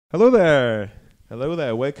Hello there. Hello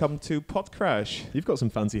there. Welcome to Podcrash. You've got some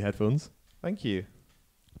fancy headphones. Thank you.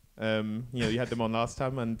 You had them on last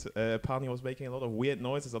time, and apparently I was making a lot of weird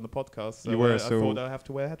noises on the podcast. So You were, I so thought I have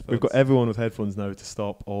to wear headphones. We've got everyone with headphones now to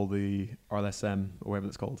stop all the RLSM or whatever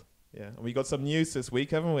it's called. Yeah, and we got some news this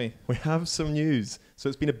week, haven't we? We have some news. So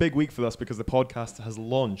it's been a big week for us because the podcast has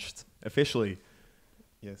launched officially.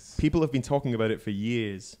 Yes. People have been talking about it for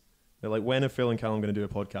years. They're like, when are Phil and Callum going to do a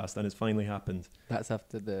podcast? And it's finally happened. That's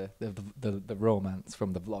after the romance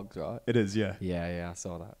from the vlogs, right? It is, yeah. Yeah, I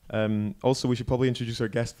saw that. Also, we should probably introduce our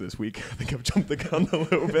guest for this week. I think I've jumped the gun a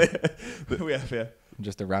little bit. We have, yeah.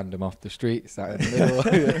 Just a random off the street, sat in the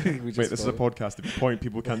middle. Wait, this is a podcast. If you point,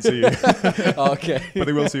 people can't see you. Okay. But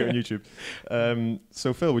they will see it on YouTube.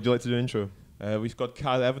 So, Phil, would you like to do an intro? We've got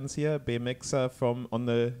Kyle Evans here, BMXer from on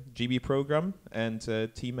the GB program and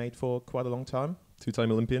teammate for quite a long time.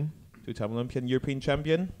 Two-time Olympian. Two-time Olympian, European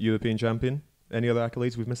champion. European champion. Any other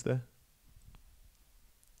accolades we've missed there?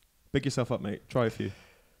 Big yourself up, mate. Try a few.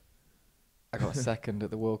 I got second at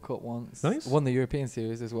the World Cup once. Nice. Won the European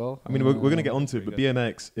Series as well. I mean, we're going to get onto it, but Very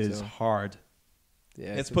BMX is So- hard.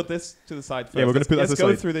 Yeah, Let's put this to the side first. Yeah, we're going to put that to the Let's go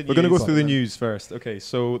side. through the news. We're going to go through the Then. news first. Okay,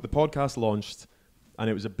 so the podcast launched, and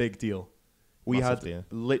it was a big deal. We Massively, had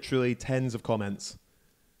yeah. literally tens of comments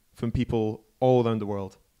from people all around the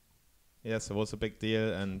world. Yes, it was a big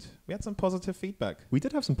deal, and we had some positive feedback. We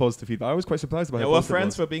did have some positive feedback. I was quite surprised about Yeah, how our positive it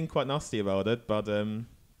friends was. were being quite nasty about it, but They're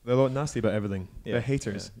a lot nasty about everything. yeah, They're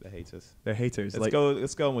haters. Yeah, they're haters. They're haters.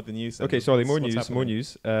 Let's go on with the news. Then. Okay, sorry, more What's news, more happening?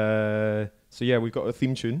 news. So yeah, we've got a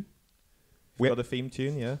theme tune. We've got a theme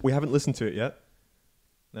tune, yeah. We haven't listened to it yet.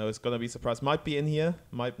 No, it's gonna be a surprise. Might be in here,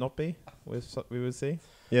 might not be. We will see.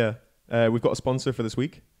 Yeah. We've got a sponsor for this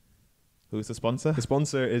week. Who's the sponsor? The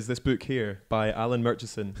sponsor is this book here by Alan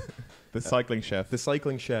Murchison, The cycling chef. The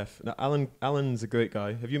Cycling Chef. Now, Alan's a great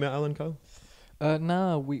guy. Have you met Alan, Kyle?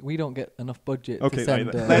 no, we don't get enough budget Okay, to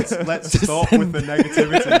send. let's stop with the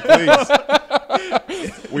negativity,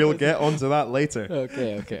 please. We'll get onto that later.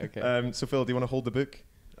 Okay. So, Phil, do you want to hold the book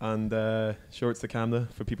and show it to the camera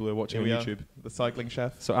for people who are watching Here on we YouTube? The cycling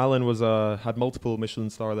chef. So, Alan had multiple Michelin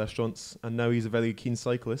star restaurants, and now he's a very keen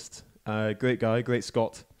cyclist. Great guy, great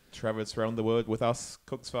Scot. Travels around the world with us,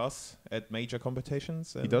 cooks for us at major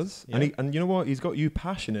competitions. He does, Yeah. and you know what? He's got you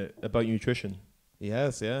passionate about nutrition.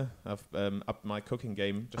 Yes, yeah. I've upped my cooking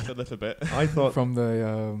game just a little bit. I thought From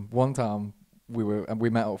the one time we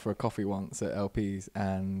met up for a coffee once at LP's,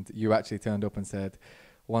 and you actually turned up and said,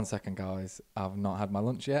 "1 second, guys, I've not had my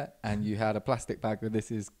lunch yet," and you had a plastic bag with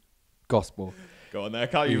 "This is gospel." Go on there.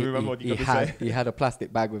 Can't you remember what you got to say? He had a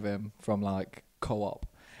plastic bag with him from like Co-op,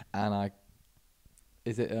 and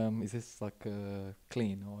is this like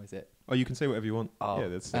clean or is it? Oh, you can say whatever you want. Oh, Yeah,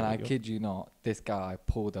 that's and I illegal. kid you not, this guy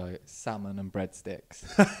pulled out salmon and breadsticks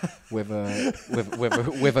with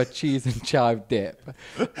a cheese and chive dip,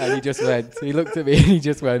 and he looked at me and he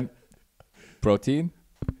just went, "Protein,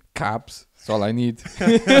 carbs, that's all I need."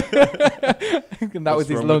 And that was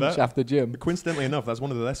his wrong with lunch that? after gym. Coincidentally enough, that's one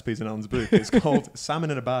of the recipes in Alan's book. It's called Salmon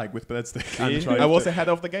in a Bag with breadstick. and See? chive I was dip. ahead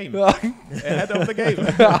of the game. Ahead of the game.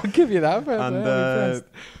 I'll give you that. And I'm impressed.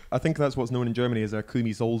 I think that's what's known in Germany as a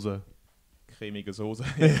creamy Soße. Cremige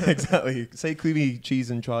Soße. Exactly. Say creamy cheese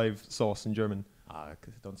and chive sauce in German. I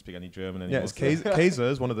don't speak any German anymore. Yeah, it's Käse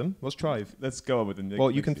is one of them. What's chive? Let's go on with the Well,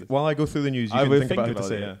 you can. While I go through the news, you I can will think about how to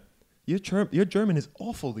say it. it. Your German is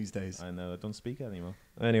awful these days. I know. I don't speak it anymore.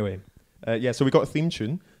 Anyway, yeah. So we got a theme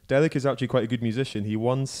tune. Derek is actually quite a good musician. He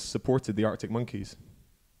once supported the Arctic Monkeys.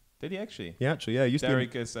 Did he actually? Yeah, actually, yeah. He used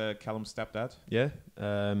Derek is Callum's stepdad. Yeah.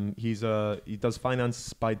 He does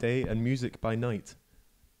finance by day and music by night.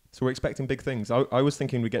 So we're expecting big things. I was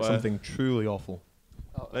thinking we'd get Well, something truly awful.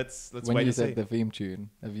 Let's When wait you and see. said the theme tune,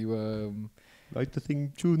 have you Like the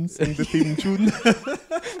theme tune, sing the theme tune.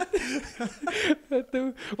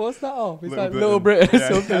 what's that off? It's Little like Britain. Little Britain or Yeah.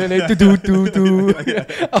 something, and then do.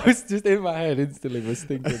 I was just in my head instantly was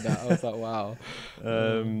thinking that. I was like, wow.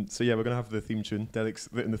 So yeah, we're gonna have the theme tune. Derek's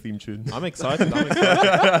written the theme tune. I'm excited. I'm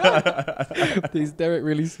excited. Is Derek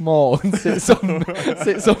really small and sits on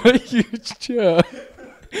a huge chair?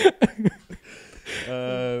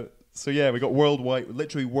 So yeah, we got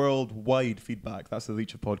literally worldwide feedback. That's the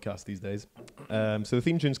reach of podcasts these days. So the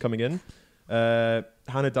theme tune's coming in.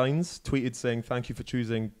 Hannah Dines tweeted saying, "Thank you for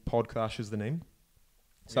choosing Podcrash as the name."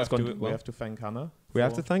 So that's gone we well. have to thank Hannah. We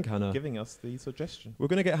have for to thank Hannah. giving us the suggestion. We're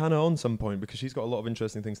going to get Hannah on some point because she's got a lot of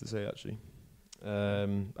interesting things to say, actually.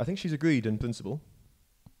 I think she's agreed in principle.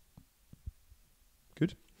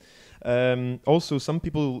 Good. Also, some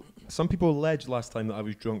people alleged last time that I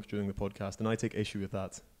was drunk during the podcast, and I take issue with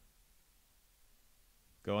that.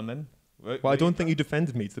 Go on then. Well, I don't think you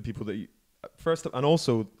defended me to the people that first, and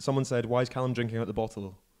also someone said, "Why is Callum drinking out the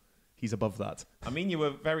bottle?" He's above that. I mean, you were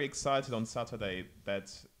very excited on Saturday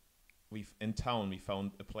that in town we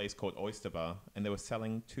found a place called Oyster Bar, and they were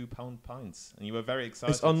selling £2 pints, and you were very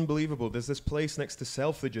excited. It's unbelievable. There's this place next to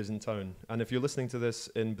Selfridges in town, and if you're listening to this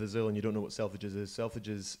in Brazil and you don't know what Selfridges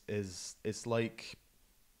is it's like,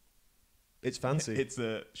 it's fancy. It's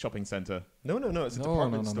a shopping centre. No, it's a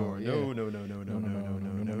department store. No.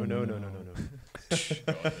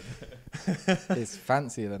 It's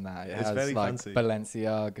fancier than that. It It's has very like fancy.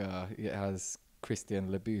 Balenciaga. It has Christian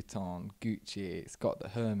Louboutin, Gucci. It's got the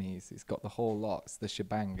Hermes. It's got the whole lot. It's the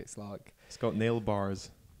shebang. It's like It's got nail bars.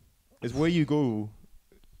 It's where you go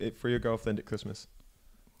for your girlfriend at Christmas.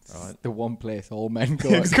 it's the one place all men go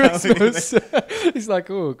Exactly. at Christmas. It's like,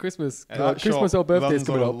 oh, Christmas, Christmas or birthday's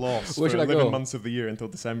coming up. Lost Where for should I 11 go? months of the year until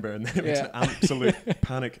December, and then it was Yeah. an absolute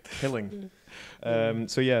panic killing.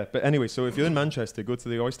 But anyway, so if you're in Manchester, go to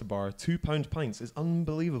the Oyster Bar. £2 pints is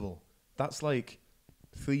unbelievable. That's like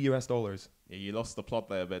 $3. Yeah, you lost the plot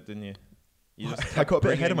there a bit, didn't you? You just I got a bit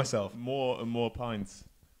ahead bringing of myself. More and more pints.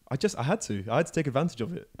 I had to take advantage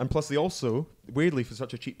of it. And plus they also, weirdly for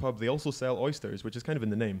such a cheap pub, they also sell oysters, which is kind of in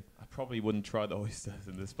the name. I probably wouldn't try the oysters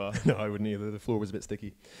in this bar. No, I wouldn't either. The floor was a bit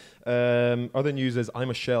sticky. Other news is I'm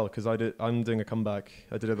a shell because I'm doing a comeback.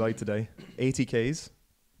 I did a ride today. 80 Ks.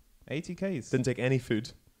 80 Ks. Didn't take any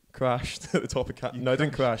food. Crashed at the top of Cat. No, I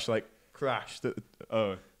didn't crash. Like crashed.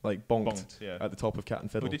 Like bonked yeah. at the top of Cat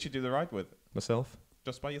and Fiddle. Who did you do the ride with? Myself.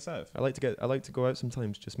 Just by yourself? I like to go out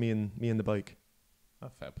sometimes. Just me and the bike. Oh,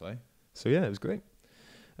 fair play. So yeah, it was great.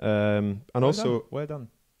 And also, well done.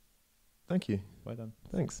 thank you. Well done.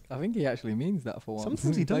 Thanks. I think he actually means that for once.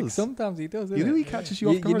 Sometimes he Like, does. sometimes he does. He Isn't really it? catches you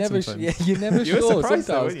off guard never sometimes. you never You were sure. surprised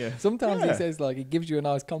though, Sometimes, weren't you? sometimes Yeah. he says like he gives you a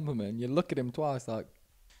nice compliment. You look at him twice, like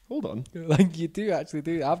Hold on. like you do actually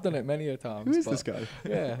do. I've done it many a times. Who is but this guy?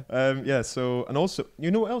 Yeah. So, and also,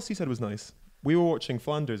 you know what else he said was nice? We were watching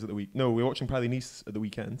Flanders at the week. No, we were watching Paris-Nice at the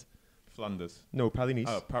weekend. Flanders. No, Paris-Nice.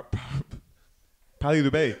 Oh,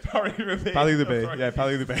 Paris-Roubaix. Paris-Roubaix. Paris-Roubaix. Yeah,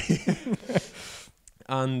 Paris-Roubaix.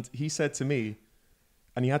 And he said to me,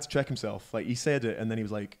 and he had to check himself. Like, he said it, and then he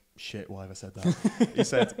was like, shit, why have I said that? He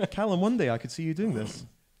said, Callum, one day I could see you doing this.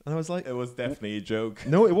 And I was like... It was definitely a joke.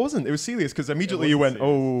 No, it wasn't. It was serious, because immediately you went,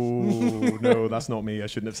 wasn't oh, no, that's not me. I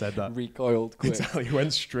shouldn't have said that. Recoiled quick. Exactly. He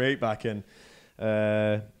went straight back in.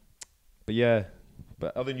 But yeah.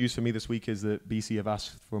 But other news for me this week is that BC have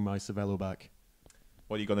asked for my Cervelo back.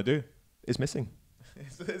 What are you going to do? It's missing.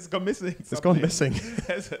 It's gone missing. It's gone missing.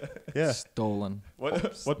 Yeah. Stolen.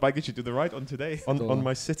 What bike did you do the ride on today? On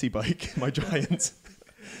my city bike, my Giant.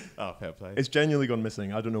 Oh, fair play. It's genuinely gone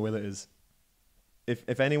missing. I don't know where it is.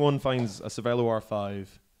 If anyone finds a Cervelo R5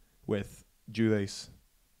 with Durace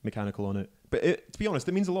mechanical on it, but to be honest,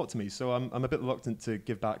 it means a lot to me. So I'm a bit reluctant to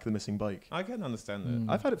give back the missing bike. I can understand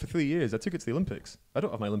that. I've had it for 3 years. I took it to the Olympics. I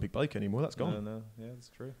don't have my Olympic bike anymore. That's gone. No. Yeah, that's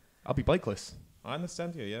true. I'll be bikeless. I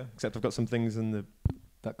understand you, yeah. Except I've got some things in the...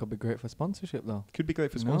 That could be great for sponsorship, though. Could be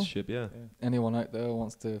great for No? sponsorship, yeah. Anyone out there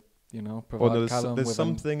wants to, Or provide Callum there's with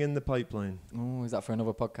something in the pipeline. Oh, is that for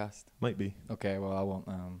another podcast? Might be. Okay, well,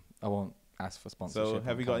 I won't ask for sponsorship. So,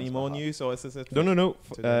 have you got any more news, or is this it? No.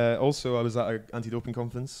 Today. Also, I was at an anti-doping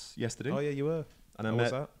conference yesterday. Oh, yeah, you were. And How was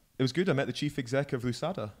that? It was good. I met the chief exec of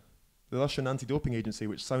RUSADA, the Russian anti-doping agency,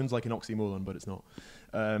 which sounds like an oxymoron, but it's not.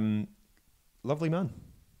 Lovely man.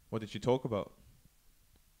 What did you talk about?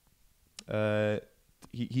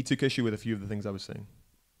 He took issue with a few of the things I was saying.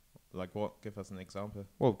 Like what? Give us an example.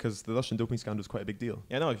 Well, because the Russian doping scandal was quite a big deal.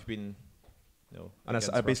 Yeah, no, you've been... No, And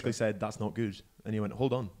against I basically Russia. said, that's not good. And he went,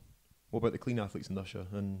 hold on. What about the clean athletes in Russia?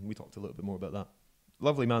 And we talked a little bit more about that.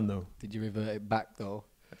 Lovely man, though. Did you revert it back, though?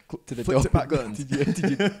 To the Flipped it doping? back round. Did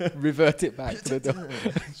you revert it back to the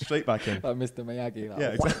doping? Straight back in. Like Mr. Miyagi. Like,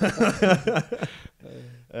 Yeah,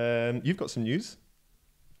 exactly. You've got some news.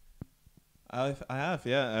 I have,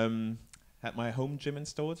 yeah. Had my home gym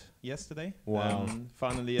installed yesterday. Wow.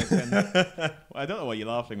 Finally, I can... I don't know why you're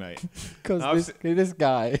laughing, mate. Because this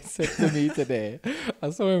guy said to me today, I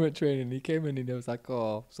saw him at training, he came in and he was like,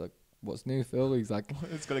 oh, it's like, what's new, Phil? He's like...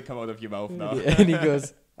 It's going to come out of your mouth now. And he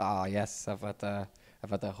goes, yes, I've had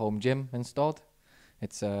a home gym installed.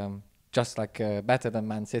 It's just like better than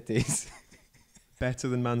Man City's. Better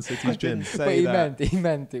than Man City's gym. But he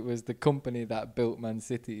meant it was the company that built Man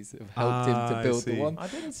City's have helped him to I build see. the one. I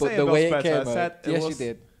didn't But say the it was way it better. came I out, said it yes, you was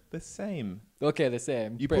did. the same. Okay, the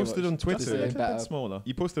same. You pretty posted much. on Twitter. Just Just a saying little bit better. smaller.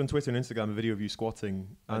 You posted on Twitter and Instagram a video of you squatting.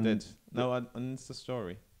 I And did. No, on Insta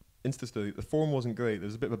story. Insta story. The form wasn't great. There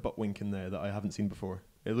was a bit of a butt wink in there that I haven't seen before.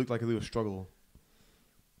 It looked like a real struggle.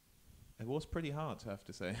 It was pretty hard, I have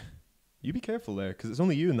to say. You be careful there, because it's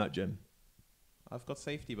only you in that gym. I've got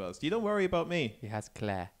safety belts. You don't worry about me. He has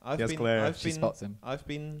Claire. Claire. She spots him. I've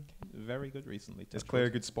been very good recently. Is Claire a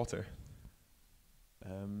good spotter?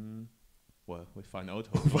 Well, we find out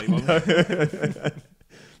hopefully. won't we?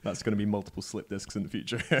 That's going to be multiple slip discs in the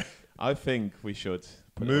future. I think we should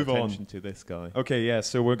put Move our on attention to this guy. Okay, yeah,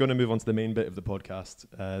 so we're going to move on to the main bit of the podcast.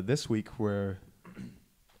 This week we're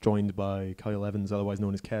joined by Kyle Evans, otherwise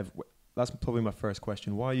known as Kev. That's probably my first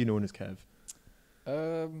question. Why are you known as Kev?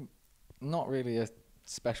 Not really a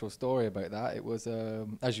special story about that. It was,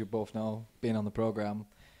 as you both know, being on the programme,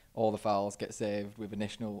 all the files get saved with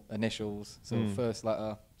initials. So first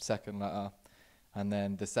letter, second letter, and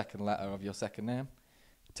then the second letter of your second name.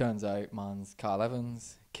 Turns out mine's Kyle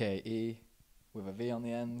Evans, K-E, with a V on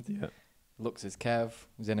the end. Yeah. Looks as Kev.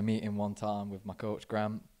 Was in a meeting one time with my coach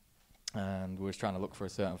Grant, and we was trying to look for a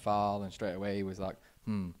certain file, and straight away he was like,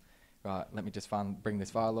 right, let me just bring this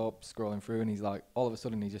file up, scrolling through, and he's like, all of a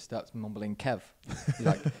sudden he just starts mumbling Kev. He's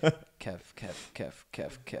like, Kev, Kev, Kev,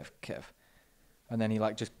 Kev, Kev, Kev. And then he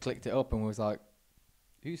like just clicked it up and was like,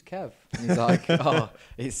 who's Kev? And he's like, oh,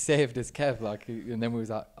 it's saved as Kev. Like, and then we was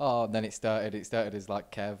like, oh, and then it started as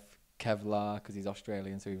like Kevlar, because he's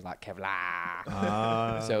Australian, so he was like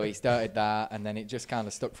Kevlar. So he started that, and then it just kind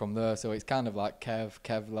of stuck from there. So it's kind of like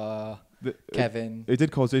Kevlar, Kevin. It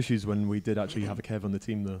did cause issues when we did actually have a Kev on the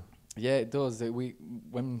team, though. Yeah, it does.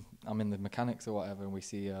 When I'm in the mechanics or whatever, and we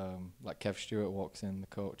see like Kev Stewart walks in, the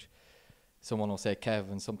coach, someone will say Kev,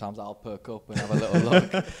 and sometimes I'll perk up and have a little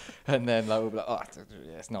look, and then like we'll be like, oh,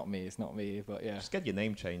 yeah, it's not me. But yeah, Just get your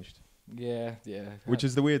name changed. yeah. Which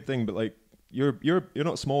is the weird thing, but like you're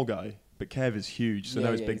not a small guy, but Kev is huge, so Yeah,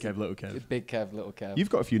 now it's yeah, Big he's Kev, Little Kev. Big Kev, Little Kev. You've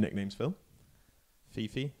got a few nicknames, Phil.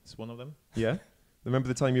 Fifi is one of them. Yeah. Remember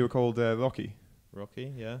the time you were called Rocky?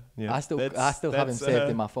 Rocky, yeah. Yeah. I still have him saved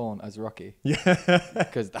in my phone as Rocky. Yeah.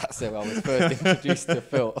 Because that's how I was first introduced to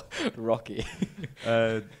Phil, Rocky.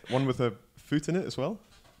 One with a foot in it as well?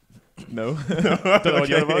 No. Don't know what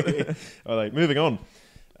you're about. All right, moving on.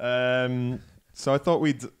 So I thought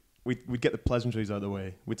we'd get the pleasantries out of the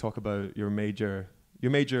way. We'd talk about your major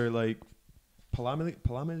like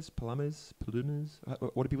Palomares.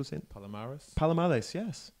 What do people say? Palomares. Palomares,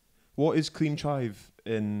 yes. What is clean chive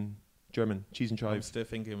in German? Cheese and I'm chives. still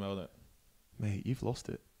thinking about it. Mate, you've lost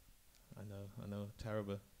it. I know.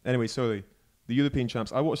 Terrible. Anyway, sorry. The European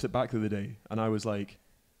champs. I watched it back the other day, and I was like,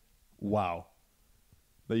 wow.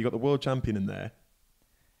 That you got the world champion in there.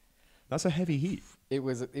 That's a heavy heat. It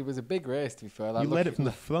was a big race, to be fair. Like, You led it from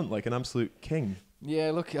the front like an absolute king.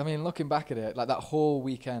 Yeah, looking back at it, like that whole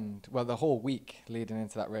weekend, well, the whole week leading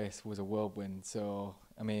into that race was a whirlwind. So,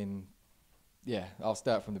 I mean, yeah, I'll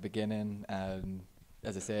start from the beginning. And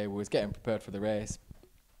as I say, we was getting prepared for the race.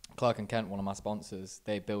 Clark and Kent, one of my sponsors,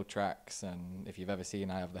 they build tracks, and if you've ever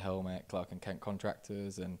seen, I have the helmet, Clark and Kent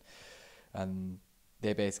Contractors, and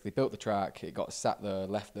they basically built the track. It got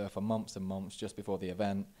left there for months and months just before the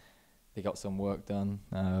event. They got some work done.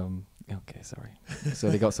 So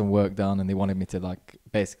they got some work done, and they wanted me to like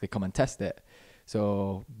basically come and test it.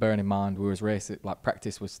 So bearing in mind, we was racing, like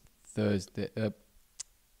practice was Thursday.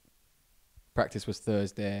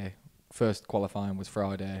 First qualifying was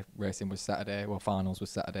Friday. Racing was Saturday. Well, finals was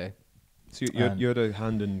Saturday. So you had a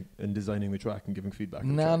hand in designing the track and giving feedback?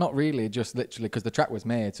 No, not really. Just literally because the track was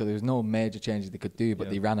made, so there was no major changes they could do. But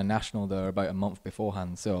they ran a national there about a month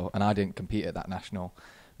beforehand. And I didn't compete at that national.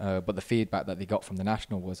 But the feedback that they got from the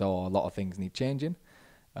national was, a lot of things need changing.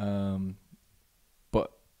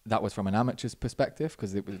 But that was from an amateur's perspective,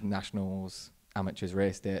 because it was nationals, amateurs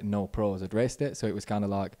raced it, no pros had raced it. So it was kind of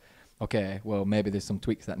like, okay, well, maybe there's some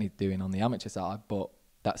tweaks that need doing on the amateur side, but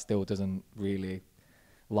that still doesn't really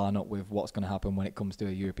line up with what's going to happen when it comes to a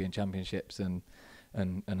European Championships and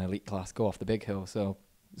an elite class go off the big hill. So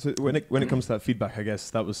when it comes to that feedback, I guess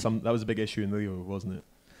that was a big issue in Rio, wasn't it?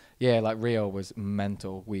 Yeah, like Rio was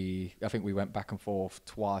mental. I think we went back and forth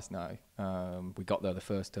twice now. We got there the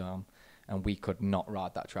first term, and we could not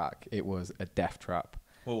ride that track. It was a death trap.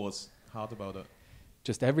 What was hard about it?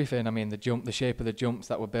 Just everything. I mean, the shape of the jumps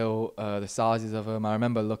that were built, the sizes of them. I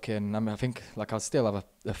remember looking. I think like I still have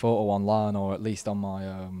a photo online, or at least on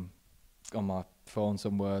my phone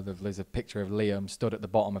somewhere. There's a picture of Liam stood at the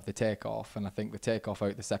bottom of the takeoff, and I think the takeoff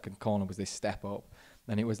out the second corner was this step up.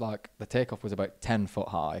 And it was like the takeoff was about 10 foot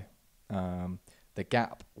high. The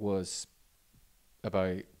gap was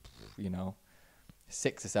about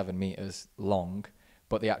 6 or 7 meters long,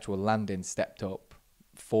 but the actual landing stepped up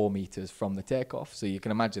 4 meters from the takeoff. So you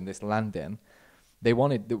can imagine this landing. They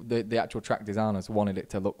wanted the actual track designers wanted it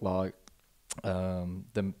to look like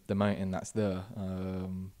the mountain that's there.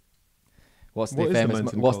 What's What the is the famous?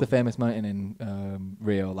 mountain What's the called? famous mountain in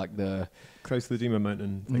Rio? Like the Close to the Dima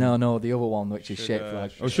Mountain thing. no, the other one which is shaped Sugar-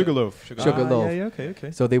 like Oh, Sugarloaf. Sugarloaf. Yeah,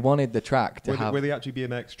 okay. So they wanted the track to have. Were they actually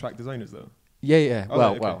BMX track designers though? Yeah. Oh,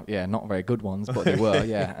 Well, right, okay. yeah, not very good ones, but they were,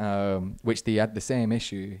 yeah. Which they had the same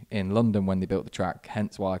issue in London when they built the track.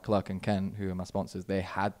 Hence why Clark and Kent, who are my sponsors,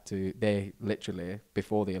 they literally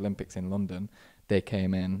before the Olympics in London, they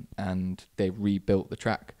came in and they rebuilt the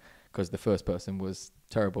track because the first person was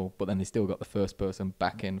terrible, but then they still got the first person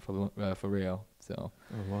back in for Rio. So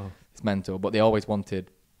Oh wow. it's mental. But they always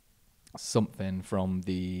wanted something from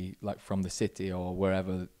the city or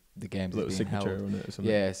wherever the games A little are being signature held. on it or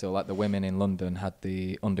something. Yeah, so like the women in London had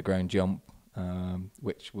the underground jump,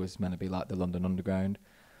 which was meant to be like the London Underground,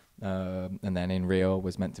 and then in Rio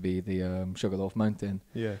was meant to be the Sugarloaf Mountain,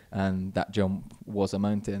 Yeah. and that jump was a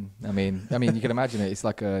mountain. I mean, you can imagine it. It's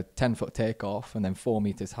like a 10-foot takeoff, and then 4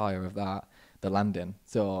 meters higher of that, the landing.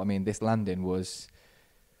 So I mean, this landing was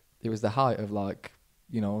the height of like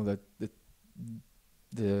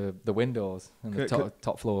the windows and the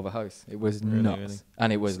top floor of a house. It was nuts. Really?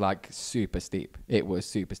 And it was like super steep.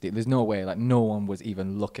 There's no way, like no one was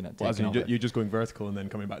even looking at Well, taking off it. you're just going vertical and then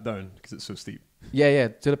coming back down because it's so steep. Yeah,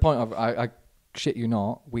 to the point of, I shit you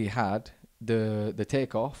not, we had the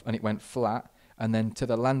takeoff and it went flat, and then to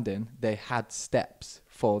the landing they had steps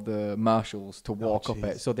for the marshals to walk up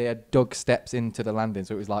it. jeez. So they had dug steps into the landing,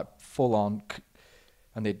 so it was like full on,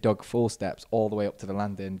 and they dug 4 steps all the way up to the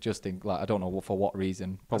landing, just in like, I don't know for what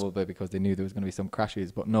reason, probably because they knew there was going to be some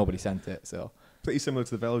crashes, but nobody sent it. So Pretty similar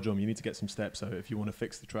to the velodrome. You need to get some steps out if you want to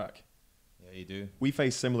fix the track. Yeah, you do. We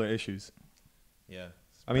face similar issues. Yeah.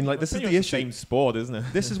 I mean, like, this is Pretty the much issue. Same sport, isn't it?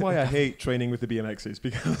 This is why I hate training with the BMXers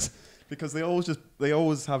because they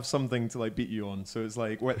always have something to like beat you on. So it's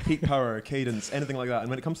like we're at peak power, cadence, anything like that. And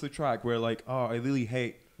when it comes to the track, we're like, oh, I really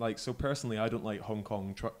hate, like, so personally, I don't like Hong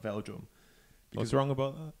Kong velodrome. What's wrong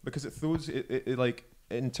about that? Because it throws it like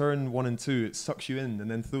in turn 1 and 2, it sucks you in and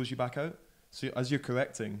then throws you back out. So as you're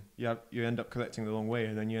collecting, you end up collecting the long way,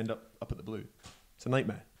 and then you end up at the blue. It's a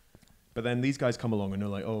nightmare. But then these guys come along and they're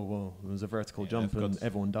like, oh well, there was a vertical jump and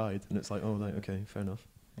everyone died, and it's like, oh, right, okay, fair enough.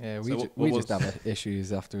 yeah, So we what just have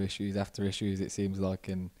issues after issues after issues. It seems like,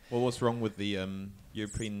 and What was wrong with the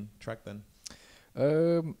European track then?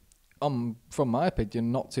 from my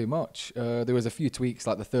opinion, not too much. There was a few tweaks,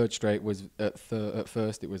 like the third straight was at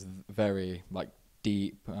first it was very like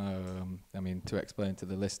deep. I mean, to explain to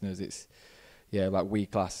the listeners, it's like we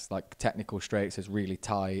class like technical straights as really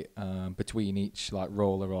tight between each like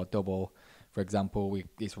roller or double. For example,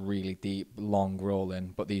 it's really deep, long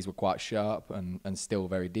rolling, but these were quite sharp and still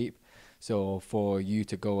very deep. So for you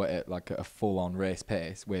to go at it like at a full-on race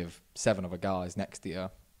pace with 7 other guys next to you,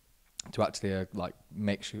 to actually like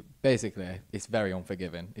make sure, basically it's very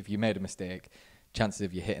unforgiving. If you made a mistake, chances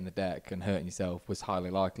of you hitting the deck and hurting yourself was highly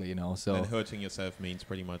likely, you know. So And hurting yourself means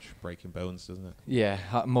pretty much breaking bones, doesn't it? yeah,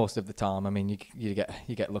 most of the time. I mean, you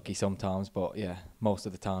get lucky sometimes, but yeah, most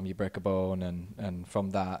of the time you break a bone, and from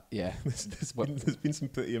that, yeah, there's been some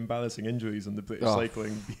pretty embarrassing injuries on the British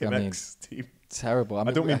cycling BMX team. terrible.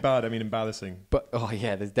 I don't mean bad, I mean embarrassing. But oh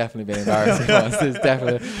yeah, there's definitely been embarrassing ones. There's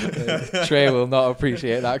definitely Trey will not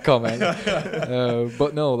appreciate that comment.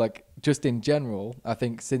 But no, like just in general, I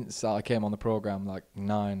think since I came on the program like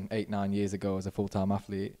 9 years ago as a full-time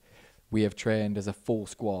athlete, we have trained as a full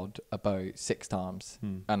squad about 6 times,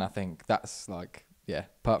 and I think that's like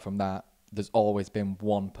apart from that, there's always been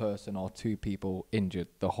 1 person or 2 people injured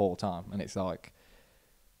the whole time, and it's like,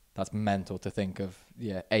 that's mental to think of,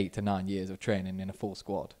 8 to 9 years of training in a full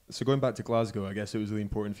squad. So going back to Glasgow, I guess it was really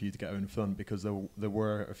important for you to get out in front because there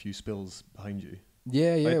were a few spills behind you.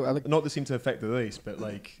 Yeah. Not that seemed to affect the race, but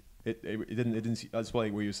like it didn't. That's why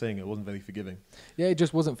what you were saying, it wasn't very forgiving. Yeah, it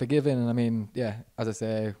just wasn't forgiving, and I mean, as I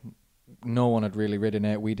say, no one had really ridden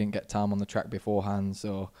it. We didn't get time on the track beforehand,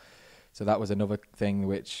 so that was another thing.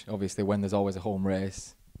 Which obviously, when there's always a home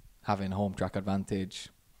race, having home track advantage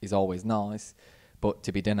is always nice. But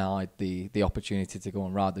to be denied the opportunity to go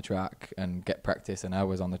and ride the track and get practice and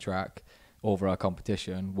hours on the track over our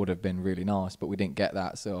competition would have been really nice, but we didn't get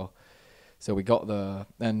that. So we got the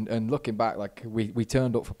and looking back, like we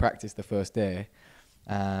turned up for practice the first day,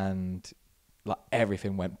 and like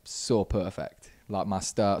everything went so perfect. Like my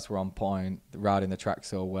starts were on point, riding the track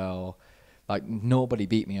so well. Like nobody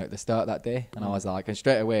beat me at the start that day, and I was like, and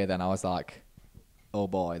straight away then I was like, oh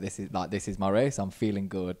boy, this is my race. I'm feeling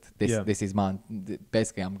good. This is mine.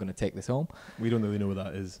 Basically, I'm going to take this home. We don't really know what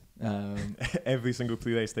that is. Every single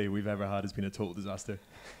pre-race day we've ever had has been a total disaster.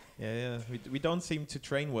 Yeah. We don't seem to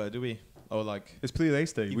train well, do we? Or like it's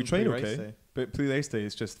pre-race day. We train okay, day. but pre-race day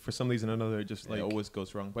is just for some reason or another, it just like it always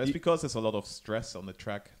goes wrong. But it's because there's a lot of stress on the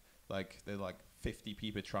track. Like they're like 50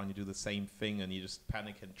 people trying to do the same thing, and you just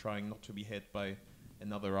panic and trying not to be hit by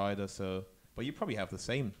another rider. So, but you probably have the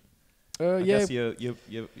same. I guess your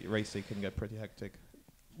racing can get pretty hectic.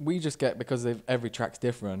 We just get, because every track's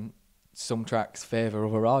different, some tracks favour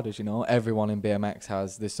other riders, you know. Everyone in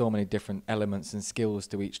BMX there's so many different elements and skills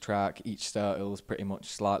to each track. Each startle's pretty much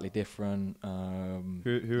slightly different.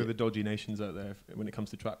 Who are the dodgy nations out there when it comes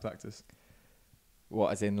to track practice?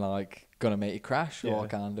 What, as in like gonna make you crash, Yeah. or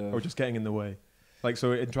kind of, Or just getting in the way? Like,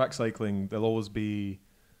 so in track cycling, there'll always be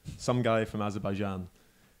some guy from Azerbaijan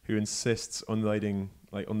who insists on riding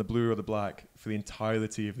like on the blue or the black for the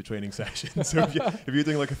entirety of the training session. So if you're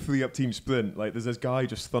doing like a 3-up team sprint, like there's this guy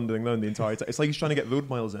just thundering down the entire time. It's like he's trying to get road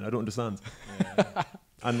miles in. I don't understand. Yeah.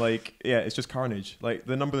 And like, yeah, it's just carnage. Like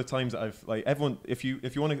the number of times that I've like everyone, if you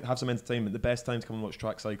want to have some entertainment, the best time to come and watch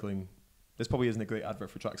track cycling. This probably isn't a great advert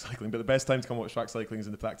for track cycling, but the best time to come watch track cycling is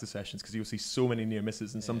in the practice sessions, because you'll see so many near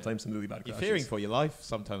misses and sometimes some really bad crashes. You're fearing for your life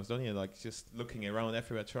sometimes, don't you? Like just looking around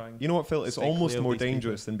everywhere trying. You know what, Phil? It's almost more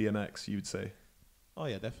dangerous than BMX, you would say. Oh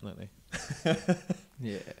yeah, definitely.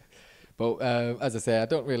 Yeah. But as I say,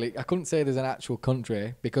 I couldn't say there's an actual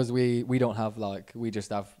country, because we don't have we just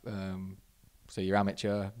have, so you're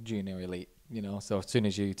amateur, junior, elite, you know. So as soon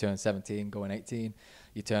as you turn 17, going 18,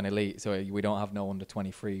 you turn elite. So we don't have no under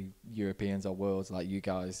 23 Europeans or worlds like you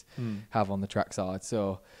guys have on the track side.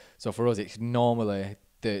 So for us, it's normally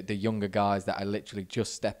the younger guys that are literally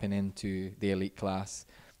just stepping into the elite class.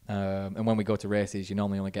 And when we go to races, you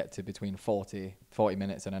normally only get to between 40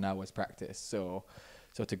 minutes and an hour's practice. So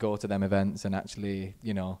to go to them events and actually,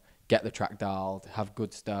 you know, get the track dialed, have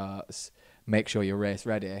good starts, make sure you're race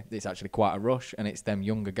ready, it's actually quite a rush. And it's them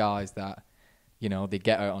younger guys that, you know, they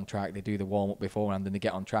get out on track, they do the warm-up beforehand, and they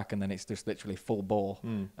get on track, and then it's just literally full bore.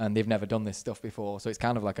 And they've never done this stuff before. So it's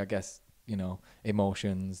kind of like, I guess, you know,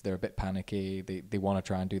 emotions. They're a bit panicky. They want to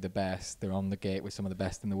try and do the best. They're on the gate with some of the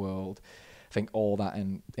best in the world. I think all that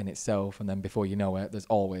in itself, and then before you know it, there's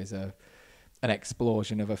always an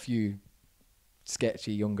explosion of a few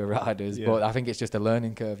sketchy younger riders. Yeah. But I think it's just a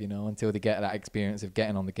learning curve, you know, until they get that experience of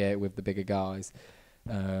getting on the gate with the bigger guys,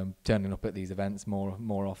 turning up at these events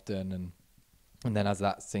more often, and then as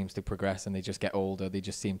that seems to progress and they just get older, they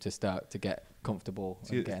just seem to start to get comfortable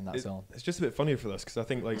and get in that zone. It's just a bit funnier for us, because I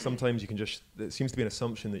think like sometimes you can just, it seems to be an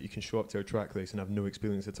assumption that you can show up to a track race and have no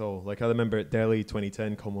experience at all. Like I remember at Delhi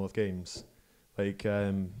 2010 Commonwealth Games, like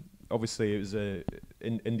obviously it was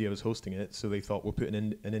India was hosting it, so they thought we're putting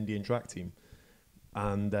in an Indian track team.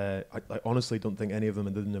 And I honestly don't think any of them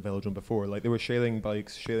had done a velodrome before. Like they were sharing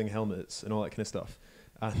bikes, sharing helmets and all that kind of stuff.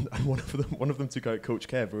 And one of them took out Coach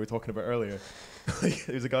Kev, we were talking about earlier.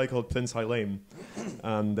 There was a guy called Prince Hailem,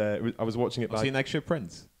 and I was watching it back. Was he an actual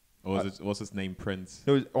Prince? Or was his name Prince?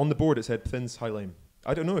 No, on the board it said Prince Hailem.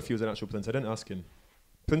 I don't know if he was an actual prince. I didn't ask him.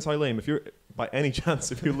 Prince Hailem, if you're, by any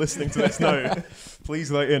chance, if you're listening to this now,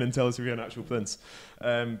 please write in and tell us if you're an actual prince.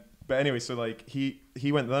 But anyway, so like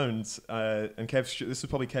he went round, and this was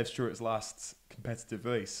probably Kev Stewart's last competitive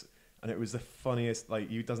race. And it was the funniest, like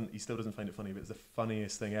he still doesn't find it funny, but it's the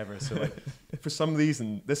funniest thing ever. So like, for some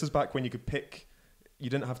reason, this is back when you could pick, you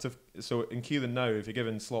didn't have to, so in Kieran now, if you're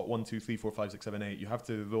given slot 1, 2, 3, 4, 5, 6, 7, 8, you have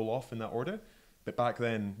to roll off in that order. But back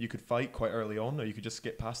then, you could fight quite early on, or you could just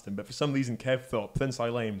skip past him. But for some reason, Kev thought, Prince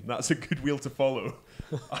Hailem, that's a good wheel to follow.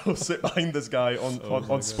 I'll sit behind this guy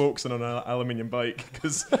on spokes and on an aluminium bike,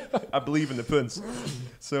 because I believe in the Prince.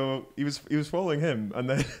 So he was following him, and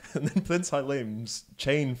then Prince Hailem's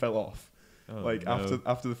chain fell off,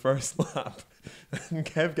 after the first lap, and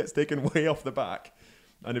Kev gets taken way off the back.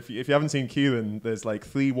 And if you haven't seen Kieran, there's like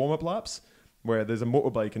 3 warm-up laps where there's a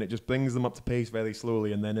motorbike and it just brings them up to pace very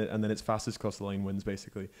slowly, and then its fastest across the line wins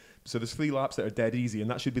basically. So there's 3 laps that are dead easy,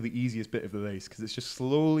 and that should be the easiest bit of the race, because it's just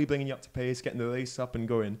slowly bringing you up to pace, getting the race up and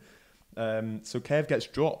going. So Kev gets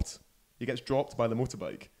dropped. He gets dropped by the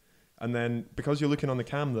motorbike. And then because you're looking on the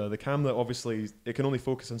camera obviously, it can only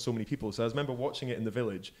focus on so many people. So I remember watching it in the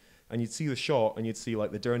village, and you'd see the shot, and you'd see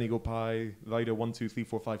like the Derny go by, rider 1, 2, 3,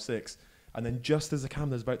 4, 5, 6. And then just as the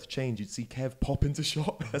camera's about to change, you'd see Kev pop into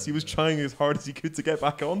shot as he was trying as hard as he could to get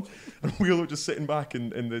back on. And we were just sitting back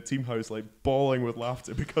in the team house, like bawling with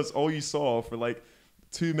laughter, because all you saw for like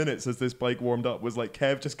 2 minutes as this bike warmed up was like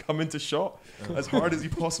Kev just come into shot as hard as he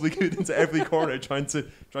possibly could into every corner, trying to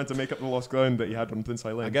make up the lost ground that he had on Prince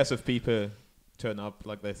Hailem. I guess if people turn up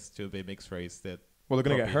like this to a BMX race, they're going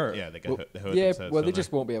to get hurt. Yeah, they get hurt yeah, themselves. well, they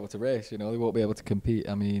just won't be able to race, you know. They won't be able to compete.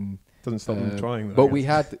 I mean, doesn't stop them trying though, but we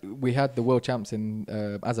had the world champs in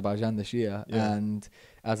Azerbaijan this year, and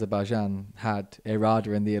Azerbaijan had a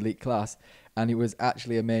rider in the elite class, and it was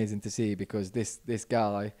actually amazing to see, because this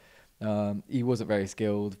guy, he wasn't very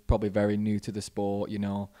skilled, probably very new to the sport, you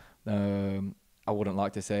know, I wouldn't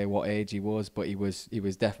like to say what age he was, but he was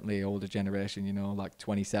definitely older generation, you know, like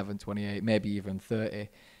 27, 28, maybe even 30.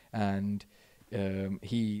 And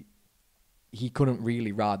he couldn't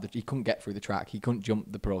really ride, he couldn't get through the track. He couldn't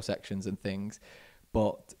jump the pro sections and things.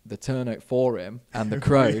 But the turnout for him and the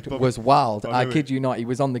crowd was wild. I kid you not. He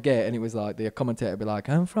was on the gate and it was like, the commentator would be like,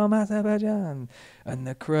 I'm from Azerbaijan. And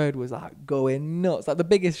the crowd was like going nuts. Like the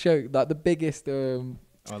biggest show, like the biggest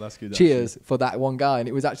that's good, cheers for that one guy. And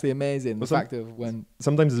it was actually amazing. The fact of when...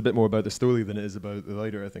 Sometimes it's a bit more about the story than it is about the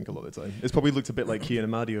rider, I think, a lot of the time. It's probably looked a bit like Kean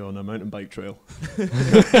Amadio on a mountain bike trail.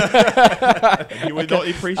 You would not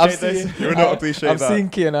appreciate this? You would not appreciate that. I've seen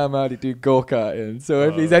Kean Amadi do go-karting. So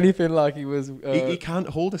if he's anything like he was... he can't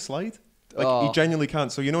hold a slide. Like, he genuinely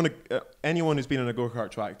can't. So, you know, anyone who's been on a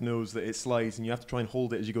go-kart track knows that it slides and you have to try and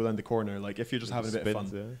hold it as you go down the corner. Like, if you're just having a bit of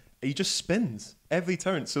fun. Yeah. He just spins every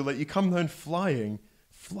turn. So, like, you come down flying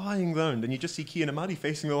down, and you just see Kean Amadi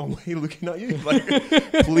facing the long way looking at you. Like,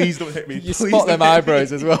 please don't hit me. You spot them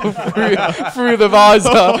eyebrows as well through the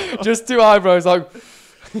visor. Just two eyebrows, like...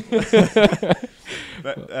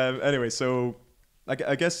 But, anyway, so...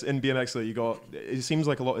 I guess in BMX, it seems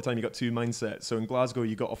like a lot of the time you got two mindsets. So in Glasgow,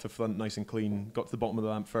 you got off the front nice and clean, got to the bottom of the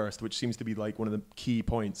ramp first, which seems to be like one of the key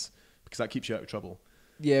points because that keeps you out of trouble.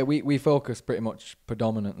 Yeah, we focus pretty much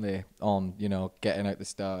predominantly on, you know, getting out the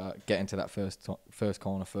start, getting to that first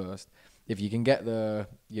corner first. If you can get there,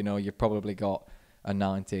 you know, you've probably got a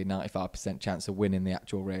 90-95% chance of winning the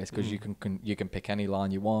actual race because you can pick any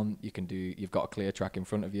line you want. You've got a clear track in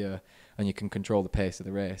front of you, and you can control the pace of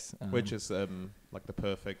the race. Which is like the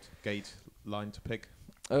perfect gate line to pick.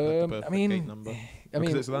 I mean, gate number.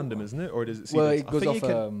 Because it's random, isn't it? Or does it seem? Well, it goes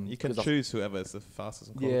off. You can choose whoever is the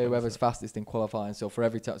fastest in qualifying. Yeah, whoever's fastest in qualifying. So for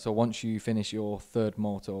every so once you finish your third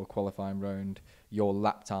motor qualifying round, your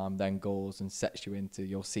lap time then goes and sets you into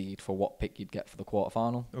your seed for what pick you'd get for the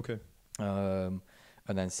quarterfinal. Okay.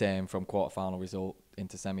 And then same from quarterfinal result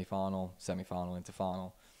into semi-final into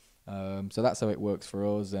final. So that's how it works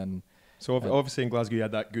for us. And so obviously in Glasgow you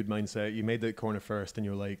had that good mindset. You made the corner first, and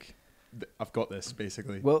you're like, "I've got this,"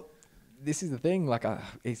 basically. Well, this is the thing. Like,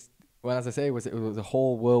 as I say, it was a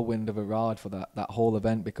whole whirlwind of a ride for that whole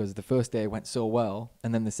event because the first day went so well,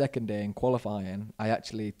 and then the second day in qualifying, I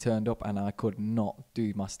actually turned up and I could not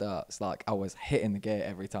do my starts. Like, I was hitting the gate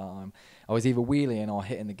every time. I was either wheeling or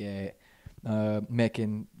hitting the gate.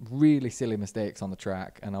 Making really silly mistakes on the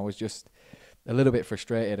track, and I was just a little bit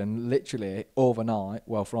frustrated. And literally overnight,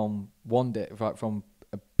 well, from one day, from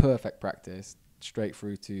a perfect practice straight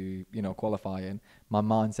through to, you know, qualifying, my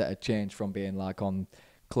mindset had changed from being like on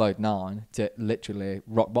cloud 9 to literally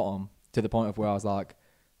rock bottom, to the point of where I was like,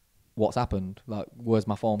 what's happened? Like, where's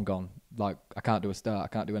my form gone? Like, I can't do a start, I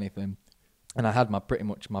can't do anything. And I had pretty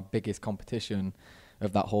much my biggest competition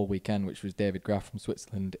of that whole weekend, which was David Graf from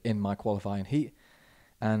Switzerland, in my qualifying heat.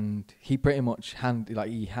 And he pretty much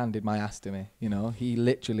handed my ass to me, you know. He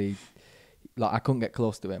literally, like, I couldn't get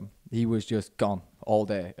close to him. He was just gone all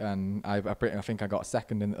day. And I think I got a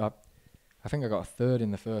second I think I got a third in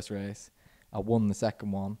the first race. I won the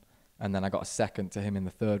second one, and then I got a second to him in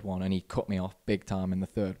the third one, and he cut me off big time in the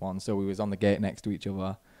third one. So we was on the gate next to each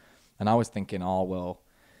other, and I was thinking, oh, well,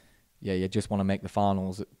 yeah, you just want to make the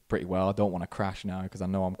finals pretty well. I don't want to crash now because I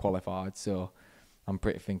know I'm qualified. So I'm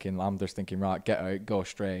just thinking, right, get out, go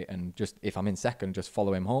straight, and just, if I'm in second, just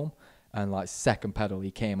follow him home. And like second pedal, he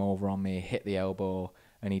came over on me, hit the elbow,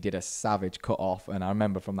 and he did a savage cut off. And I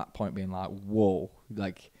remember from that point being like, whoa,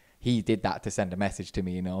 like he did that to send a message to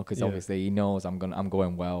me, you know, because obviously he knows I'm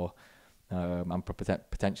going well. I'm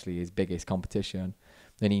potentially his biggest competition.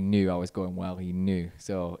 And he knew I was going well. He knew.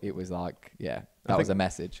 So it was like, yeah, that was a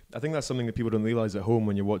message. I think that's something that people don't realise at home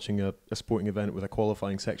when you're watching a sporting event with a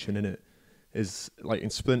qualifying section in it, is like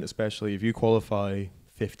in sprint especially, if you qualify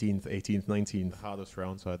 15th, 18th, 19th. The hardest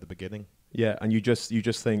rounds are at the beginning. Yeah, and you just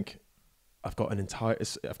think, I've got an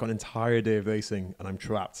entire day of racing and I'm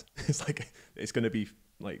trapped. It's like, it's going to be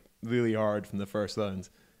like really hard from the first round.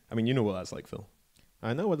 I mean, you know what that's like, Phil.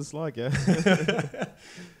 I know what it's like, yeah.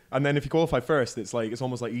 And then if you qualify first, it's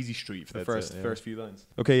almost like easy street for the first few rounds.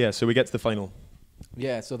 Okay, yeah, so we get to the final.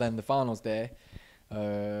 Yeah, so then the finals day,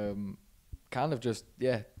 kind of just,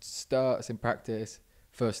 starts in practice.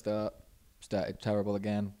 First start, started terrible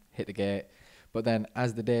again, hit the gate. But then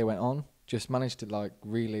as the day went on, just managed to like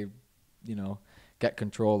really, you know, get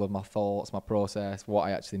control of my thoughts, my process, what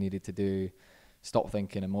I actually needed to do, stop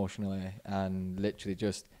thinking emotionally, and literally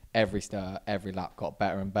just every start, every lap got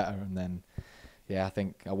better and better. And then, I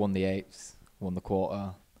think I won the eights, won the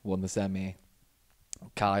quarter, won the semi.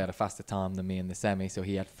 Kai had a faster time than me in the semi, so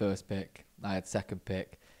he had first pick. I had second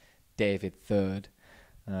pick. David third.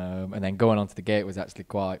 And then going onto the gate was actually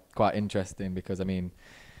quite interesting because, I mean,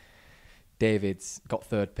 David's got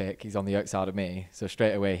third pick. He's on the outside of me. So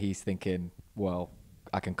straight away he's thinking, well,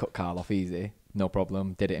 I can cut Carl off easy. No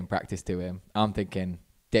problem. Did it in practice to him. I'm thinking,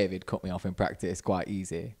 David cut me off in practice quite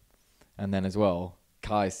easy. And then as well,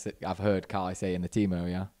 I've heard Kai say in the team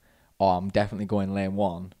area, oh, I'm definitely going lane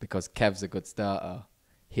 1 because Kev's a good starter.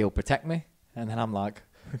 He'll protect me. And then I'm like,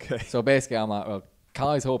 okay. So basically I'm like, well,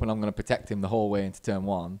 Kai's hoping I'm going to protect him the whole way into turn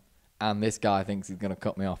 1. And this guy thinks he's going to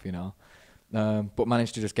cut me off, you know. But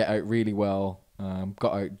managed to just get out really well.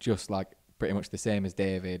 Got out just like pretty much the same as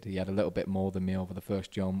David. He had a little bit more than me over the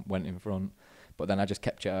first jump, went in front. But then I just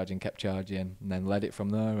kept charging, and then led it from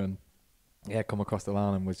there. And yeah, come across the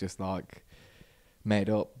line and was just like made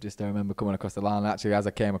up. Just I remember coming across the line. Actually, as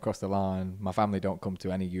I came across the line, my family don't come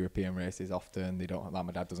to any European races often. They don't. Like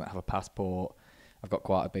my dad doesn't have a passport. I've got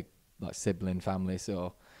quite a big like sibling family,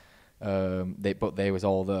 so they was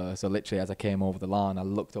all there. So literally, as I came over the line, I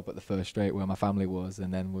looked up at the first straight where my family was,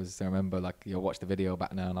 and then I remember like watch the video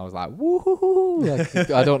back now, and I was like, woohoo! Like,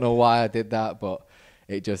 I don't know why I did that, but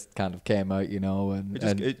it just kind of came out, you know. And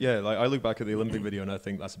like I look back at the Olympic video and I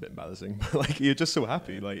think that's a bit embarrassing. Like you're just so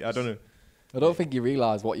happy. Like I don't know. I don't think you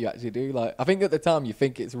realise what you actually do. Like I think at the time you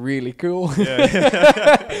think it's really cool.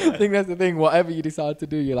 Yeah. I think that's the thing. Whatever you decide to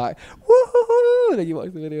do, you're like, woohoo! And then you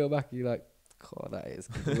watch the video back, and you're like, God, that is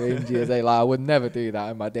cringy as a. Like I would never do that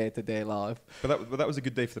in my day-to-day life. But that was a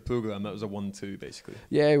good day for the program. That was a 1-2 basically.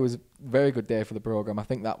 Yeah, it was a very good day for the program. I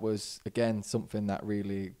think that was again something that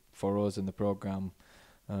really for us in the program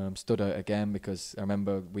stood out again, because I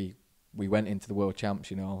remember we went into the World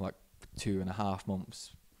Champs, you know, like 2.5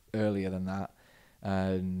 months earlier than that,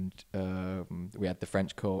 and we had the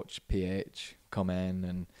French coach PH come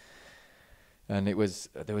in, and there was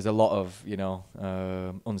a lot of, you know,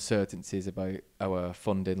 uncertainties about our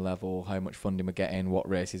funding level, how much funding we're getting, what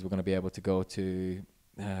races we're going to be able to go to.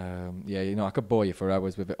 Yeah, you know, I could bore you for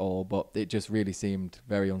hours with it all, but it just really seemed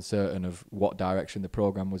very uncertain of what direction the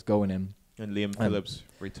program was going in. And Liam Phillips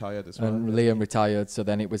retired as well. And Liam retired, so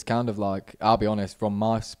then it was kind of like, I'll be honest, from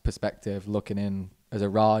my perspective, looking in as a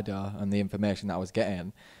rider and the information that I was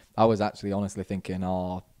getting, I was actually honestly thinking,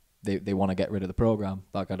 oh, they want to get rid of the program.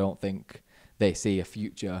 Like, I don't think they see a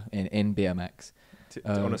future in BMX.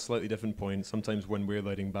 On a slightly different point, sometimes when we're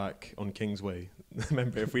leading back on Kingsway,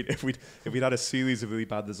 remember if we'd had a series of really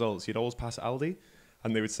bad results, you'd always pass Aldi,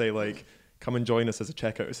 and they would say like, come and join us as a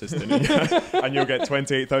checkout assistant, and you'll get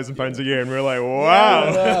 £28,000 a year. And we're like,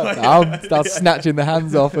 wow. Yeah. I'll start snatching the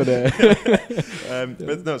hands off of it.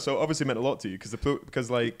 But no, so obviously it meant a lot to you because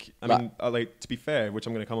like, I mean, like, to be fair, which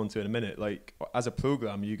I'm going to come on to in a minute, like as a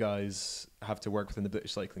program, you guys have to work within the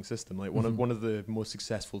British cycling system, like one of the most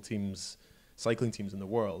successful cycling teams in the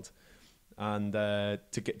world, and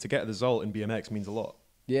to get a result in BMX means a lot.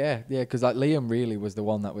 Yeah, because like Liam really was the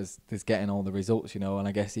one that was getting all the results, you know, and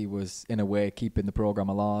I guess he was in a way keeping the program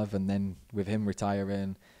alive. And then with him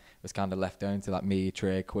retiring, it was kind of left down to like me,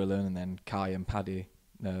 Trey, Quillen, and then Kai and Paddy.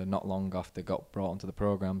 Not long after got brought onto the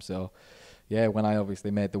program. So yeah, when I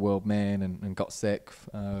obviously made the world main and got sick,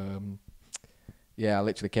 yeah, I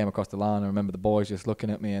literally came across the line. I remember the boys just looking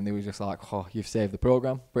at me, and they were just like, "Oh, you've saved the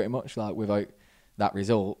program," pretty much. Like without that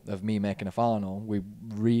result of me making a final, we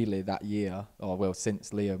really that year, or well,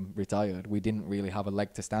 since Liam retired, we didn't really have a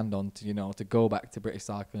leg to stand on to, you know, to go back to British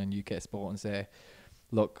cycling and UK sport and say,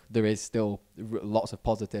 look, there is still lots of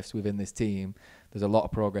positives within this team. There's a lot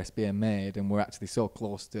of progress being made, and we're actually so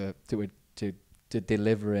close to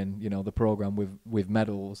delivering, you know, the program with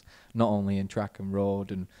medals, not only in track and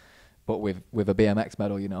road but with a BMX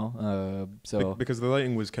medal, you know. So because the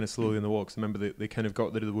lighting was kind of slowly in the walks. Remember they kind of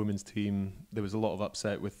got rid of the women's team. There was a lot of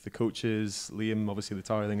upset with the coaches, Liam obviously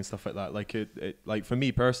retiring and stuff like that. Like it like for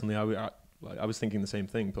me personally, I was thinking the same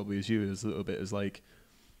thing probably as you, as a little bit as like,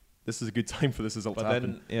 this is a good time for this result to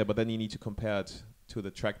happen. But then you need to compare it to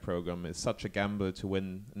the track program. It's such a gamble to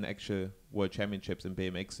win an actual world championships in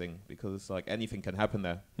BMXing, because like anything can happen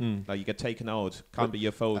there. Like you get taken out, can't be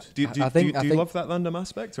your fault. Do you love that random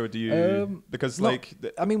aspect, or do you because like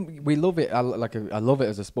I mean, we love it. I love it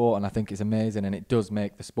as a sport, and I think it's amazing, and it does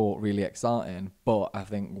make the sport really exciting. But I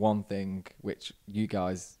think one thing which you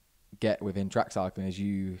guys get within track cycling is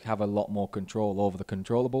you have a lot more control over the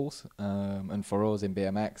controllables, and for us in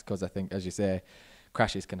BMX, because I think, as you say,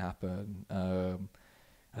 crashes can happen,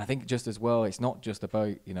 and I think just as well, it's not just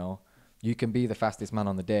about, you know, you can be the fastest man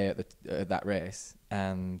on the day at that race,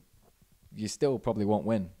 and you still probably won't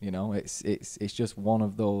win. You know, it's just one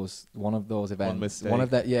of those events. One mistake.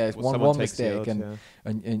 It's one mistake,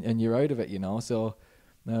 and you're out of it. You know, so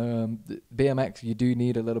BMX, you do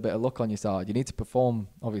need a little bit of luck on your side. You need to perform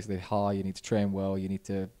obviously high. You need to train well. You need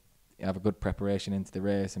to have a good preparation into the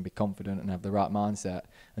race and be confident and have the right mindset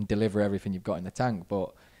and deliver everything you've got in the tank.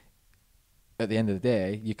 But at the end of the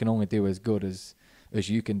day, you can only do as good as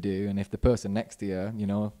you can do. And if the person next to you, you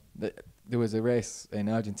know, there was a race in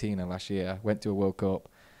Argentina last year, went to a World Cup,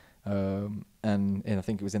 and I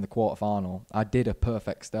think it was in the quarterfinal. I did a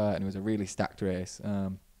perfect start, and it was a really stacked race.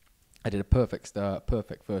 I did a perfect start,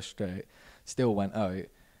 perfect first straight, still went out.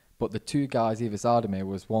 But the two guys either side of me,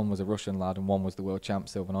 one was a Russian lad and one was the world champ,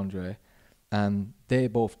 Sylvan Andre. And they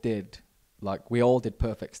both did, like, we all did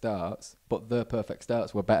perfect starts, but their perfect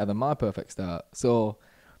starts were better than my perfect start. So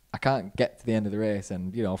I can't get to the end of the race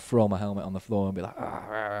and, you know, throw my helmet on the floor and be like,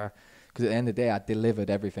 because at the end of the day, I delivered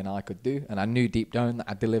everything I could do. And I knew deep down that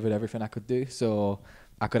I delivered everything I could do. So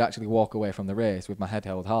I could actually walk away from the race with my head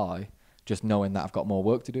held high, just knowing that I've got more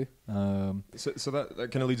work to do. So that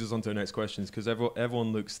kind of leads us on to our next questions, because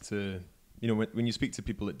everyone looks to, you know, when you speak to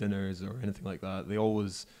people at dinners or anything like that, they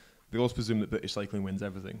always presume that British cycling wins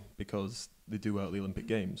everything because they do well at the Olympic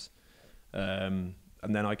Games.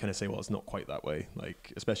 And then I kind of say, well, it's not quite that way.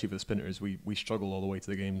 Like, especially for the spinners, we struggle all the way to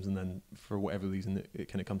the games, and then for whatever reason, it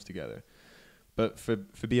kind of comes together. But for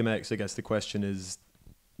BMX, I guess the question is,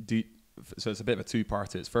 so it's a bit of a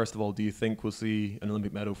two-parter. It's, first of all, do you think we'll see an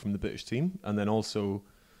Olympic medal from the British team? And then also,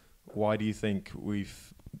 why do you think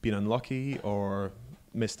we've been unlucky or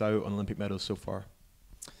missed out on Olympic medals so far?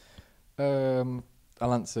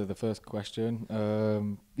 I'll answer the first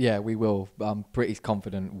question. Yeah, we will. I'm pretty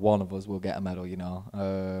confident one of us will get a medal, you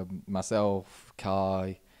know. Myself,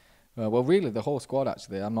 Kai, well, really the whole squad,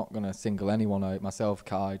 actually. I'm not going to single anyone out. Myself,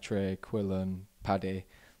 Kai, Trey, Quillen, Paddy.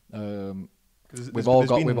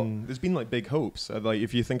 There's been like big hopes. Like,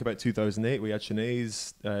 if you think about 2008, we had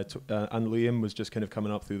Sinead's, and Liam was just kind of coming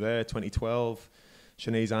up through there. 2012,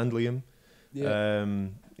 Sinead's and Liam. Yeah.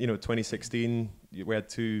 You know, 2016, we had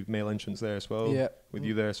two male entrants there as well. Yeah. With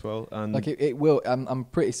you there as well. And like it will. I'm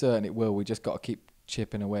pretty certain it will. We just got to keep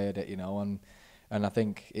chipping away at it, you know. And I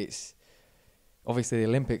think it's obviously the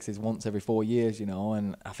Olympics is once every 4 years, you know.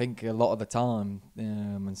 And I think a lot of the time,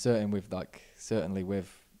 and certainly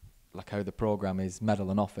with like how the program is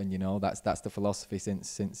medal and often, you know, that's the philosophy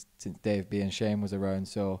since Dave B and Shane was around.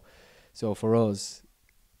 So for us,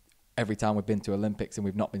 every time we've been to Olympics and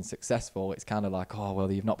we've not been successful, it's kind of like, oh well,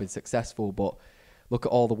 you've not been successful, but look at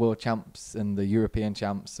all the world champs and the European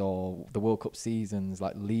champs or the World Cup seasons,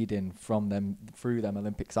 like leading from them through them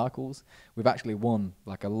Olympic cycles. We've actually won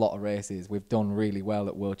like a lot of races. We've done really well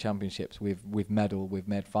at World Championships. We've medaled. We've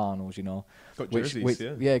made finals. You know, got jerseys.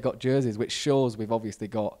 Yeah, got jerseys, which shows we've obviously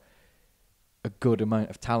got a good amount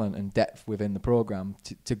of talent and depth within the program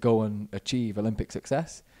to go and achieve Olympic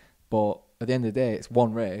success. But at the end of the day, it's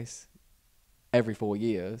one race every 4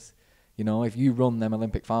 years. You know, if you run them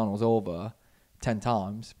Olympic finals over 10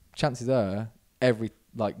 times, chances are for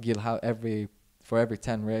every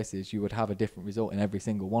 10 races, you would have a different result in every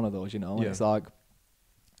single one of those, you know. Yeah. It's like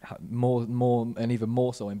more and even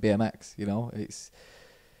more so in BMX, you know. It's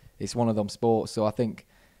one of them sports. So I think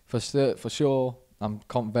for sure,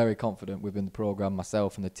 I'm very confident within the program,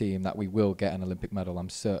 myself and the team, that we will get an Olympic medal. I'm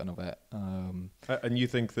certain of it. And you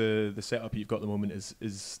think the setup you've got at the moment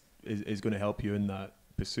is going to help you in that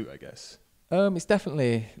pursuit, I guess? It's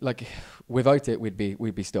definitely like, without it, we'd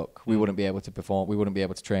be stuck. We wouldn't be able to perform. We wouldn't be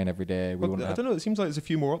able to train every day. I don't know. It seems like there's a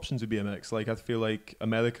few more options with BMX. Like, I feel like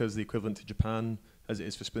America is the equivalent to Japan as it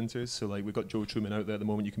is for sprinters. So like, we've got Joe Truman out there at the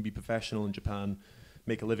moment. You can be professional in Japan,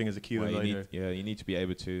 make a living as a keirin rider. You need to be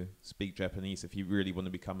able to speak Japanese if you really want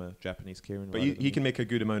to become a Japanese keirin rider. But he can make a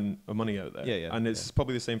good amount of money out there. Yeah. And it's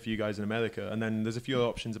probably the same for you guys in America. And then there's a few other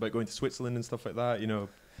options about going to Switzerland and stuff like that, you know.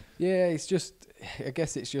 Yeah, I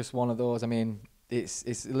guess it's just one of those. I mean, it's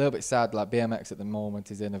a little bit sad. Like, BMX at the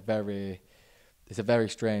moment is in a very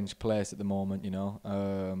strange place at the moment, you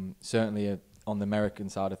know. Certainly on the American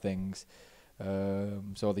side of things.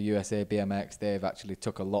 So the USA BMX, they've actually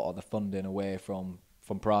took a lot of the funding away from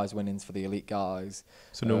prize winnings for the elite guys.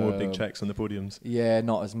 So no more big checks on the podiums. Yeah,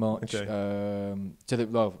 not as much. Okay.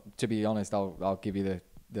 To be honest, I'll give you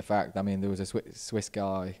the fact. I mean, there was a Swiss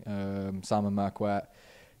guy, Simon Marquette.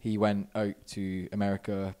 He went out to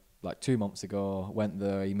America like 2 months ago, went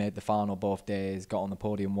there, he made the final both days, got on the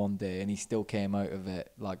podium one day, and he still came out of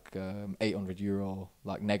it like €800,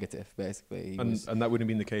 like negative, basically. And that wouldn't have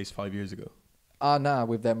been the case 5 years ago? Nah,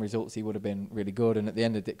 with them results, he would have been really good. And at the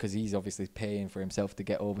end of it, because he's obviously paying for himself to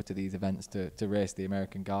get over to these events to race the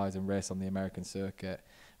American guys and race on the American circuit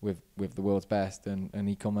with the world's best, and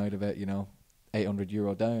he come out of it, you know,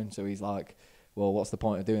 €800 down. So he's like, well, what's the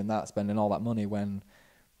point of doing that, spending all that money when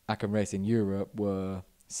I can race in Europe where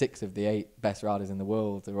 6 of the 8 best riders in the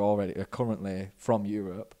world are currently from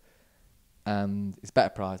Europe, and it's better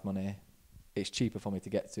prize money. It's cheaper for me to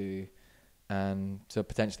get to, and so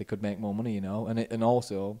potentially could make more money, you know. And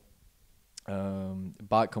also,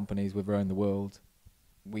 bike companies with around the world,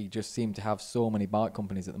 we just seem to have so many bike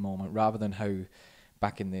companies at the moment, rather than how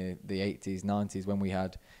back in the 80s, 90s, when we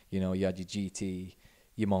had, you know, you had your GT,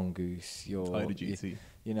 your Mongoose, your... I had a GT.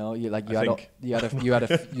 You know, you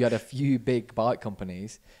had a few big bike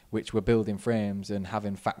companies which were building frames and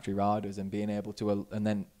having factory riders and being able to, and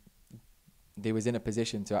then they was in a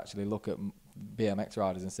position to actually look at BMX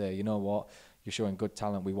riders and say, you know what, you're showing good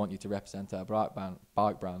talent. We want you to represent our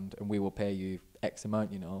bike brand, and we will pay you X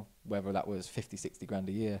amount. You know, whether that was 50, 60 grand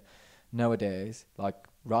a year. Nowadays, like,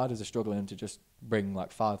 riders are struggling to just bring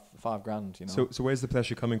like five grand, you know. So where's the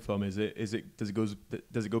pressure coming from? Does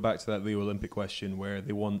it go back to that Rio Olympic question where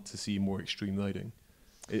they want to see more extreme riding?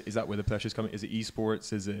 Is that where the pressure's coming? Is it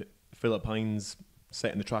esports? Is it Philip Hines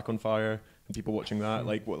setting the track on fire and people watching that?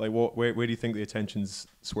 Where do you think the attention's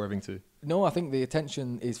swerving to? No, I think the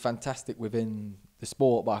attention is fantastic within the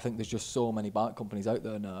sport, but I think there's just so many bike companies out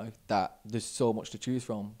there now that there's so much to choose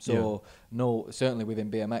from. So no, certainly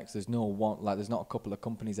within BMX, there's not a couple of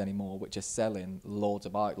companies anymore which are selling loads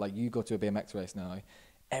of bikes. Like, you go to a BMX race now,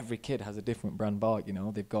 every kid has a different brand bike, you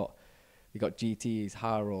know. You've got GTs,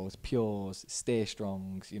 Haros, Pures, Stay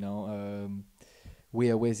Strongs, you know,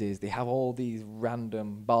 Weir Whizzes. They have all these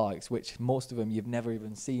random bikes, which most of them you've never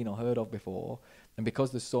even seen or heard of before. And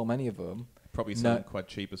because there's so many of them, probably selling quite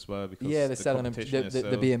cheap as well, because they're selling them.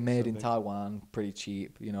 They're being made in big. Taiwan, pretty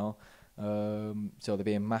cheap, you know. So they're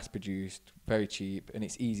being mass produced, very cheap, and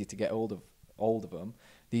it's easy to get hold of them.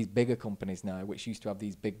 These bigger companies now, which used to have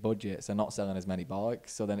these big budgets, are not selling as many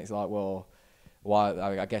bikes. So then it's like, well, why?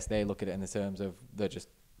 I guess they look at it in the terms of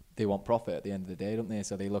they want profit at the end of the day, don't they?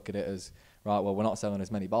 So they look at it as, right, well, we're not selling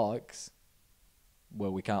as many bikes,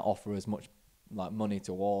 well, we can't offer as much like money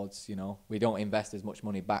towards, you know, we don't invest as much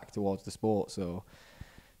money back towards the sport. So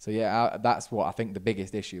yeah, that's what I think the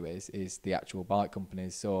biggest issue is the actual bike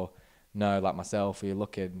companies. So no, like myself, you're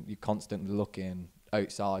constantly looking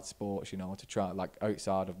outside sports, you know, to try, like,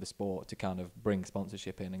 outside of the sport to kind of bring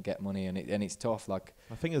sponsorship in and get money, and it's tough. Like,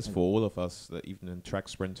 I think it's for all of us that even in track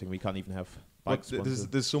sprinting we can't even have bike sponsors.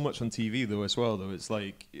 There's so much on TV though as well. Though it's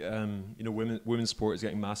like, you know, women's sport is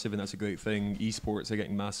getting massive, and that's a great thing. Esports are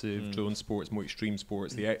getting massive. Drone sports, more extreme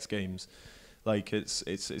sports, the X Games. Like, it's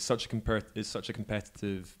such a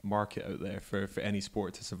competitive market out there for any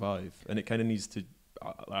sport to survive, and it kind of needs to.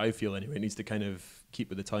 I feel anyway, it needs to kind of keep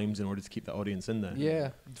with the times in order to keep that audience in there. Yeah,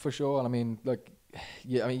 for sure. And I mean, like,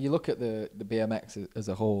 yeah, I mean, you look at the BMX as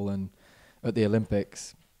a whole, and at the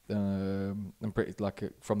Olympics, and pretty like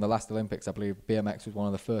from the last Olympics, I believe BMX was one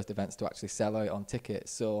of the first events to actually sell out on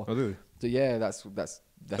tickets. So, oh, really? So yeah, that's for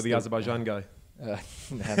the Azerbaijan guy.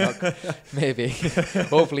 Maybe.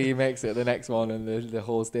 Hopefully he makes it the next one, and the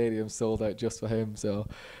whole stadium sold out just for him. So,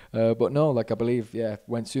 but no, like, I believe, yeah,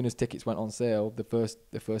 when soon as tickets went on sale, the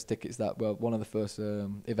first tickets that were one of the first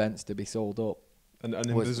events to be sold up. And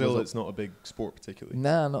in Brazil, it's not a big sport particularly.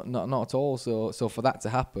 No, not at all. So for that to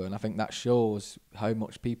happen, I think that shows how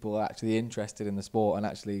much people are actually interested in the sport and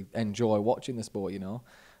actually enjoy watching the sport, you know.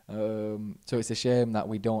 So it's a shame that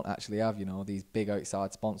we don't actually have, you know, these big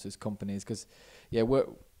outside sponsors, companies, because, yeah, we're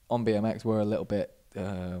on BMX, we're a little bit,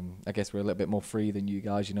 I guess we're a little bit more free than you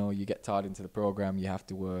guys, you know. You get tied into the program, you have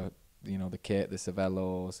to wear, you know, the kit, the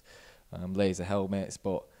Cervelos, laser helmets,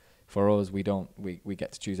 but for us, we don't. We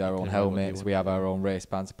get to choose our own helmets. We have our own race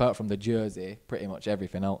pants. Apart from the jersey, pretty much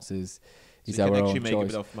everything else is our own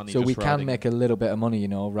choice. So we can make a little bit of money, you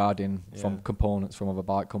know, riding from components from other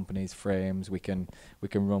bike companies, frames. We can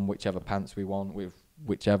run whichever pants we want with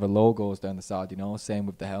whichever logos down the side, you know. Same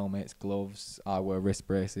with the helmets, gloves. I wear wrist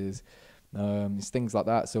braces. It's things like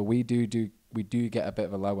that. So we do get a bit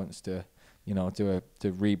of allowance to, you know, to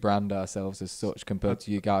rebrand ourselves as such compared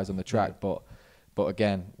to you guys on the track, But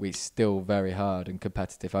again, we're still very hard and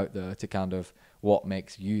competitive out there to kind of what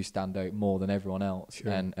makes you stand out more than everyone else.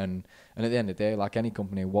 Sure. And at the end of the day, like any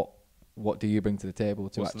company, what do you bring to the table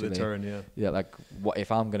to What's actually the return, yeah, like, what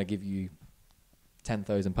if I'm going to give you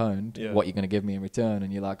 £10,000, what are you going to give me in return?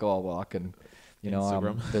 And you're like, oh, well, I can, you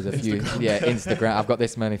know, there's a few, Instagram. I've got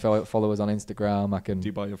this many followers on Instagram. I can. Do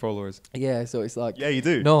you buy your followers? Yeah, so it's like. Yeah, you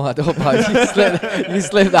do. No, I don't buy. You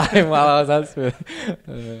slipped that in while I was answering.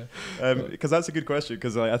 Because that's a good question.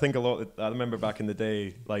 Because I think I remember back in the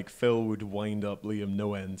day, like, Phil would wind up Liam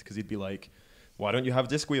no end because he'd be like, "Why don't you have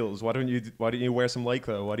disc wheels? Why don't you wear some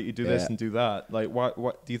Lycra? Why don't you do this and do that? Like,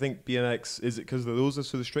 what do you think BMX is it because those are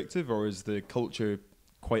so restrictive, or is the culture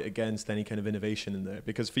quite against any kind of innovation in there?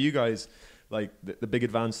 Because for you guys, like the big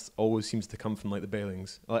advance always seems to come from like the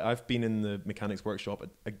bearings. Like I've been in the mechanics workshop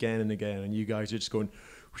again and again, and you guys are just going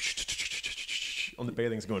on the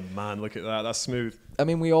bearings, going, man, look at that, that's smooth. I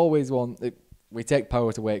mean, we always want it. We take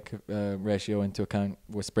power to weight ratio into account.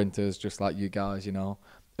 We're sprinters, just like you guys, you know.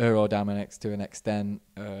 Aerodynamics to an extent.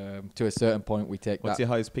 To a certain point, we take. What's your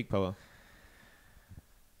highest peak power?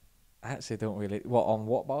 I actually don't really. What, on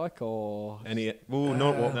what bike or Any? Oh,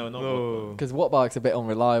 no. Because what bike's a bit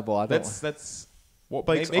unreliable. I don't. That's What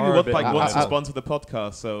bikes? maybe are what a bit bike wants to unreliable. sponsor the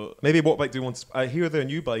podcast. So Maybe what bike do want? I hear their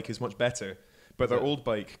new bike is much better, but their old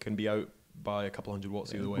bike can be out by a couple hundred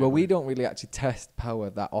watts either way. Well, we don't really actually test power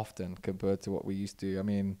that often compared to what we used to. I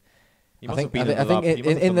mean, I think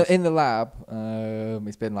in the lab,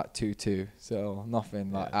 it's been like 2.2, so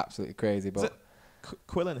nothing like absolutely crazy. But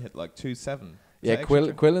Quillen hit like 2.7. Yeah,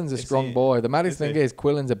 Quillen's a strong boy. The maddest thing is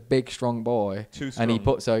Quillen's a big, strong boy, and he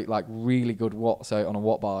puts out like really good watts out on a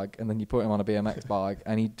watt bike, and then you put him on a BMX bike,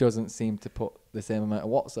 and he doesn't seem to put the same amount of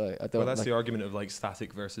watts out. Well, that's the argument of like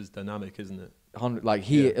static versus dynamic, isn't it?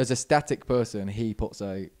 As a static person, he puts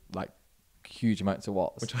out like huge amounts of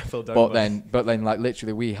watts. Which I fell down. But then, like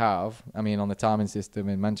literally, we have. I mean, on the timing system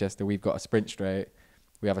in Manchester, we've got a sprint straight.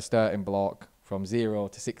 We have a starting block from 0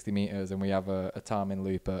 to 60 meters, and we have a timing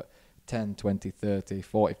loop at 10, 20, 30,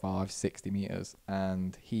 45, 60 meters.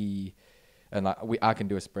 And I can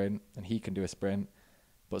do a sprint, and he can do a sprint.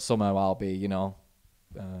 But somehow I'll be, 10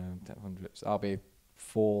 I'll be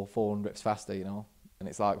 400 faster, And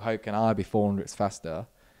it's like, how can I be 400 faster?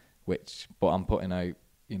 But I'm putting out,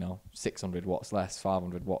 600 watts less,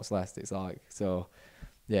 500 watts less. It's like, so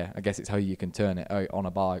yeah, I guess it's how you can turn it out on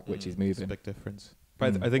a bike, which is moving. It's a big difference.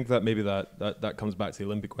 But I think that maybe that comes back to the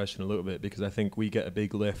Olympic question a little bit, because I think we get a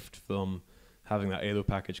big lift from having that aero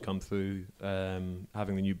package come through,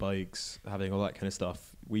 having the new bikes, having all that kind of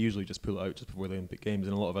stuff. We usually just pull it out just before the Olympic Games,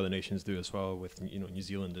 and a lot of other nations do as well, with New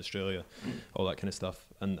Zealand, Australia, all that kind of stuff,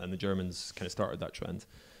 and the Germans kind of started that trend.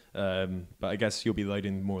 But I guess you'll be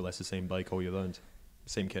riding more or less the same bike all year round,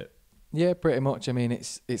 same kit. Yeah, pretty much. I mean,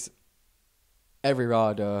 it's every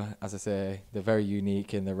rider, as I say, they're very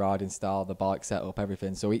unique in the riding style, the bike setup,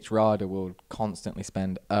 everything. So each rider will constantly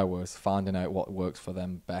spend hours finding out what works for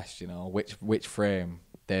them best, which frame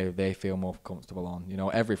they feel more comfortable on.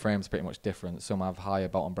 Every frame's pretty much different. Some have higher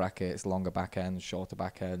bottom brackets, longer back ends, shorter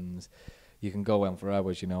back ends. You can go on for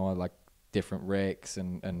hours, like different rakes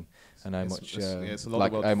and how much it's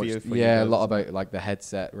a lot about like the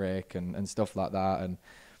headset rake and stuff like that. And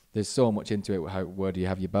there's so much into it. Where do you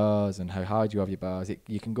have your bars and how high do you have your bars?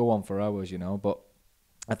 You can go on for hours, But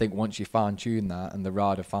I think once you fine tune that and the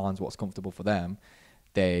rider finds what's comfortable for them,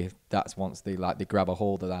 that's once they grab a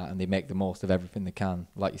hold of that and they make the most of everything they can.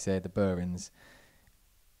 Like you say, the bearings.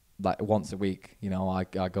 Like once a week,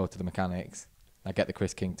 I go to the mechanics. I get the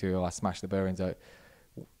Chris King tool. I smash the bearings out.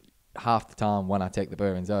 Half the time when I take the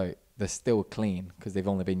bearings out, they're still clean because they've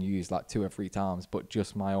only been used like 2 or 3 times. But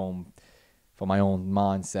just for my own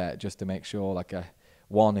mindset, just to make sure,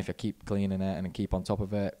 if I keep cleaning it and I keep on top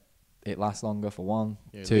of it, it lasts longer for 1.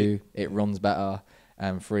 2, it runs better,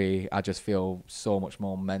 and 3, I just feel so much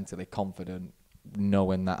more mentally confident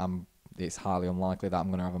knowing that it's highly unlikely that I'm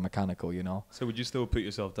going to have a mechanical, So would you still put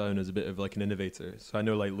yourself down as a bit of like an innovator? So I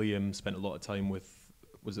know like Liam spent a lot of time with,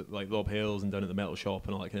 was it like Lob Hales and down at the metal shop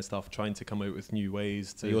and all that kind of stuff, trying to come out with new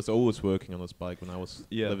ways to... He was always working on his bike when I was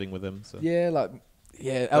living with him. So.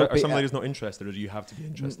 Are some ladies not interested, or do you have to be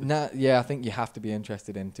interested? I think you have to be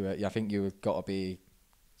interested into it. I think you've got to be,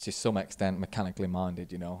 to some extent, mechanically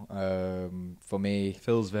minded, For me...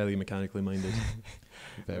 Phil's very mechanically minded.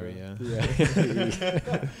 Very,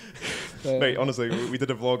 Mate, honestly, we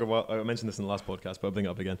did a vlog I mentioned this in the last podcast, but I'll bring it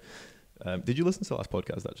up again. Did you listen to the last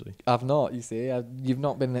podcast, actually? I've not, you see. You've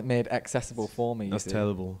not been made accessible for me, That's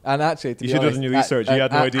terrible. And actually, you should have done your research. You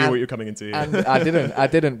had no idea what you're coming into. And I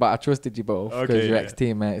didn't, but I trusted you both because you're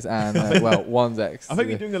ex-teammates. And, one's ex. I think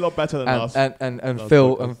you're doing a lot better than us. And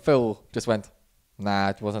Phil just went, nah,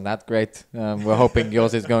 it wasn't that great. We're hoping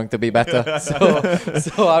yours is going to be better.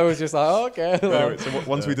 So I was just like, oh, okay. Anyway, so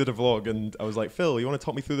once we did a vlog, and I was like, Phil, you want to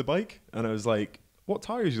talk me through the bike? And I was like, what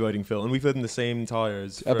tyres are you riding, Phil? And we've ridden the same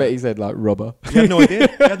tyres. I bet he said like rubber. You had no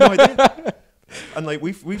idea. And like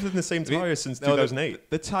we've ridden the same tyres since 2008.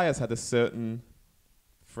 The tyres had a certain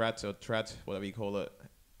thread or tread, whatever you call it,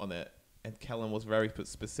 on it. And Callum was very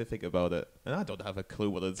specific about it. And I don't have a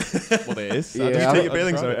clue what it is. Do you take your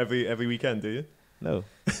bailings out every weekend, do you? No.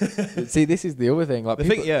 See, this is the other thing. Like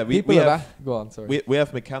go on, sorry. We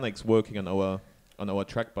have mechanics working on our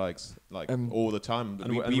track bikes all the time.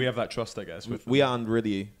 And we have that trust, I guess. We aren't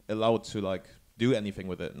really allowed to do anything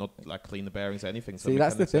with it, not clean the bearings or anything. See,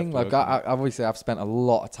 that's the thing. Obviously I've spent a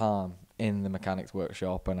lot of time in the mechanics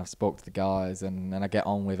workshop, and I've spoke to the guys, and I get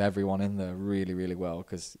on with everyone in there really, really well,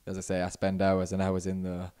 because as I say, I spend hours and hours in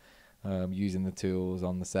there using the tools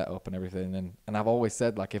on the setup and everything, and I've always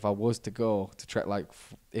said, like, if I was to go to track, like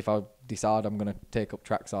if I decide I'm going to take up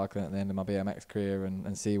track cycling at the end of my BMX career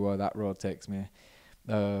and see where that road takes me,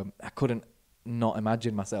 I couldn't not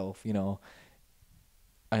imagine myself, you know,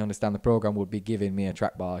 I understand the program would be giving me a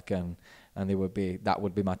track bike, and that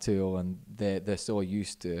would be my tool, and they're so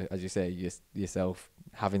used to, as you say, yourself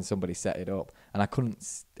having somebody set it up, and I couldn't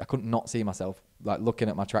not see myself like looking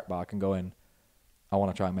at my track bike and going, I want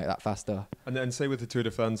to try and make that faster. And then say with the Tour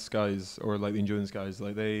de France guys or like the endurance guys,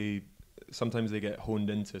 like sometimes they get honed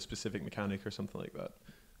into a specific mechanic or something like that,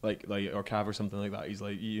 like or Cav or something like that. He's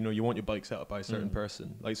like, you know, you want your bike set up by a certain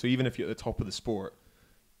person, like, so even if you're at the top of the sport,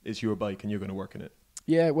 it's your bike and you're going to work in it.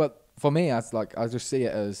 Yeah, well, for me, I just see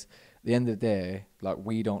it as, at the end of the day, like,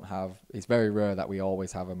 we don't have, it's very rare that we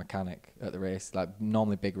always have a mechanic at the race. Like,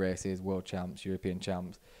 normally big races, world champs, European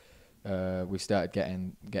champs, we've started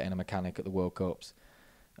getting a mechanic at the World Cups.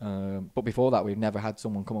 But before that, we've never had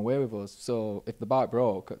someone come away with us. So if the bike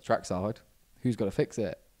broke at trackside, who's got to fix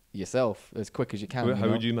it? Yourself, as quick as you can. How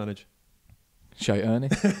would you manage? Shout Ernie.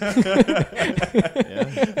 Yeah.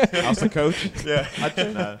 Ask the coach. Yeah.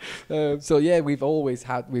 So yeah, we've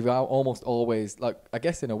almost always, like, I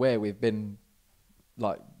guess in a way we've been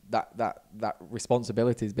like that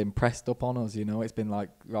responsibility has been pressed up on us, you know. It's been like,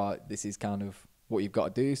 right, this is kind of what you've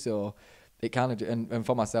got to do. So it kind of, and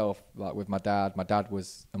for myself, like with my dad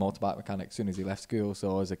was a motorbike mechanic as soon as he left school.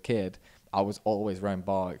 So as a kid, I was always around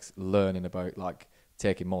bikes, learning about, like,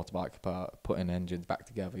 taking motorbike apart, putting engines back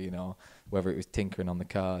together, you know, whether it was tinkering on the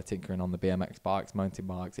car, tinkering on the BMX bikes, mountain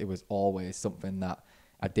bikes, it was always something that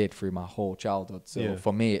I did through my whole childhood. So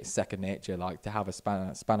for me, it's second nature, like, to have a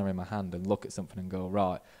spanner in my hand and look at something and go,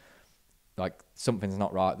 right, like, something's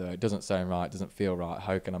not right there. It doesn't sound right. It doesn't feel right.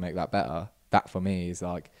 How can I make that better? That for me is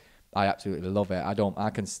like, I absolutely love it. I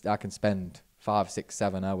can spend 5, 6,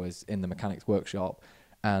 7 hours in the mechanics workshop,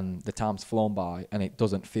 and the time's flown by and it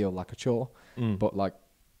doesn't feel like a chore. But, like,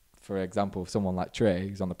 for example, someone like Trey,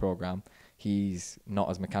 who's on the program, he's not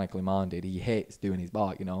as mechanically minded. He hates doing his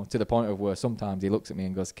bike, you know, to the point of where sometimes he looks at me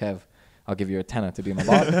and goes, Kev, I'll give you a tenner to do my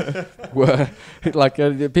bike. Where, like,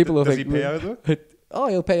 people will Does think, he pay out though? Oh,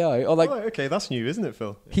 he'll pay out. Or, like, okay, that's new, isn't it,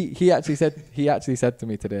 Phil? He actually said to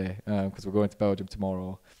me today, because we're going to Belgium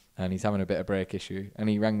tomorrow, and he's having a bit of brake issue, and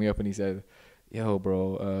he rang me up and he said, yo,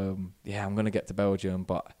 bro, yeah, I'm going to get to Belgium,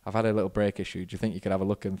 but I've had a little brake issue. Do you think you could have a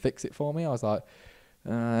look and fix it for me? I was like,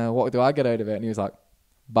 what do I get out of it? And he was like,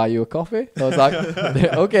 buy you a coffee? I was like,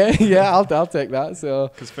 okay, yeah, I'll take that. So,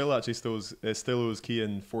 because Phil actually still owes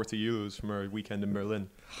Kian €40 from our weekend in Berlin.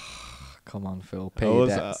 Come on, Phil, pay your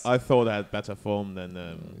debts. I thought I had better form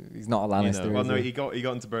than... he's not a Lannister, you know. Well, no, he got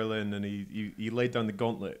into Berlin and he laid down the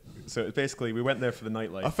gauntlet. So basically, we went there for the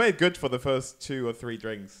nightlife. I felt good for the first 2 or 3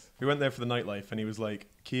 drinks. We went there for the nightlife, and he was like,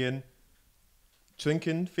 Kian,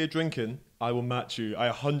 drinking, I will match you. I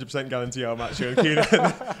 100% guarantee I'll match you. And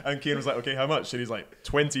Kian was like, okay, how much? And he's like,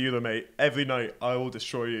 20 euro, mate. Every night, I will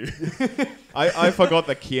destroy you. I forgot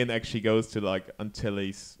that Kian actually goes to, like, until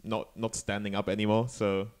he's not standing up anymore.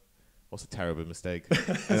 So... was a terrible mistake,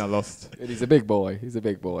 and I lost. He's a big boy. He's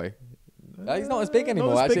not as big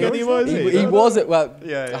anymore. Not as big actually, anymore, he was at well.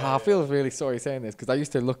 Yeah. I feel really sorry saying this because I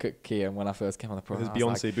used to look at Kian when I first came on the program. His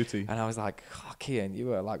Beyonce booty, and I was like, oh, Kian, you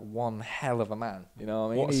were like one hell of a man. You know what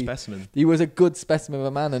I mean? What a specimen. He was a good specimen of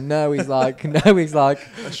a man, and now he's like,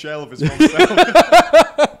 a shell of his own self.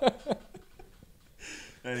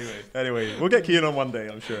 Anyway, we'll get Kian on one day,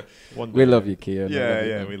 I'm sure. We love you, Kian.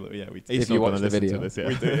 We if you watch the video, this, yeah.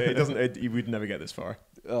 We do. He would never get this far.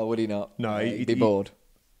 Oh, would he not? No, he'd be bored.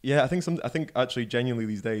 Yeah, I think actually genuinely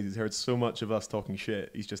these days he's heard so much of us talking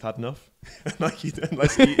shit, he's just had enough. Like he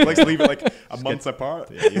likes to leave it like a month apart.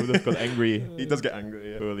 Yeah, he would have got angry. He does get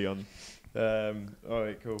angry early on. All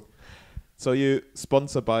right, cool. So you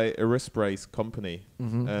sponsored by a wrist brace company.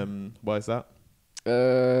 Mm-hmm. Why is that?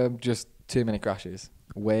 Just too many crashes.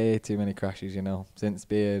 Way too many crashes, you know, since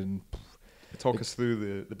being... Talk us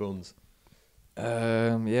through the bones.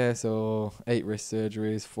 Yeah, so 8 wrist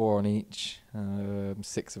surgeries, 4 on each.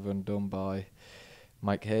 6 of them done by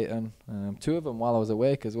Mike Hayton. 2 of them while I was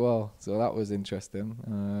awake as well, so that was interesting.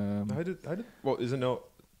 How did what is it not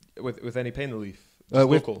with any pain relief? Just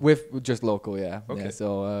local? With just local, yeah. Okay. Yeah,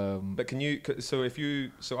 so but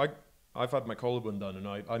I've had my collarbone done, and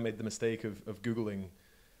I made the mistake of Googling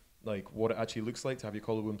like what it actually looks like to have your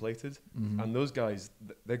collarbone plated, and those guys,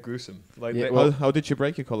 they're gruesome. Like, yeah, how did you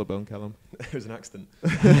break your collarbone, Callum? It was an accident.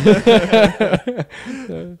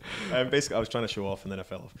 Basically, I was trying to show off, and then I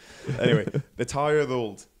fell off. Anyway, the tire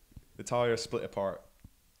rolled. The tyre split apart.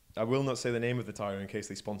 I will not say the name of the tyre in case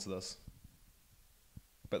they sponsored us.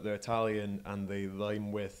 But they're Italian and they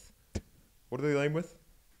lime with... What do they lime with?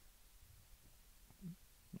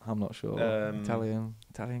 I'm not sure. Italian.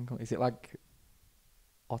 Is it like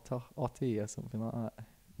Otti or something like that?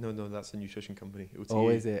 No, that's a nutrition company. OTA. Oh,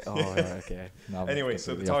 is it? Oh, right, okay. No, anyway,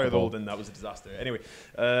 so the tyre rolled and that was a disaster. Anyway,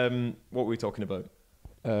 what were we talking about?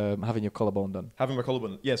 Having your collarbone done. Having my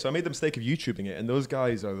collarbone. Yeah, so I made the mistake of YouTubing it, and those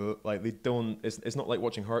guys are like, they don't. It's not like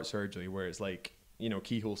watching heart surgery where it's like, you know,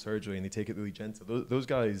 keyhole surgery and they take it really gentle. Those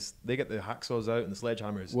guys, they get the hacksaws out and the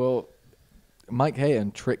sledgehammers. Well, Mike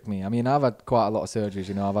Hayton tricked me. I mean, I've had quite a lot of surgeries.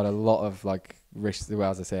 You know, I've had a lot of like wrist.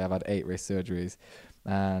 Well, as I say, I've had 8 wrist surgeries,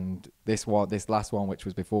 and this last one, which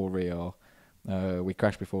was before Rio. We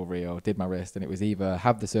crashed before Rio, did my wrist, and it was either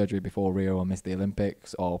have the surgery before Rio and miss the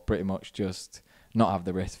Olympics, or pretty much just not have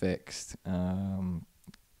the wrist fixed, man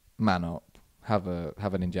up, have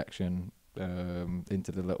an injection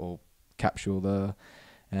into the little capsule there,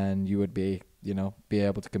 and you would be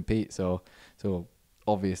able to compete. So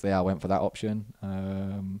obviously I went for that option,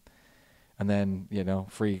 and then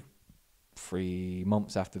 3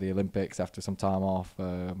 months after the Olympics, after some time off,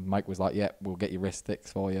 Mike was like, "Yep, we'll get your wrist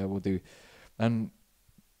fixed for you. We'll do." And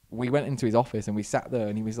we went into his office and we sat there,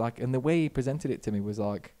 and he was like, and the way he presented it to me was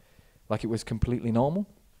like it was completely normal.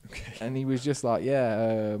 Okay. And he was just like,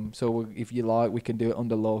 yeah, so if you like, we can do it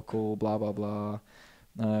under local, blah, blah, blah.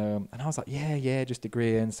 And I was like, yeah, just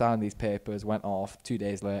agreeing, signed these papers, went off. 2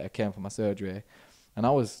 days later, came for my surgery. And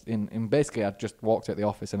I was basically, I just walked out the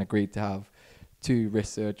office and agreed to have 2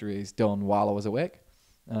 wrist surgeries done while I was awake.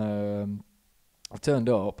 I turned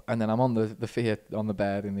up, and then I'm on the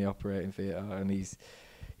bed in the operating theatre, and he's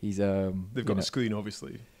they've got a screen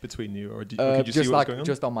obviously between you, or could you just see what's going on?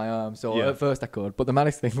 Just on my arm. So at first I could, but the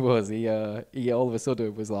maddest thing was he all of a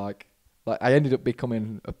sudden was like I ended up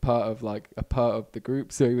becoming a part of the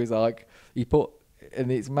group. So he was like,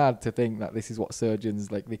 and it's mad to think that this is what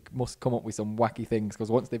surgeons like. They must come up with some wacky things, because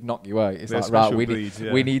once they've knocked you out, it's like, right,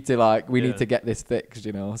 we need to get this fixed,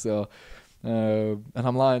 you know. So and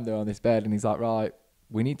I'm lying there on this bed, and he's like, right,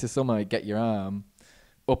 we need to somehow get your arm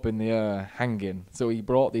up in the air hanging. So he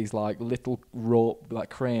brought these like little rope,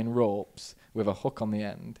 like crane ropes with a hook on the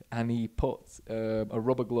end, and he put a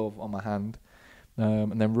rubber glove on my hand,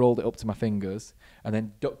 and then rolled it up to my fingers, and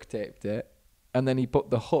then duct taped it, and then he put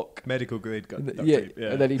the hook, medical grade duct tape,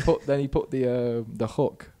 and then he put the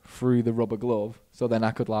hook through the rubber glove, so then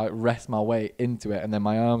I could like rest my weight into it, and then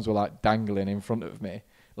my arms were like dangling in front of me,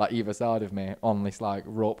 like either side of me on this like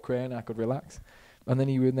rope crane. I could relax. And then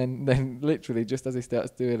he would then literally just as he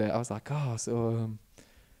starts doing it, I was like, oh, so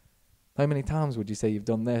how many times would you say you've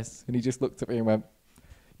done this? And he just looked at me and went,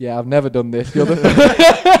 yeah, I've never done this. You're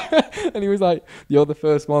and he was like, you're the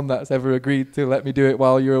first one that's ever agreed to let me do it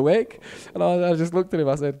while you're awake. And I just looked at him.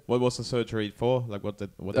 I said, what was the surgery for? Like, what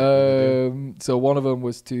did they do? So one of them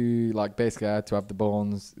was to like basically I had to have the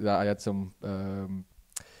bones. That I had some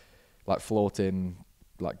like floating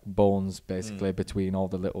like bones basically between all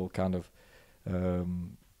the little kind of.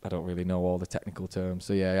 I don't really know all the technical terms.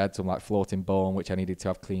 So yeah, I had some like floating bone which I needed to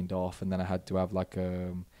have cleaned off, and then I had to have like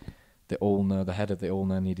the ulnar, the head of the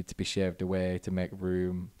ulnar needed to be shaved away to make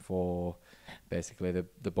room for basically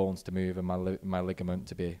the bones to move and my ligament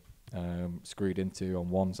to be screwed into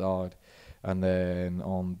on one side. And then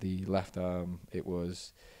on the left arm, it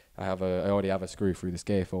was I already have a screw through the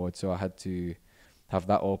scaphoid, so I had to have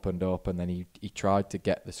that opened up, and then he tried to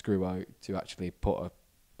get the screw out to actually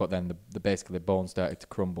but then basically the bone started to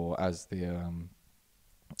crumble as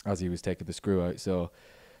he was taking the screw out. So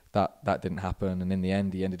that didn't happen, and in the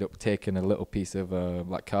end he ended up taking a little piece of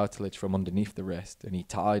like cartilage from underneath the wrist, and he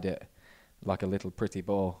tied it like a little pretty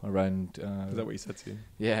bow around. Is that what he said to you?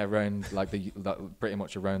 Yeah, around like pretty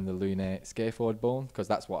much around the lunate scaphoid bone, because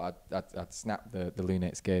that's what I'd snapped the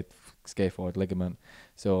lunate scaphoid ligament.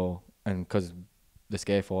 So, and because the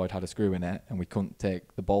scaphoid had a screw in it, and we couldn't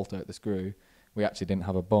take the bolt out the screw, we actually didn't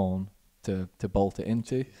have a bone to bolt it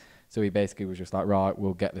into. So he basically was just like, right,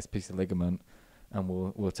 we'll get this piece of ligament and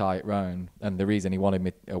we'll tie it round. And the reason he wanted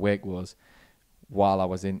me awake was while I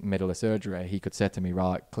was in middle of surgery, he could say to me,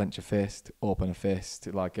 right, clench a fist, open a fist,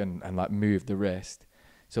 like and like move the wrist.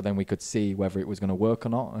 So then we could see whether it was going to work or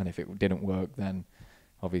not. And if it didn't work, then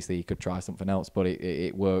obviously he could try something else. But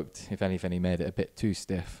it worked. If anything, he made it a bit too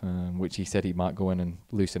stiff, which he said he might go in and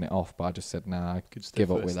loosen it off. But I just said, nah, I could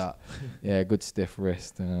give up with that. Yeah, good stiff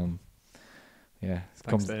wrist. Yeah,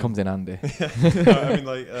 comes in handy. No, I mean,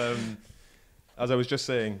 like, as I was just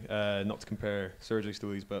saying, not to compare surgery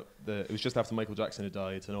stories, but it was just after Michael Jackson had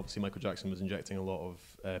died, and obviously Michael Jackson was injecting a lot of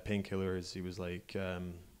painkillers. He was like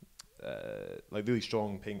like really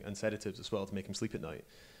strong pain and sedatives as well to make him sleep at night.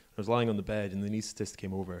 I was lying on the bed and the anaesthetist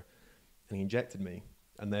came over and he injected me.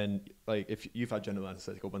 And then, like, if you've had general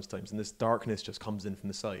anesthetic a bunch of times, and this darkness just comes in from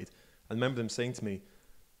the side. I remember them saying to me,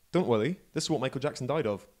 "Don't worry, this is what Michael Jackson died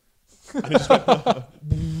of." And it just went,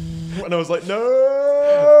 and I was like,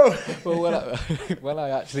 "No!" Well, when I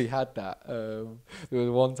actually had that, there was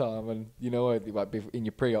one time, and you know, like in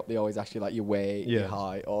your pre-op, they always ask you like your weight, your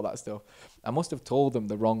height, all that stuff. I must have told them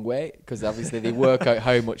the wrong weight because obviously they work out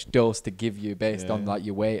how much dose to give you based on like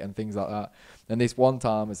your weight and things like that. And this one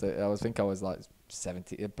time, I think I was like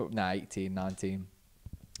 18, 19.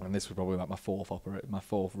 And this was probably like my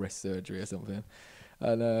fourth wrist surgery or something.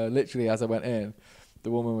 And literally as I went in, the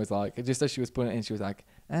woman was like, just as she was putting it in, she was like,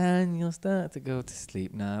 "And you'll start to go to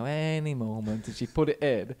sleep now any moment." And she put it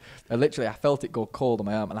in. And literally I felt it go cold on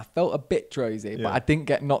my arm and I felt a bit drowsy, but I didn't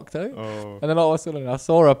get knocked out. Oh. And then all of a sudden I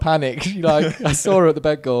saw her panic. I saw her at the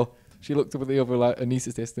bed go, she looked up at the other like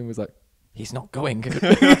anaesthetist and was like, "He's not going."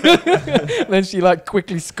 And then she like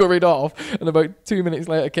quickly scurried off and about 2 minutes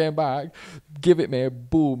later came back, give it me,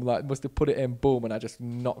 boom, like must have put it in, boom, and I just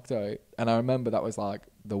knocked out. And I remember that was like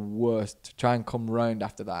the worst. To try and come round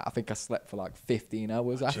after that, I think I slept for like 15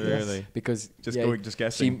 hours after really? Because just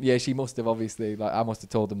guessing. She must have obviously, like, I must have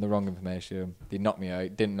told them the wrong information. They knocked me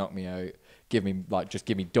out, didn't knock me out, give me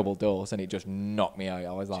double dose, and it just knocked me out.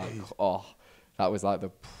 I was like, oh. That was like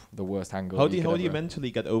the worst hangover. How do you mentally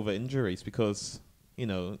get over injuries? Because, you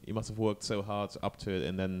know, you must have worked so hard up to it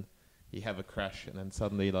and then you have a crash and then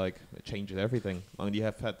suddenly like it changes everything. I mean, you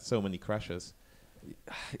have had so many crashes.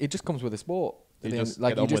 It just comes with the sport. You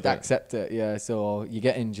just accept it. Yeah. So you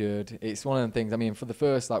get injured. It's one of them things. I mean, for the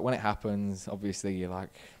first, like when it happens, obviously you're like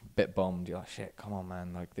a bit bummed. You're like, shit, come on,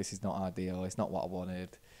 man. Like this is not ideal. It's not what I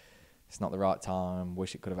wanted. It's not the right time.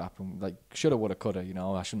 Wish it could have happened. Like, shoulda, woulda, coulda. You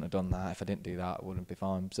know, I shouldn't have done that. If I didn't do that, I wouldn't be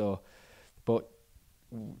fine. So, but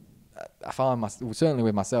I find certainly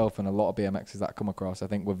with myself and a lot of BMXers that I come across, I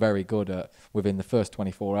think we're very good at within the first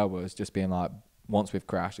 24 hours just being like, once we've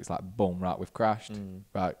crashed, it's like, boom, right, we've crashed,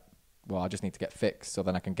 right. Well, I just need to get fixed so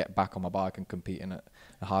then I can get back on my bike and compete in at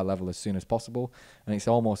a high level as soon as possible. And it's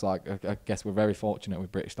almost like, I guess we're very fortunate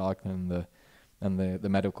with British cycling and the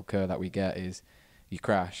medical care that we get is you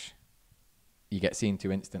crash. You get seen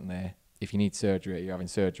to instantly. If you need surgery, you're having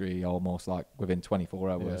surgery almost like within 24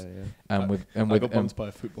 hours. Yeah. I got bumped by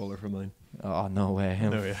a footballer from mine. Oh, no way.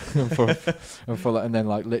 No, yeah. And then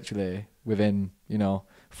like literally within,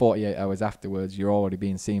 48 hours afterwards, you're already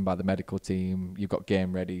being seen by the medical team. You've got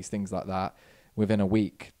game readies, things like that. Within a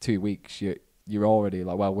week, 2 weeks, you're already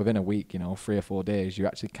like, well, within a week, 3 or 4 days, you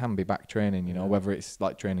actually can be back training, whether it's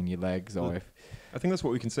like training your legs or if... I think that's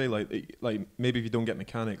what we can say. Like maybe if you don't get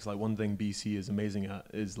mechanics, like one thing BC is amazing at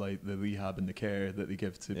is like the rehab and the care that they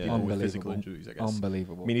give to people with physical injuries. I guess.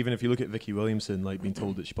 Unbelievable. I mean, even if you look at Vicky Williamson, like being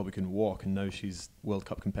told that she probably couldn't walk, and now she's World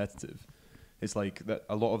Cup competitive. It's like that.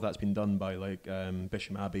 A lot of that's been done by like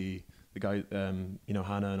Bisham Abbey, the guy,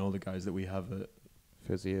 Hannah, and all the guys that we have at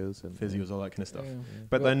physios, all that kind of stuff. Yeah.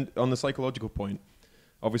 But then on the psychological point,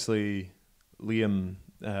 obviously, Liam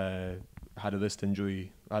had a wrist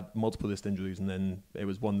injury. Had multiple wrist injuries, and then it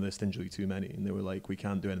was one wrist injury too many, and they were like, "We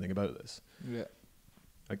can't do anything about this." Yeah.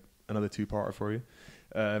 Like another two-parter for you.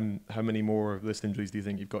 How many more wrist injuries do you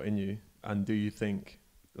think you've got in you? And do you think,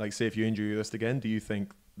 like, say if you injure your wrist again, do you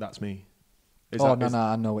think that's me? No,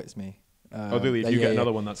 I know it's me. Really? If you get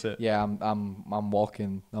another one, that's it. Yeah, I'm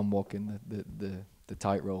walking the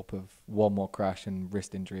tightrope of one more crash and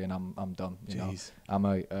wrist injury, and I'm done. Jeez. I'm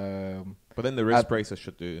out. But then the wrist braces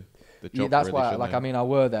should do the job. Yeah, that's really, why. Like, I mean, I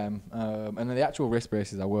wear them, and then the actual wrist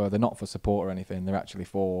braces I wear, they're not for support or anything. They're actually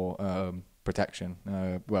for protection.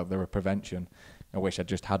 Well, they're a prevention. I wish I'd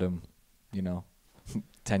just had them,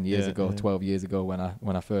 10 years ago, 12 years ago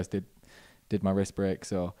when I first did my wrist break.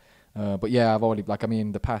 So, but yeah, I've already I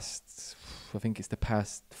think it's the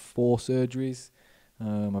past 4 surgeries.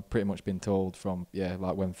 I've pretty much been told from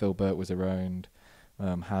like when Phil Burt was around,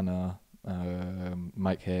 Hannah,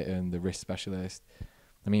 Mike Hayton, the wrist specialist.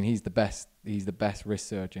 I mean, he's the best wrist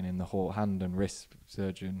surgeon in the whole hand and wrist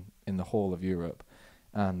surgeon in the whole of Europe.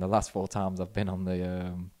 And the last 4 times I've been on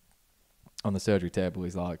the surgery table,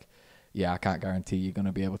 he's like, I can't guarantee you're going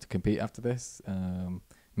to be able to compete after this.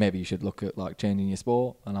 Maybe you should look at like changing your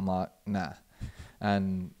sport. And I'm like, nah.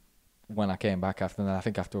 And when I came back after that, I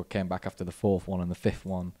think after I came back after the 4th one and the 5th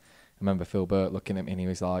one, I remember Phil Burt looking at me and he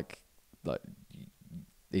was like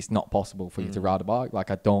it's not possible for you to ride a bike. Like,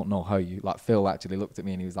 I don't know how you... Like, Phil actually looked at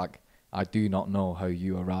me and he was like, I do not know how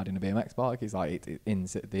you are riding a BMX bike. He's like,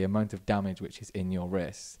 the amount of damage which is in your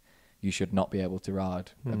wrists, you should not be able to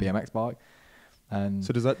ride a BMX bike. And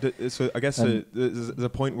so does that? So I guess there's a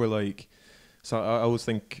point where like, so I always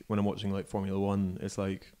think when I'm watching like Formula One, it's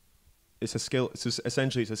like, it's a skill.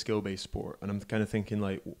 Essentially it's a skill-based sport, and I'm kind of thinking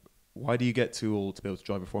like, why do you get too old to be able to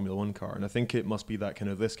drive a Formula One car? And I think it must be that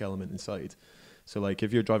kind of risk element inside. So like,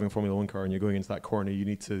 if you're driving a Formula One car and you're going into that corner, you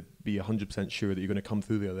need to be 100% sure that you're going to come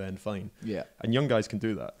through the other end fine. Yeah. And young guys can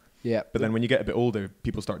do that. Yeah. But then when you get a bit older,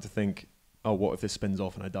 people start to think, oh, what if this spins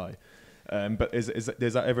off and I die? But is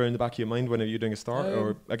that ever in the back of your mind whenever you're doing a start?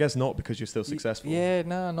 Or I guess not, because you're still successful. Yeah,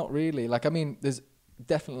 no, not really. Like, I mean, there's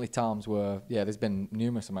definitely times where, there's been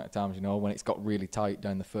numerous amount of times, when it's got really tight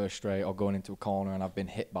down the first straight or going into a corner and I've been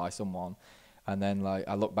hit by someone. And then, like,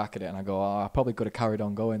 I look back at it and I go, I probably could have carried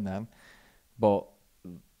on going then. But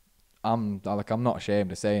I'm not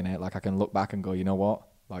ashamed of saying it. Like, I can look back and go, you know what?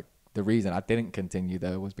 Like, the reason I didn't continue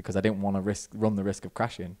there was because I didn't want to run the risk of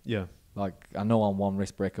crashing. Yeah. Like, I know I'm one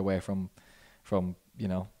wrist break away from the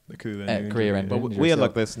career end. But we are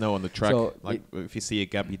like this now on the track. So like, if you see a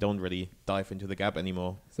gap, you don't really dive into the gap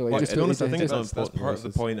anymore. So to be honest, I think that's part of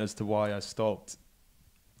the point as to why I stopped.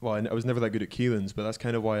 Well, I was never that good at Keelans, but that's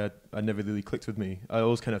kind of why I never really clicked with me. I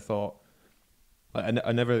always kind of thought, I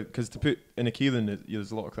never, because to put in a Keelan,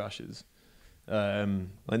 there's a lot of crashes.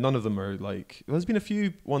 Like none of them are like, there's been a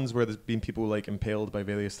few ones where there's been people like impaled by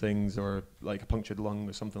various things, or like a punctured lung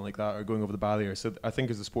or something like that, or going over the barrier. So I think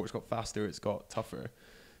as the sport's got faster, it's got tougher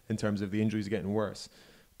in terms of the injuries getting worse.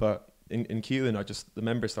 But in Keelan, the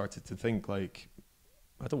members started to think like,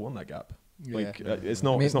 I don't want that gap. Like it's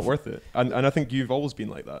not worth it. And I think you've always been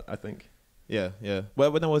like that, I think. Yeah.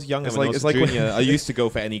 Well, when I was younger, when I was a junior, I used to go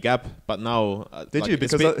for any gap, but now... Did you?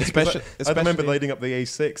 Because I remember lighting up the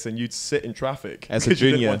A6 and you'd sit in traffic as a junior.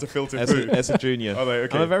 You didn't want to filter through. As a junior. Oh, right,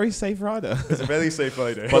 okay. I'm a very safe rider. It's a very safe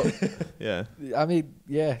rider. But, yeah. I mean,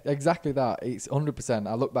 yeah, exactly that. It's 100%.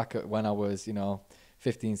 I look back at when I was,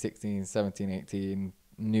 15, 16, 17, 18,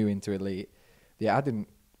 new into elite. Yeah, I didn't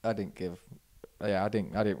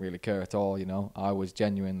really care at all, I was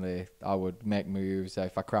genuinely, I would make moves.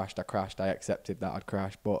 If I crashed, I accepted that I'd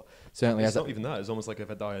crash. But certainly, it's not even that. It's almost like if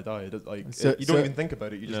I die, I die. You don't even think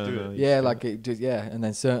about it. You just do it. Yeah, like it just, yeah. And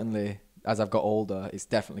then certainly, as I've got older, it's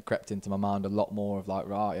definitely crept into my mind a lot more of like,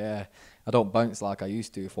 right, yeah, I don't bounce like I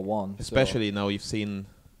used to, for one. Especially now you've seen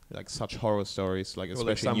like such horror stories, like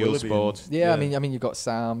especially in your sport. Yeah, I mean, you've got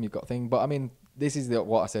Sam, you've got thing, but I mean, this is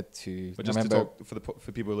what I said to... But just to talk,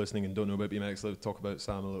 for people listening and don't know about BMX, let's talk about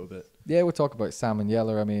Sam a little bit. Yeah, we'll talk about Sam and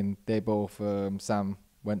Yeller. I mean, they both... Sam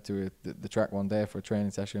went to the track one day for a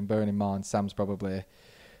training session. Bearing in mind, Sam's probably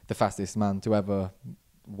the fastest man to ever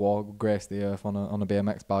grace the earth on a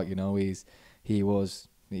BMX bike,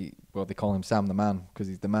 they call him Sam the Man, because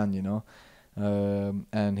he's the man,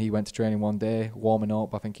 and he went to training one day, warming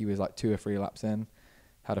up. I think he was like 2 or 3 laps in.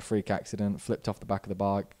 Had a freak accident, flipped off the back of the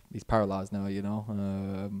bike. He's paralysed now,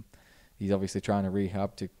 He's obviously trying to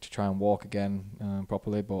rehab to try and walk again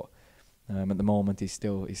properly, but at the moment he's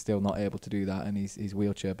still not able to do that, and he's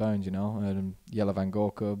wheelchair bound, Yellow Van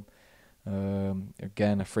Gorkum,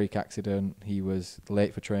 again a freak accident. He was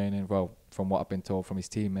late for training. Well, from what I've been told from his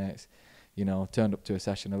teammates, turned up to a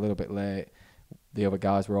session a little bit late. The other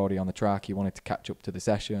guys were already on the track. He wanted to catch up to the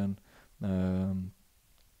session.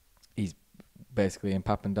 He's basically in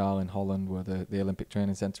Papendal in Holland, where the Olympic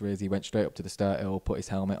training centre is. He went straight up to the start hill, put his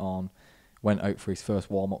helmet on, went out for his first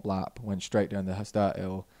warm-up lap, went straight down the start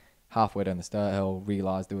hill. Halfway down the start hill,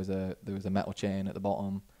 realised there was a metal chain at the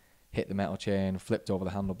bottom, hit the metal chain, flipped over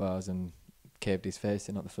the handlebars and caved his face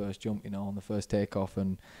in at the first jump, on the first takeoff.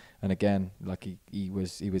 And again, like he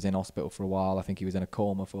was in hospital for a while. I think he was in a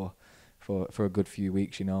coma for a good few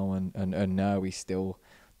weeks, and now he's still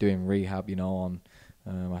doing rehab, on...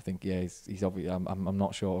 I think he's obviously. I'm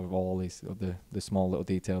not sure of all the small little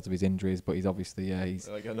details of his injuries, but he's obviously he's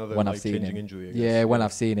like another when I've seen him. Injury, I guess. Yeah, when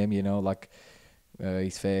I've seen him,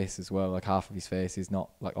 his face as well. Like half of his face is not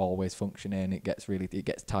like always functioning. It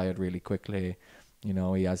gets tired really quickly.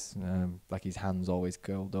 He has like his hands always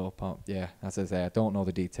curled up. As I say, I don't know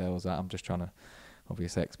the details. I'm just trying to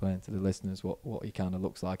obviously explain to the listeners what he kind of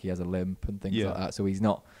looks like. He has a limp and things like that, so he's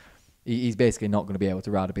not. He's basically not going to be able to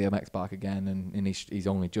ride a BMX bike again, and he's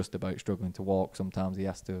only just about struggling to walk. Sometimes he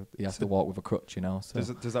has to walk with a crutch, So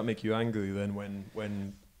does that make you angry then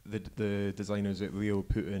when the designers at Rio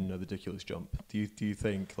put in a ridiculous jump? Do you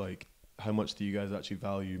think like, how much do you guys actually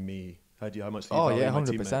value me? How much do you value my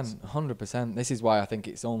teammates? 100%. This is why I think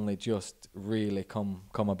it's only just really come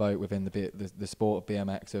about within the sport of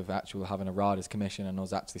BMX, of actually having a riders commission and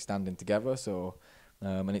us actually standing together. So.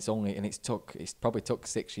 And it's probably took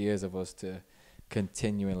 6 years of us to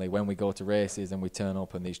continually, when we go to races and we turn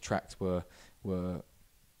up and these tracks were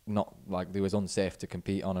not like they was unsafe to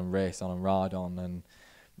compete on and race on and ride on,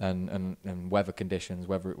 and weather conditions,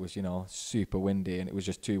 whether it was, you know, super windy and it was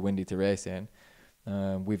just too windy to race in.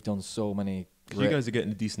 We've done so many. You guys are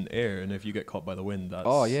getting decent air, and if you get caught by the wind, that's...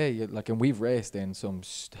 Oh yeah, like, and we've raced in some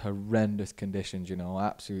horrendous conditions, you know,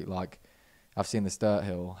 absolute, like, I've seen the Sturt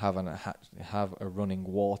Hill have a running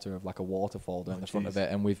water of like a waterfall down the front of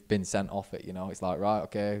it, and we've been sent off it, you know. It's like, right,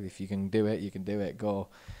 okay, if you can do it, you can do it, go.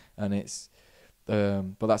 And it's,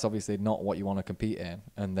 but that's obviously not what you want to compete in.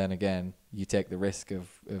 And then again, you take the risk of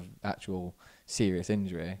actual serious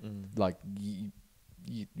injury, like you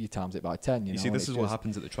times it by 10, you know. See, this is what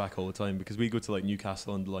happens at the track all the time, because we go to like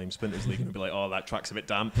Newcastle and Lime Splinters League and we'll be like, oh, that track's a bit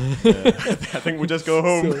damp. I think we'll just go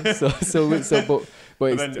home.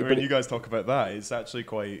 But then when you guys talk about that, it's actually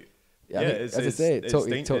quite... It's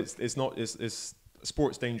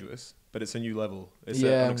sports dangerous, but it's a new level. It's an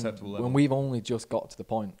unacceptable level. When we've only just got to the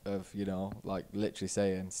point of, you know, like literally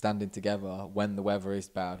saying, standing together when the weather is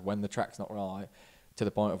bad, when the track's not right, to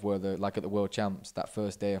the point of where like at the World Champs, that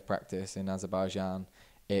first day of practice in Azerbaijan,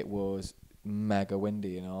 it was mega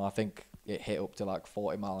windy, you know. I think it hit up to like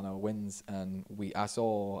 40-mile-an-hour winds, and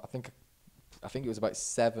I think it was about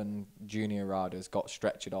 7 junior riders got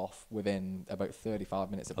stretchered off within about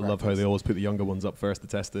 35 minutes of practice. I love how they always put the younger ones up first to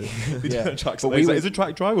test it. But is it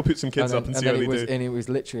track dry? We'll put some kids up and see how they do. And it was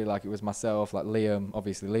literally like, it was myself, like Liam.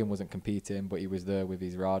 Obviously, Liam wasn't competing, but he was there with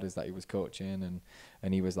his riders that he was coaching,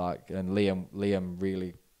 and he was like, and Liam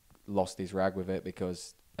really lost his rag with it,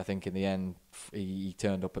 because I think in the end he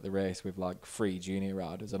turned up at the race with like 3 junior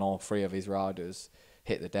riders, and all 3 of his riders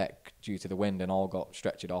hit the deck due to the wind and all got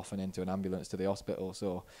stretchered off and into an ambulance to the hospital.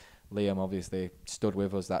 So Liam obviously stood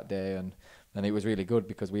with us that day, and it was really good,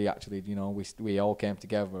 because we actually, you know, we all came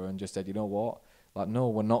together and just said, you know what, like, no,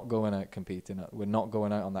 we're not going out competing, we're not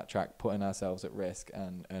going out on that track putting ourselves at risk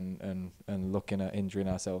and looking at injuring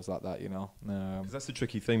ourselves like that, you know. 'Cause that's the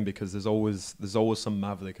tricky thing, because there's always some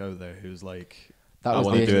maverick out there who's like, that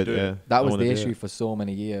was the issue. That was the issue for so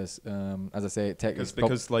many years. As I say, it takes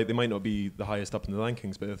because like they might not be the highest up in the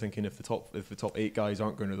rankings, but they're thinking if the top 8 guys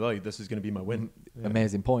aren't going to ride, this is going to be my win.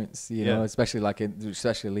 Amazing points, you know, especially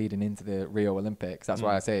leading into the Rio Olympics. That's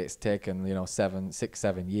why I say it's taken, you know, 7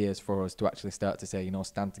 years for us to actually start to say, you know,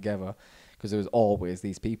 stand together, because there was always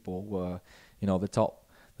these people were, you know, the top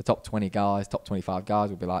 20 guys, top 25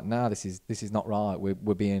 guys would be like, nah, this is not right.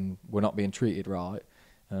 We're not being treated right.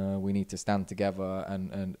 We need to stand together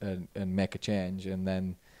and make a change. And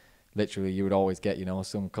then literally you would always get, you know,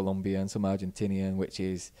 some Colombian, some Argentinian, which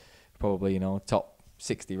is probably, you know, top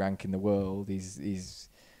 60 rank in the world.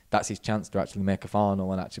 That's his chance to actually make a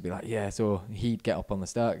final and actually be like, yeah. So he'd get up on the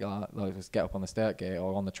start gate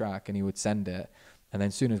or on the track, and he would send it. And then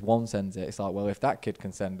as soon as one sends it, it's like, well, if that kid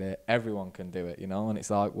can send it, everyone can do it, you know. And it's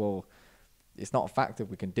like, well, it's not a fact if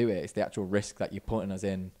we can do it. It's the actual risk that you're putting us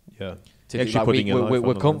in. Yeah.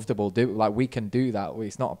 We're comfortable. We can do that.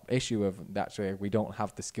 It's not an issue of actually we don't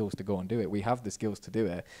have the skills to go and do it. We have the skills to do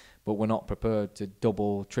it, but we're not prepared to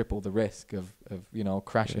double, triple the risk of you know,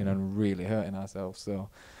 crashing and really hurting ourselves. So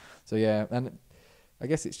yeah, and I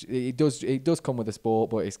guess it does come with the sport,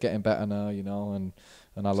 but it's getting better now, you know, and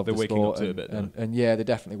I love the sport. They're waking up to it a bit now. And yeah, they're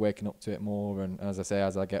definitely waking up to it more. And as I say,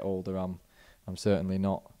 as I get older, I'm certainly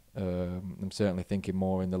not. I'm certainly thinking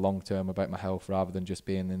more in the long term about my health rather than just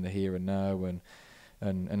being in the here and now.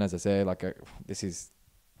 And as I say, like this is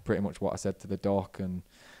pretty much what I said to the doc and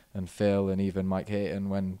Phil and even Mike Hayton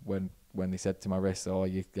when they said to my wrist, "Oh,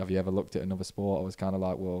 have you ever looked at another sport?" I was kind of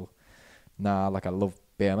like, "Well, nah. Like I love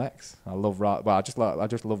BMX. I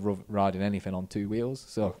just love riding anything on 2 wheels."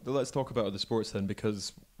 So let's talk about other sports then,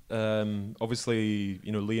 because obviously,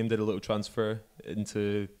 you know, Liam did a little transfer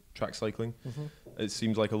into track cycling. It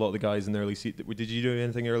seems like a lot of the guys in the early season. Did you do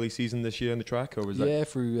anything early season this year on the track, or was that? Yeah,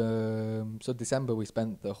 through so December we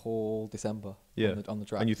spent the whole December on the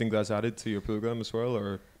track. And you think that's added to your program as well,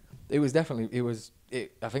 or? It was definitely.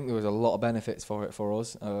 I think there was a lot of benefits for it for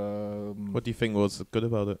us. What do you think was good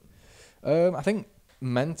about it? I think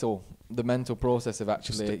the mental process of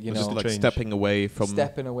actually, just like stepping away from the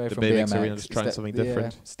BMX arena, just trying something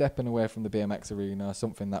different. Stepping away from the BMX arena,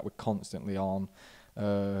 something that we're constantly on.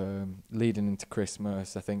 Leading into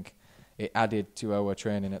Christmas, I think it added to our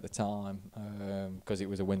training at the time, because it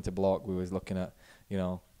was a winter block. We was looking at, you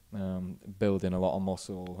know, building a lot of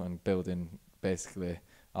muscle and building, basically,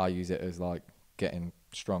 I use it as like getting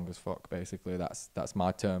strong as fuck, basically. That's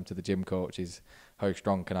my term to the gym coach, is how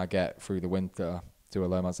strong can I get through the winter to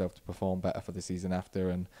allow myself to perform better for the season after.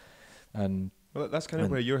 And well, that's kind of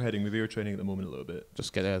where you're heading with your training at the moment a little bit.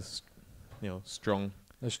 Just get as, you know, strong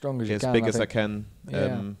as you can, as big as I can,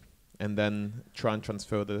 and then try and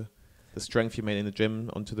transfer the the strength you made in the gym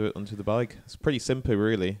onto the bike. It's pretty simple,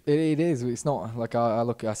 really. It is. It's not like I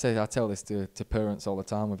tell this to parents all the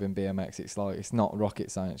time within BMX. It's like it's not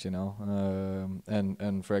rocket science, you know.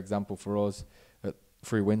 And for example, for us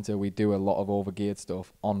through winter, we do a lot of overgeared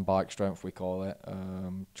stuff on bike strength, we call it,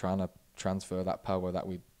 trying to transfer that power that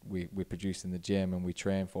we produce in the gym and we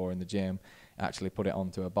train for in the gym, actually put it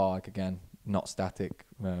onto a bike again, not static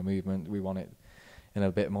movement. We want it in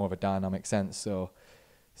a bit more of a dynamic sense.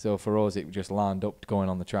 So for us, it just lined up going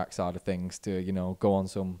on the track side of things to, you know, go on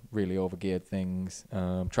some really overgeared things,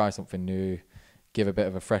 try something new, give a bit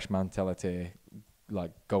of a fresh mentality,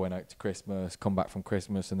 like going out to Christmas, come back from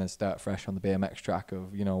Christmas and then start fresh on the BMX track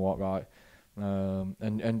of, you know what, right.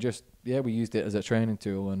 And just, yeah, we used it as a training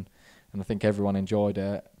tool and I think everyone enjoyed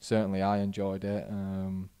it. Certainly I enjoyed it.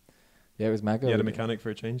 Yeah, it was mega. You had a mechanic for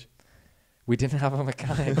a change? We didn't have a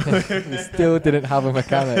mechanic. We still didn't have a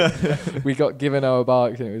mechanic. We got given our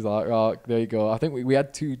bikes and it was like, right, there you go. I think we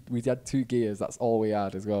had two gears. That's all we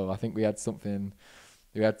had as well. I think we had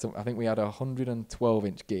I think we had a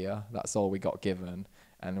 112-inch gear. That's all we got given.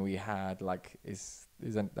 And we had like,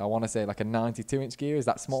 I want to say like a 92-inch gear. Is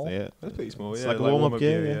that small? Yeah, that's pretty small. It's Yeah, like a warm-up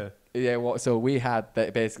gear. Yeah. So we had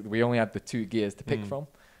basically we only had the two gears to pick from.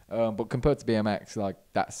 But compared to BMX, like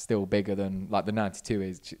that's still bigger than like the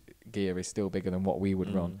 92-inch gear is still bigger than what we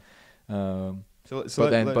would run.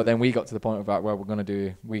 But then we got to the point of like, well, we're going to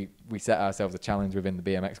do. We set ourselves a challenge within the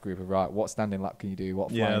BMX group of right, what standing lap can you do?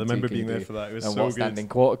 What flying I remember being there do, for that. It was and so what good. standing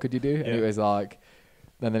quarter could you do? And it was like.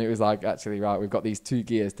 And then it was like, actually, right, we've got these two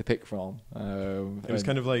gears to pick from. It was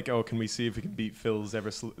kind of like, can we see if we can beat Phil's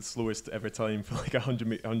slowest ever time for like a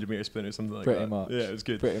 100-meter sprint or something like that? Pretty much. Yeah, it was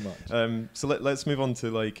good. Pretty much. So let's move on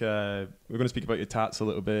to like, we're going to speak about your tats a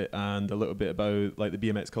little bit and a little bit about like the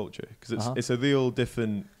BMX culture. Because it's a real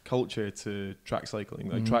different culture to track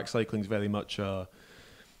cycling. Like track cycling is very much, I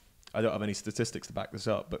don't have any statistics to back this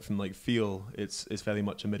up, but from like feel, it's very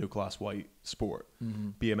much a middle-class white sport.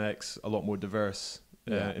 BMX, a lot more diverse.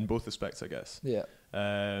 In both respects, I guess. Yeah.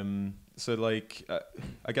 So like,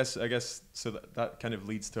 I guess so that kind of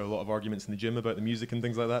leads to a lot of arguments in the gym about the music and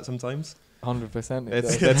things like that sometimes. 100%.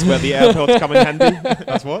 That's where the AirPods come in handy.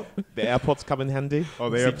 That's what? The AirPods come in handy. Oh,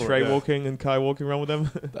 the See AirPod, Trey walking and Kai walking around with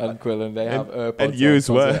them. And Quillen, they have AirPods. And you as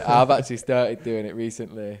well. I've actually started doing it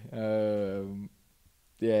recently.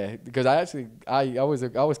 Yeah, because I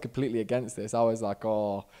was completely against this. I was like,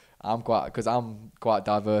 I'm quite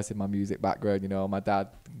diverse in my music background. You know,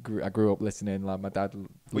 I grew up listening. Like my dad.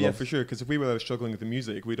 Well, yeah, for sure. Because if we were struggling with the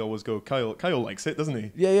music, we'd always go, Kyle likes it, doesn't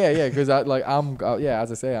he? Yeah. Because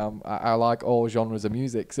as I say, I like all genres of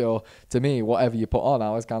music. So to me, whatever you put on,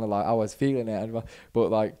 I was kind of like I was feeling it.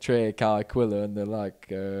 But like Trey, Kai, Quillen, they're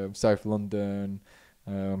like South London,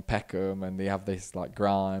 Peckham, and they have this like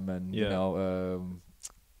grime and you know.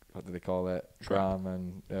 What do they call it? Grime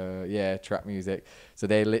and trap music. So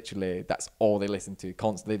they literally, that's all they listen to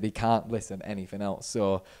constantly. They can't listen anything else.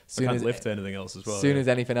 So they can't lift to anything else as well. As soon as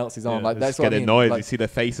anything else is on, like that's what I mean. Annoyed. Like, you see their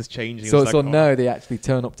faces changing. So now they actually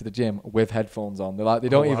turn up to the gym with headphones on. They're like they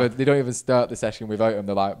don't even start the session without them.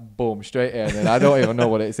 They're like boom straight in, and I don't even know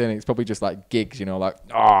what it's in. It's probably just like gigs, you know, like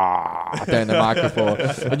down the microphone.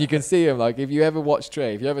 And you can see him like if you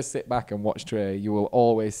ever sit back and watch Trey, you will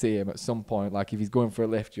always see him at some point. Like if he's going for a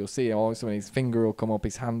lift, you'll see him. All of a sudden his finger will come up,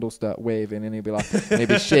 his hand will start waving, and he'll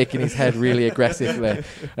be shaking his head really aggressively,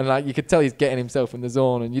 and like you could tell he's getting himself in the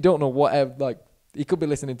zone, and you don't know whatever. Like he could be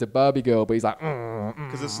listening to Barbie Girl, but he's like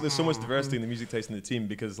because there's so much diversity in the music taste in the team.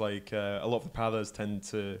 Because like a lot of the padders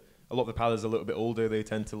are a little bit older. They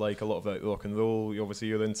tend to like a lot of like rock and roll.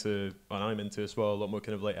 You're into, and I'm into as well, a lot more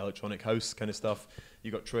kind of like electronic house kind of stuff.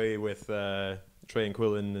 You got Trey with Trey and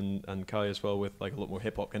Quillen and Kai as well with like a lot more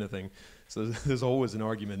hip hop kind of thing. So there's always an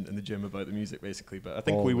argument in the gym about the music, basically. But I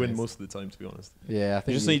think we win most of the time, to be honest. Yeah, I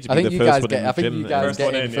think you just need to be the first one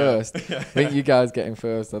in the gym. I think you guys get in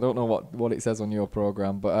first. I don't know what it says on your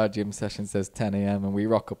program, but our gym session says 10 a.m. and we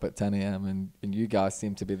rock up at 10 a.m. and you guys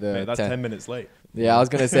seem to be there. Mate, that's 10 minutes late. Yeah, I was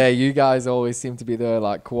going to say, you guys always seem to be there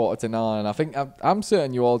like 8:45. I think I'm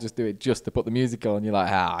certain you all just do it just to put the music on. You're like,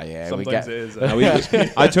 yeah. Sometimes it is.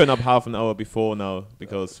 I turn up half an hour before now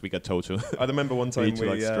because we get told to. I remember one time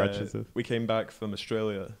we came back from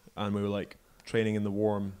Australia and we were like training in the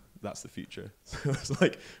warm. That's the future. So it was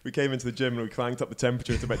like we came into the gym and we clanked up the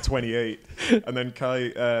temperature to about 28, and then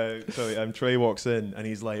Trey walks in and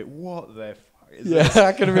he's like, "What the fuck this?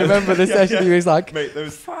 I can remember the session. He was like, mate,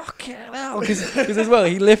 those fucking hell. Because as well,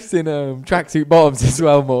 he lifts in tracksuit bottoms as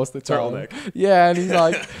well most of the time. turtleneck. Yeah, and he's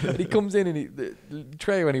like, and he comes in and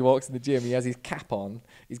Trey, when he walks in the gym, he has his cap on.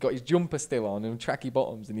 He's got his jumper still on and tracky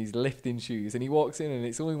bottoms and he's lifting shoes. And he walks in and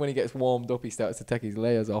it's only when he gets warmed up he starts to take his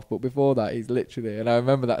layers off. But before that, he's literally, and I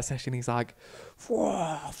remember that session, he's like,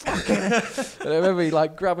 whoa, fucking hell. And I remember he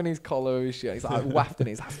like grabbing his collar, his shit. He's like wafting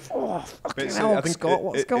it. He's like, whoa, fucking hell, Scott,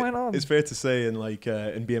 what's going on? It's fair to say in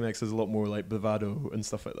BMX there's a lot more like bravado and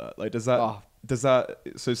stuff like that. Like, does that,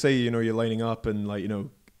 so say, you're lining up and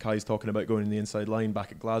Kai's talking about going in the inside line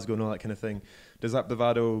back at Glasgow and all that kind of thing. Does that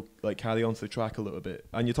bravado like carry onto the track a little bit?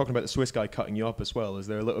 And you're talking about the Swiss guy cutting you up as well. Is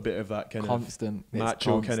there a little bit of that kind constant, of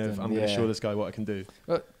macho kind of, I'm going to show this guy what I can do?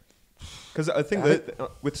 Because I think that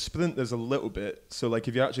with sprint there's a little bit. So like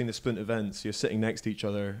if you're actually in the sprint events, you're sitting next to each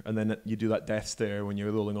other and then you do that death stare when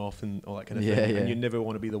you're rolling off and all that kind of thing. And you never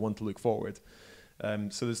want to be the one to look forward.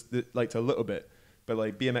 So there's like a little bit. But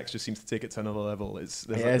like BMX just seems to take it to another level. I've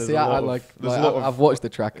watched the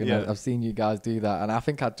track and I've seen you guys do that, and I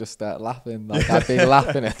think I'd just start laughing. Like I'd be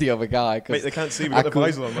laughing at the other guy. Mate, they can't see. We got the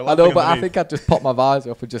visor on. I know, but I think I'd just pop my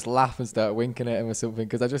visor up and just laugh and start winking at him or something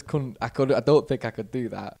because I just couldn't. I don't think I could do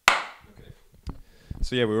that.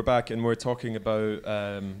 So yeah, we were back and we're talking about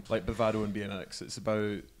like bravado and BMX. It's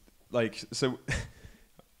about like so.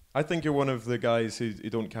 I think you're one of the guys who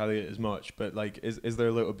don't carry it as much, but like, is there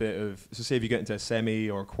a little bit of, so say if you get into a semi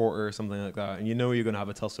or a quarter or something like that, and you're going to have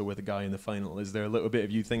a tussle with a guy in the final, is there a little bit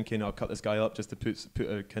of you thinking, I'll cut this guy up just to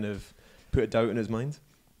put a doubt in his mind?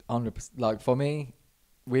 100%. Like for me,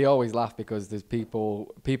 we always laugh because there's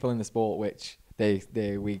people in the sport which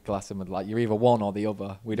we class them as like you're either one or the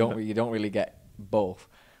other. You don't really get both.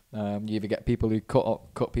 You either get people who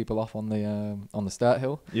cut people off on the start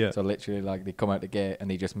hill. Yeah. So literally, like they come out the gate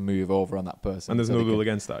and they just move over on that person. And there's no rule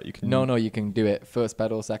against that. You can no, you can do it first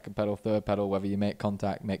pedal, second pedal, third pedal. Whether you make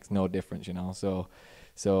contact makes no difference,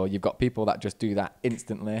 So you've got people that just do that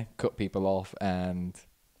instantly, cut people off and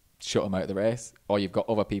shut them out of the race, or you've got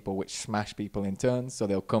other people which smash people in turns. So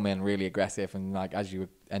they'll come in really aggressive and like as you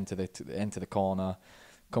enter the corner,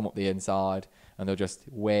 come up the inside. And they'll just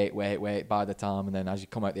wait by the time, and then as you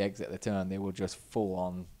come out the exit of the turn, they will just full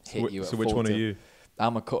on hit you. So which one are you?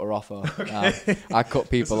 I'm a cutter offer. Okay. I cut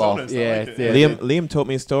people off. Honest, yeah, like Liam told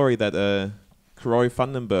me a story that Roy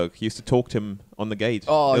Vandenberg used to talk to him on the gate.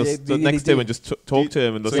 Oh, next to him and just talk to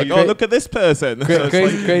him, and was like, "Oh, look at this person."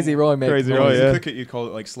 Crazy Roy, mate. Crazy Roy. Yeah. In cricket, you call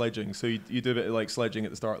it like sledging. So you do a bit of like sledging at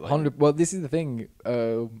the start line. Well, this is the thing.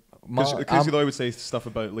 Because I would say stuff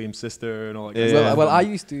about Liam's sister and all that. Well, I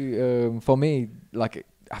used to. For me, like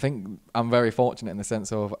I think I'm very fortunate in the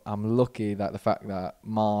sense of I'm lucky that the fact that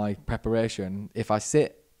my preparation, if I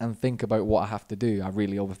sit and think about what I have to do, I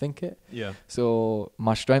really overthink it. Yeah. So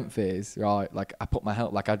my strength is right. Like I put my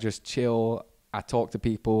helmet. Like I just chill. I talk to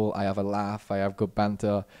people. I have a laugh. I have good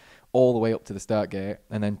banter, all the way up to the start gate,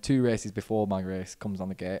 and then 2 races before my race comes on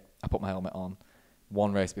the gate, I put my helmet on.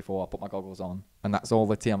 1 race before, I put my goggles on, and that's all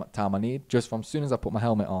the time I need. Just from as soon as I put my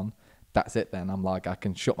helmet on, that's it. Then I'm like, I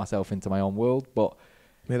can shut myself into my own world. But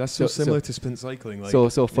yeah, that's so similar to sprint cycling. Like,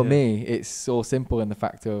 so for me, it's so simple in the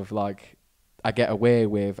fact of like, I get away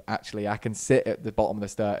with actually, I can sit at the bottom of the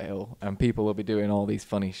start hill, and people will be doing all these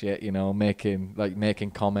funny shit,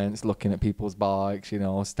 making comments, looking at people's bikes,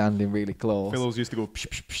 standing really close. Phil's used to go, psh,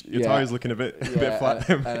 psh, psh, your tire's looking a bit flat.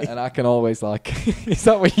 And I can always like, is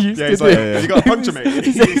that what you used to do? Like, have you got a puncture, mate?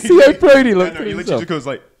 See how proud he looks. He literally just goes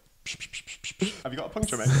like, psh, psh, psh, psh, psh. Have you got a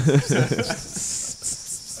puncture, mate?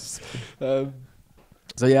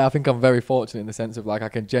 So yeah, I think I'm very fortunate in the sense of like I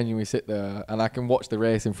can genuinely sit there and I can watch the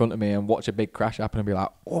race in front of me and watch a big crash happen and be like,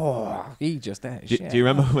 oh, he just did shit. Do you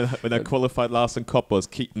remember when I qualified last in Cup was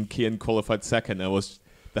Kian qualified second? And was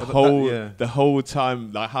the whole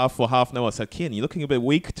time, like half an hour, I said, Kian, you're looking a bit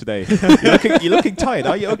weak today. you're looking tired.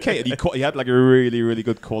 Are you okay? And he had like a really, really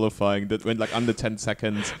good qualifying that went like under 10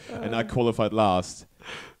 seconds, and I qualified last.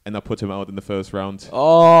 And I put him out in the first round.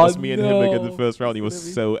 Oh, it was me and him again in the first round. He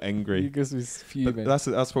was so angry. Because he was fuming. That's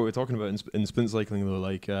what we're talking about in sprint cycling though.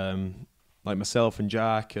 Like myself and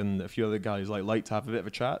Jack and a few other guys like to have a bit of a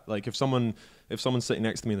chat. Like if someone's sitting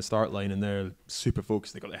next to me in the start line and they're super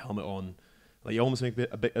focused, they got their helmet on. Like you almost make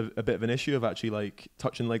a bit of an issue of actually like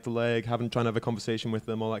touching like the leg, trying to have a conversation with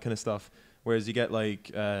them, all that kind of stuff. Whereas you get like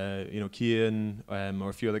Kian or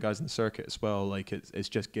a few other guys in the circuit as well. Like it's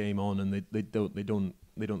just game on, and they don't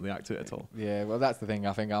react to it at all. Yeah, well, that's the thing.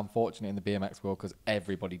 I think I'm fortunate in the BMX world because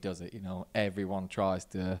everybody does it. Everyone tries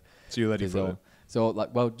to. So you're ready for it. So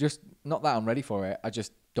like, well, just not that I'm ready for it.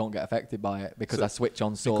 don't get affected by it because I switch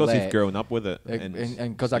on so because late. Because you've grown up with it.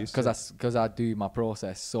 And because I do my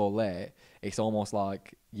process so late, it's almost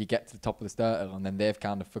like you get to the top of the starter and then they've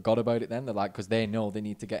kind of forgot about it then. They're like, because they know they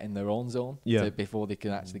need to get in their own zone before they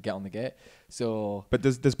can actually get on the gate. So, but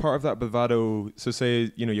there's part of that bravado. So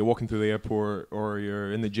say, you know, you're walking through the airport or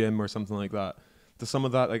you're in the gym or something like that. Does some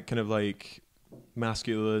of that like kind of like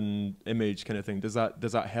masculine image kind of thing, does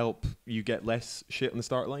that help you get less shit on the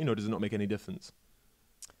start line, or does it not make any difference?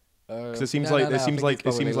 Because it seems like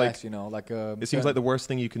you know, like it seems like the worst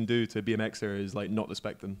thing you can do to a BMXer is like not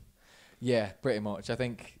respect them. Yeah, pretty much. I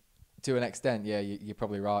think to an extent, yeah, you're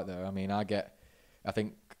probably right there. I mean, I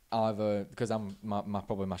think either because I'm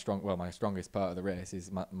my strongest part of the race is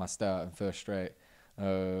my start and first straight.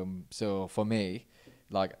 So for me,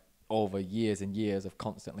 like over years and years of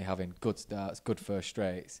constantly having good starts, good first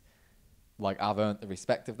straights, like I've earned the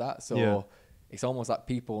respect of that. So it's almost like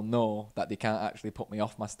people know that they can't actually put me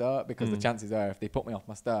off my start, because the chances are if they put me off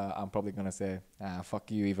my start, I'm probably going to say, fuck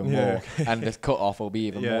you even more. And this cut off will be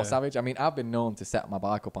even more savage. I mean, I've been known to set my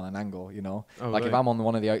bike up on an angle, you know. If I'm on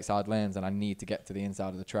one of the outside lanes and I need to get to the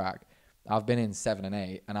inside of the track, I've been in 7 and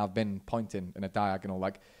 8 and I've been pointing in a diagonal.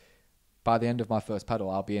 Like by the end of my first pedal,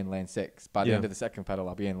 I'll be in lane 6. By the end of the second pedal,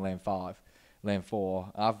 I'll be in lane 5, lane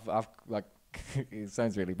 4. I've like, it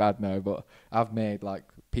sounds really bad now, but I've made like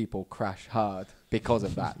people crash hard because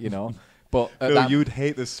of that, you know. But Phil, you'd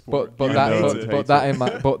hate this sport. But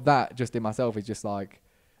that just in myself is just like,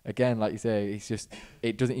 again, like you say, it's just,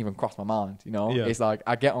 it doesn't even cross my mind, you know. It's like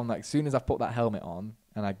I get on, like as soon as I put that helmet on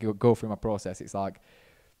and I go through my process, it's like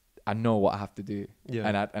I know what I have to do,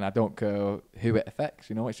 and I don't care who it affects,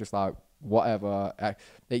 you know. It's just like whatever.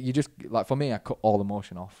 You just like, for me, I cut all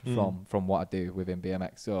emotion off from what I do within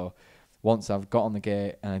BMX. So once I've got on the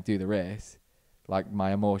gate and I do the race, like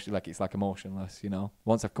my emotion, like it's like emotionless, you know.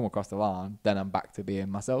 Once I've come across the line, then I'm back to being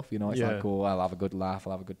myself, you know. It's like, oh, I'll have a good laugh,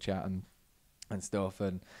 I'll have a good chat and stuff,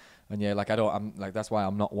 and yeah, like I'm like, that's why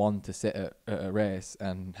I'm not one to sit at a race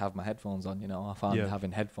and have my headphones on, you know. I find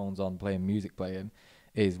having headphones on, playing music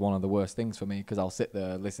is one of the worst things for me, because I'll sit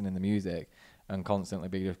there listening to music and constantly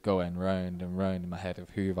be just going round and round in my head of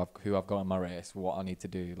who I've got in my race, what I need to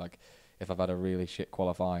do. Like if I've had a really shit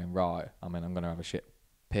qualifying, right, I mean, I'm going to have a shit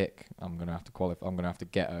pick, I'm going to have to qualify, I'm going to have to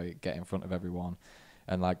get in front of everyone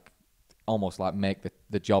and like almost like make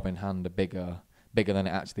the job in hand bigger than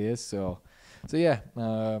it actually is. So yeah,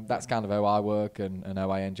 that's kind of how I work and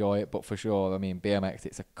how I enjoy it. But for sure, I mean, BMX,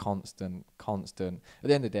 it's a constant. At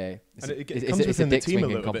the end of the day, it's a dick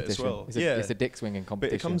swinging competition. It's a dick swinging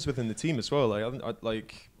competition. But it comes within the team as well.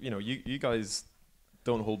 Like you know, you guys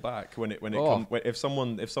don't hold back if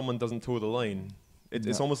someone doesn't toe the line.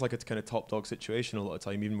 It's almost like a kind of top dog situation a lot of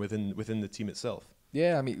time, even within the team itself.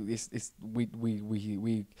 Yeah, I mean, we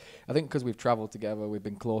I think because we've travelled together, we've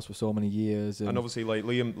been close for so many years, and obviously like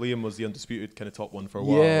Liam was the undisputed kind of top one for a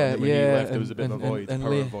while. And then when he left, there was a bit of a void,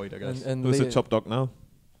 power void, I guess. Who's the top dog now?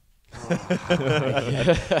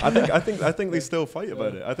 I think they still fight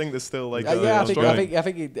about it. I think there's still like I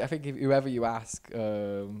think if whoever you ask,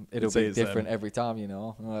 it'll be different every time, you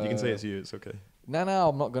know. You can say it's you, it's okay. No,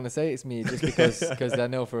 I'm not going to say it's me, just because I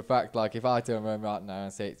know for a fact, like, if I turn around right now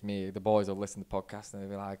and say it's me, the boys will listen to the podcast and they'll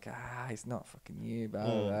be like, it's not fucking you,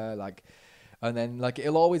 bro. Like, and then, like,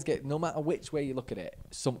 it'll always get, no matter which way you look at it,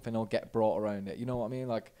 something will get brought around it. You know what I mean?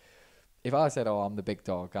 Like, if I said, I'm the big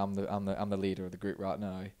dog, I'm the leader of the group right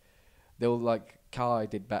now, they'll, like, Kai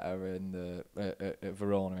did better in at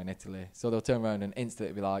Verona in Italy. So they'll turn around and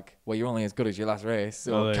instantly be like, well, you're only as good as your last race.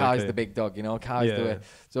 So Kai's the big dog, you know, Kai's the way.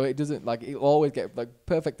 So it doesn't, like, it'll always get, like,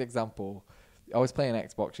 perfect example. I was playing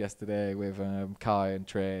Xbox yesterday with Kai and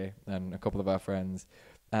Trey and a couple of our friends.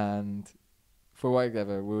 And for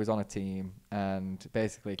whatever, we was on a team and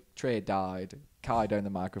basically Trey died. Kai down the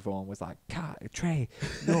microphone was like, Trey,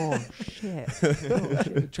 no shit.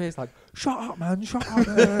 Trey's like, shut up, man, shut up.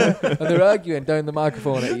 And they're arguing down the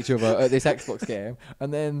microphone at each other at this Xbox game.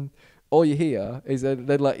 And then all you hear is they're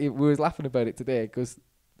like, we was laughing about it today because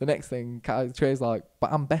the next thing, Trey's like,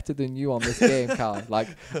 but I'm better than you on this game, Kai. Like,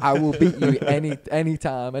 I will beat you any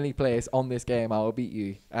time, any place on this game, I will beat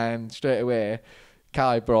you. And straight away,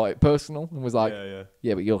 Kai brought it personal and was like,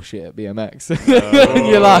 yeah, but you're shit at BMX. And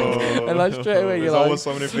you're like, and like straight away, you're like, always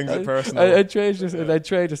someone who brings it personal. And Trey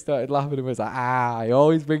just started laughing and was like, I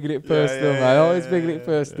always bringing it personal. I always bringing it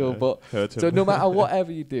personal. But so no matter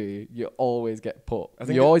whatever you do, you always get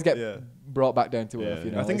you always get brought back down to earth.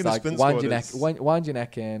 You know, I think it's like wind your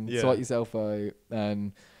neck in, sort yourself out,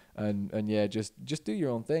 and yeah, just do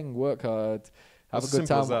your own thing, work hard. have a good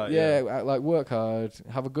time. Like work hard,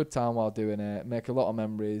 have a good time while doing it, make a lot of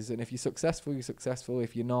memories, and if you're successful, you're successful.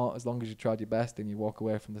 If you're not, as long as you tried your best and you walk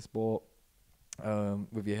away from the sport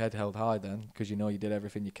with your head held high, then because you know you did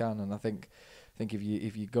everything you can. And I think if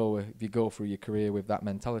you go through your career with that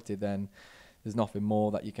mentality, then there's nothing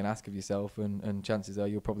more that you can ask of yourself, and chances are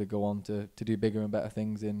you'll probably go on to do bigger and better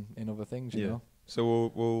things in other things. You know.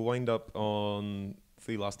 So we'll wind up on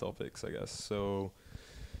 3 last topics, I guess. So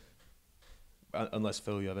unless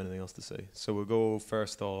Phil, you have anything else to say. So we'll go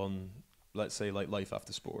first on, let's say, like life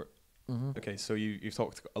after sport. Mm-hmm. Okay, so you've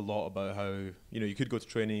talked a lot about how, you know, you could go to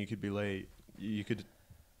training, you could be late, you could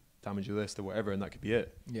damage your wrist or whatever, and that could be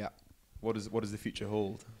it. Yeah. What does the future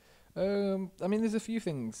hold? I mean, there's a few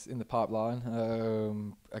things in the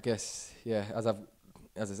pipeline. I guess, yeah, as I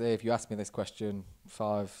say, if you asked me this question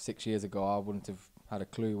 5-6 years ago, I wouldn't have had a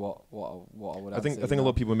clue what I would answer. I think a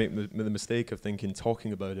lot of people make the mistake of thinking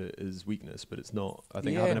talking about it is weakness, but it's not. I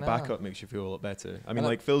think having a backup makes you feel a lot better. I mean,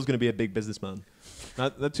 like Phil's going to be a big businessman. Now,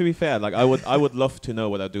 to be fair, like I would love to know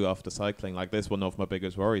what I do after cycling. Like this, one of my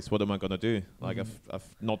biggest worries. What am I going to do? Like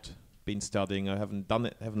I've not been studying. I haven't done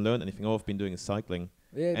it. I haven't learned anything. All I've been doing is cycling.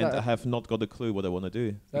 Yeah, and I have not got a clue what I want to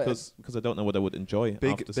do because I don't know what I would enjoy.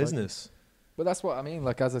 Big after business. Cycling. But that's what I mean.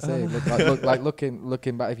 Like as I say,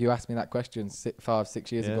 looking back, if you asked me that question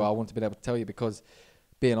 5-6 years ago, I wouldn't have been able to tell you because,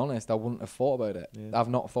 being honest, I wouldn't have thought about it. Yeah. I've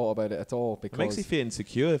not thought about it at all because it makes you feel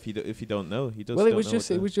insecure if you don't know. It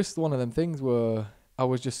was just one of them things where I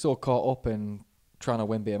was just so caught up in trying to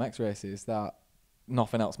win BMX races that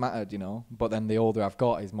nothing else mattered, you know. But then the older I've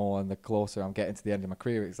got is more, and the closer I'm getting to the end of my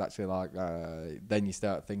career, it's actually like then you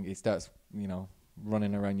start thinking, it starts, you know,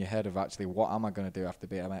 running around your head of actually what am I going to do after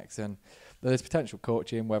BMX. And there's potential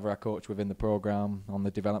coaching, whether I coach within the program on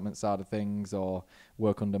the development side of things or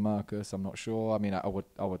work under Marcus, I'm not sure. I mean, I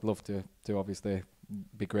would love to obviously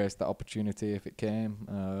be graced that opportunity if it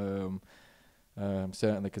came.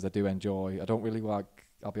 Certainly because I do enjoy.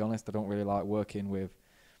 I'll be honest, I don't really like working with,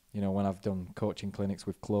 you know, when I've done coaching clinics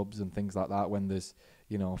with clubs and things like that, when there's,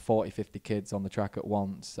 you know, 40-50 kids on the track at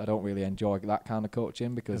once, I don't really enjoy that kind of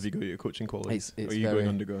coaching because... Have you got your coaching qualities? Or are you going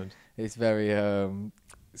underground? It's very...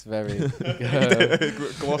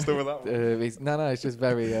 glossed over that one. It's just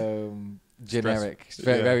very generic. It's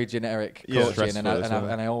very generic coaching, and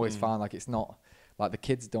I always find like it's not... Like the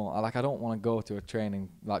kids don't, I don't want to go to a training,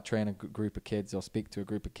 like train a group of kids or speak to a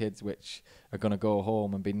group of kids which are going to go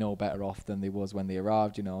home and be no better off than they was when they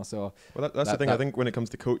arrived, you know. So that's the thing. I think when it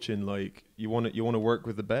comes to coaching, like you want to work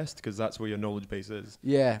with the best because that's where your knowledge base is.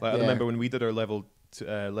 Yeah. Like I remember when we did our level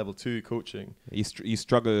 2 coaching. You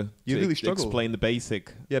struggle. You really struggle. Explain the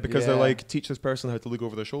basic. Yeah, because they're like, teach this person how to look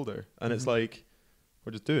over their shoulder, and it's like,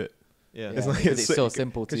 well, just do it. Yeah, it's so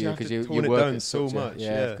simple to you because you work down so much.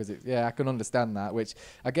 Because I can understand that. Which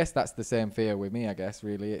I guess that's the same fear with me. I guess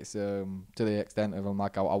really it's to the extent of I'm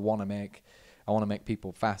like I want to make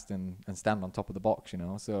people fast and stand on top of the box, you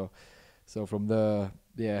know. So from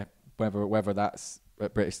there, whether that's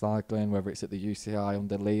at British Cycling, whether it's at the UCI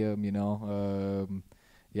under Liam, you know,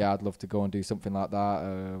 I'd love to go and do something like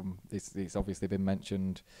that. It's obviously been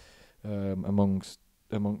mentioned amongst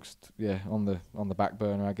on the back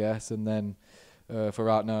burner, I guess. And then for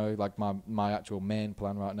right now, like my actual main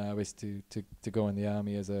plan right now is to go in the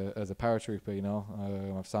army as a paratrooper, you know.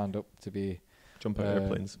 I've signed up to be jump out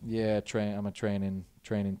airplanes. Yeah, I'm a training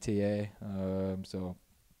TA. So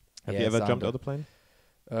have you ever jumped out of the plane?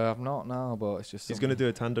 I've not now, but it's just... He's going to do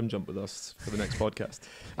a tandem jump with us for the next podcast.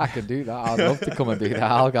 I can do that. I'd love to come and do that.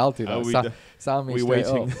 I'll do that. Sound me straight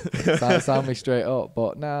up. Sound me straight up.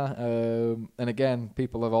 But nah. And again,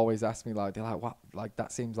 people have always asked me, like, they're like, what? Like,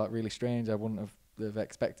 that seems like really strange. I wouldn't have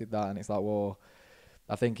expected that. And it's like, well,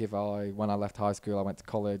 I think when I left high school, I went to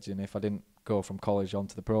college. And if I didn't go from college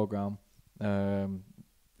onto the program,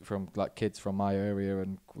 from like kids from my area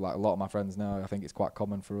and like a lot of my friends now, I think it's quite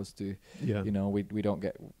common for us to, you know, we don't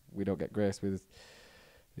get graced with,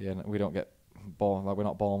 we don't get born, like we're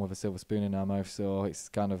not born with a silver spoon in our mouth. So it's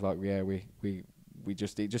kind of like, it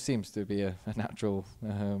just seems to be a natural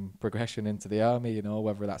progression into the army, you know,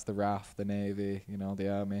 whether that's the RAF, the Navy, you know, the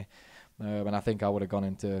army. And I think I would have gone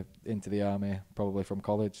into the army probably from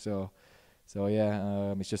college. So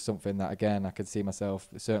it's just something that, again, I could see myself,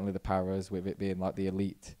 certainly the paras, with it being like the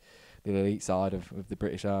elite side of the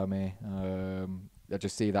British Army. I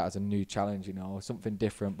just see that as a new challenge, you know, something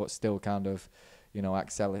different, but still kind of, you know,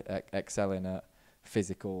 excelling at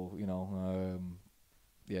physical, you know,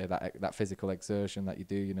 that physical exertion that you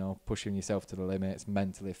do, you know, pushing yourself to the limits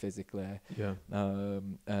mentally, physically. Yeah.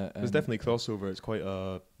 There's definitely crossover. It's quite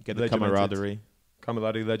get the camaraderie.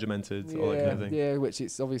 Camaraderie, regimented, all that kind of thing. Yeah, which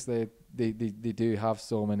it's obviously they do have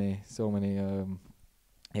so many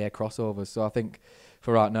crossovers. So I think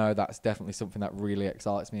for right now, that's definitely something that really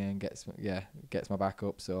excites me and gets my back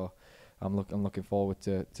up. So I'm looking forward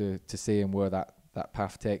to seeing where that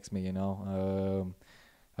path takes me.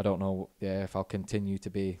 I don't know if I'll continue to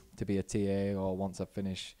be a TA or once I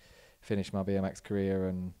finish my BMX career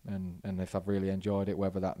and if I've really enjoyed it,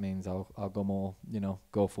 whether that means I'll go more,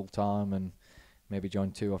 go full time and maybe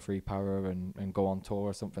join 2 or 3 para and go on tour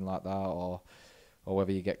or something like that, or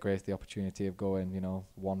whether you get graced the opportunity of going,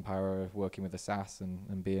 1 para, working with the SAS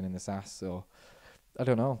and being in the SAS. So I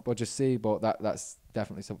don't know, but just see. But that's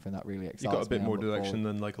definitely something that really excites me. You got a bit more direction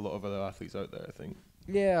than like a lot of other athletes out there, I think.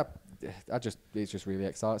 Yeah, it just really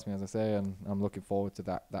excites me, as I say, and I'm looking forward to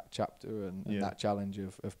that chapter and that challenge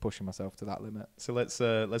of pushing myself to that limit. So let's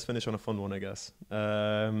finish on a fun one, I guess.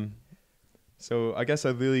 So I guess I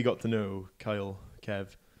really got to know Kev,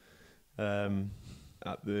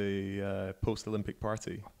 at the post-Olympic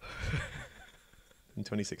party in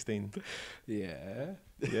 2016. Yeah.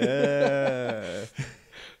 Yeah.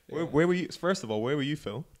 Where were you? First of all, where were you,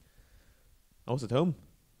 Phil? I was at home.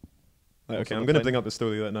 Okay, I'm going to bring up the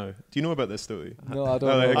story right now. Do you know about this story? No, I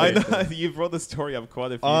don't know. I know. You've brought the story up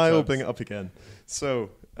quite a few times. I'll bring it up again.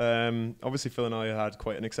 So, obviously, Phil and I had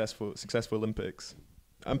quite an successful Olympics.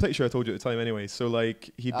 I'm pretty sure I told you at the time anyway. So,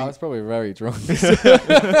 like, I was probably very drunk.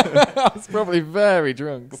 I was probably very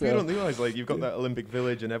drunk. But people don't realise, like, you've got that Olympic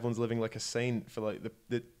village and everyone's living like a saint for, like,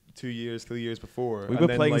 the 2 years, 3 years before. We were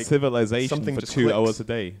playing Civilization for 2 hours a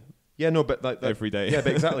day. Yeah, no, but like every day. Yeah,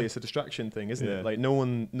 but exactly, it's a distraction thing, isn't it? Like no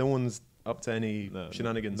one's up to any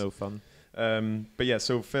shenanigans. No fun. But yeah,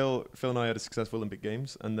 so Phil and I had a successful Olympic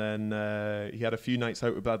Games, and then he had a few nights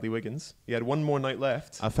out with Bradley Wiggins. He had one more night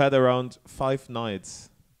left. I've had around 5 nights,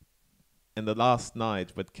 and the last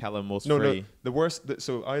night with Callum was free. No, the worst.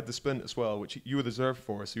 So I had the sprint as well, which you were the reserve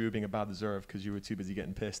for. So you were being a bad reserve because you were too busy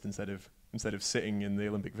getting pissed instead of sitting in the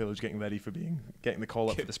Olympic Village getting ready for getting the call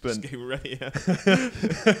up for the sprint. Just getting ready.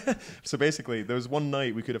 Yeah. So basically, there was one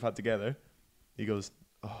night we could have had together. He goes,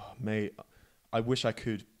 "Oh, mate, I wish I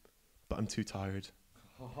could, but I'm too tired."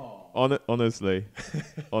 Honestly,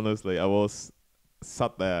 I was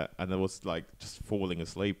sat there and I was like just falling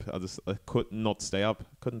asleep. I could not stay up.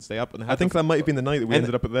 Couldn't stay up. And I think that might have been the night that we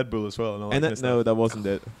ended up at Red Bull as well. And all that no, that wasn't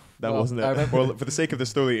it. That wasn't it. Well, for the sake of the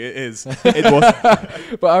story, it is. It was.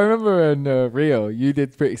 But I remember in Rio, you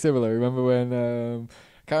did pretty similar. Remember when?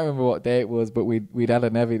 Can't remember what day it was, but we'd had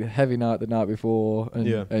a heavy night the night before,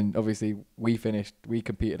 and obviously we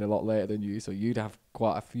competed a lot later than you, so you'd have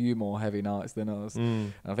quite a few more heavy nights than us.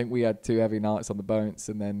 And I think we had 2 heavy nights on the bounce,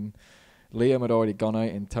 and then Liam had already gone out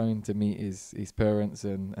in town to meet his parents,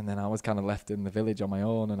 and then I was kind of left in the village on my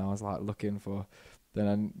own, and I was like looking for.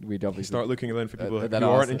 Then we'd obviously start looking around for people who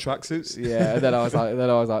aren't in tracksuits. Yeah, and then I was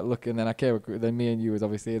like looking. Then I came. Then me and you was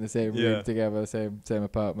obviously in the same room together, same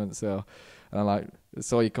apartment. So, and I like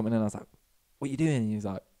saw you coming in. I was like, "What are you doing?" And he was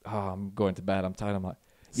like, "Oh, I'm going to bed. I'm tired." I'm like,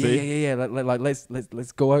 "Yeah. Like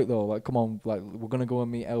let's go out though. Like, come on. Like, we're gonna go and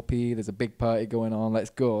meet LP. There's a big party going on. Let's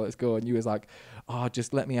go. And you was like, "Oh,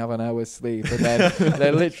 just let me have an hour's sleep." And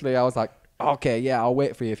then literally I was like, "Okay, yeah, I'll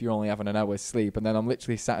wait for you if you're only having an hour's sleep." And then I'm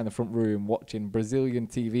literally sat in the front room watching Brazilian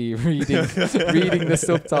TV, reading the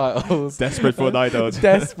subtitles. Desperate for a night out. I'm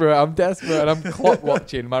desperate, and I'm clock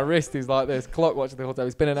watching. My wrist is like this, clock watching the whole time.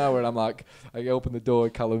 It's been an hour, and I'm like, I open the door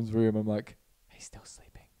in Callum's room. I'm like, he's still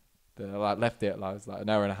sleeping. Then I like left it. Like, it was like an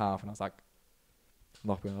hour and a half, and I was like,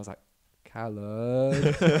 knocking. I was like, Callum,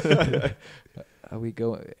 are we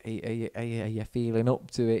going? Are you feeling up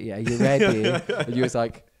to it? Are you ready? And you was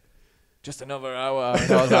like, just another hour.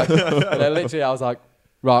 And I was like, and then literally I was like,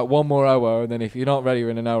 right, 1 more hour, and then if you're not ready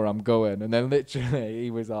in an hour, I'm going. And then literally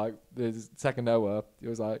he was like, the second hour, he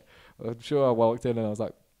was like, I'm sure I walked in and I was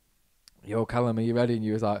like, "Yo, Callum, are you ready?" And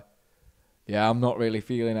you was like, "Yeah, I'm not really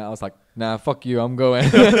feeling it." I was like, "Nah, fuck you, I'm going."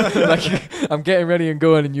 Like, I'm getting ready and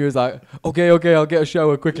going, and you was like, okay, I'll get a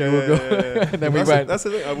shower quickly, we'll go. And then we went. That's the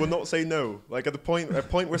thing, I will not say no. Like at the point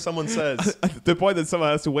where someone says... the point that someone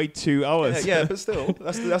has to wait 2 hours. Yeah, but still,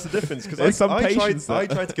 that's the difference. Because I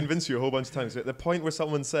tried to convince you a whole bunch of times. At the point where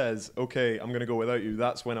someone says, okay, I'm going to go without you,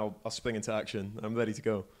 that's when I'll spring into action. I'm ready to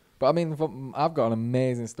go. But I mean, I've got an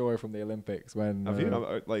amazing story from the Olympics when... Have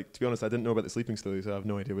you? Like, to be honest, I didn't know about the sleeping story, so I have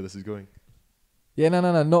no idea where this is going. Yeah,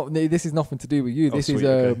 no. This is nothing to do with you. This is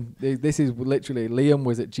this is literally Liam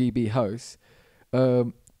was at GB House.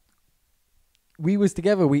 we was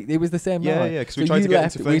together. It was the same Yeah, night. yeah, because we tried to get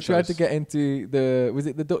into French We tried house. to get into was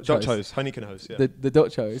it the Dutch house? Heineken house, yeah. The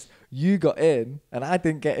Dutch house. You got in, and I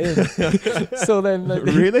didn't get in. So then...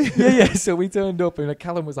 Really? Yeah. So we turned up, and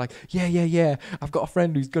Callum was like, yeah. I've got a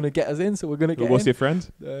friend who's going to get us in, so we're going to get in. What's your friend?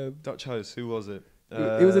 Dutch house, who was it?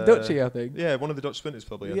 It was a Dutchie, I think. Yeah, one of the Dutch sprinters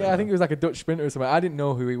probably. I think it was like a Dutch sprinter or something. I didn't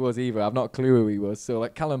know who he was either. I've not a clue who he was. So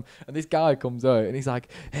like Callum and this guy comes out and he's like,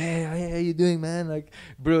 hey, how you doing, man? Like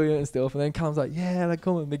brilliant and stuff. And then Callum's like, yeah, like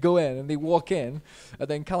come on. They go in and they walk in, and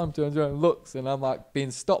then Callum turns around and looks, and I'm like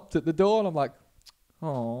being stopped at the door, and I'm like,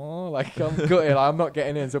 oh, like I'm gutted. I'm not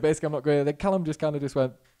getting in. So basically, I'm not going. Then Callum just kind of just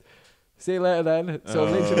went, see you later then. So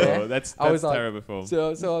literally, that's like, terrible form.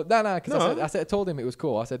 So no, because I told him it was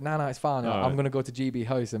cool. I said, no, it's fine. I'm going to go to GB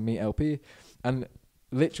House and meet LP. And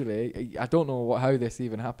literally, I don't know how this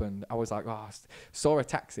even happened. I was like, saw a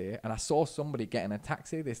taxi, and I saw somebody getting a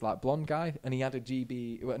taxi, this like blonde guy, and he had a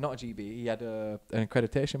GB, well, not a GB, he had an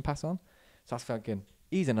accreditation pass on. So I was thinking,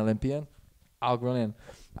 he's an Olympian. I'll run in.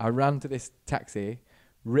 I ran to this taxi,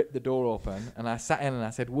 ripped the door open, and I sat in and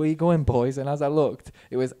I said, where you going, boys? And as I looked,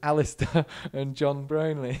 it was Alistair and John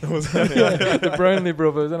Brownlee. The Brownlee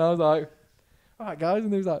brothers. And I was like, all right, guys.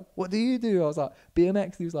 And he was like, what do you do? I was like,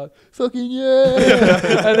 BMX. He was like, fucking yeah.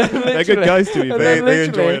 And then they're good guys to you. They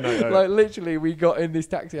enjoy it. Like literally, we got in this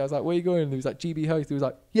taxi. I was like, where you going? And he was like, GB House. He was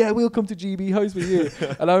like, yeah, we'll come to GB House with you.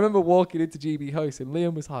 And I remember walking into GB House, and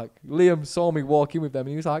Liam saw me walking with them, and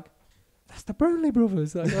he was like, that's the Brownlee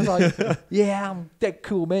brothers. Like, I was like, yeah, I'm dead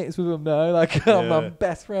cool mates with them now. Like, I'm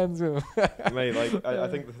best friends with them. Mate, like, I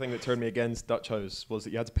think the thing that turned me against Dutch House was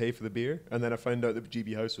that you had to pay for the beer, and then I found out that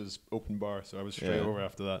GB House was open bar, so I was straight over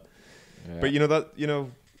after that. Yeah.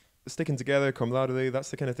 But sticking together, camaraderie, that's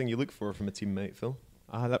the kind of thing you look for from a teammate, Phil.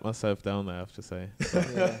 I let myself down there, I have to say.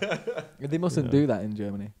 They mustn't do that in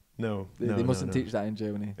Germany. No. They mustn't teach that in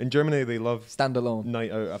Germany. In Germany, they love standalone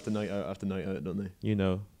night out after night out after night out, don't they? You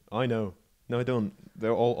know. I know. No, I don't.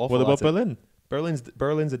 They're all awful. What about Berlin?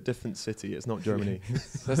 Berlin's a different city. It's not Germany.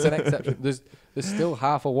 That's an exception. There's still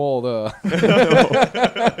half a wall there.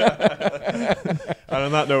 And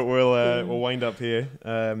on that note, we'll wind up here.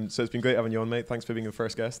 So it's been great having you on, mate. Thanks for being the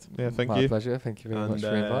first guest. Yeah, thank you. My pleasure. Thank you very much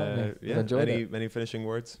for inviting me. Yeah. Enjoyed it. Any finishing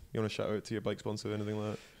words? You want to shout out to your bike sponsor or anything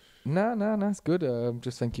like that? No, it's good.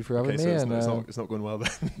 Just thank you for having me. So it's not going well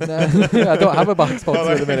then. I don't have a bike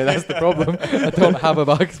sponsor at the minute. That's the problem. I don't have a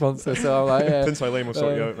bike sponsor, so I'm like, Prince Eileen will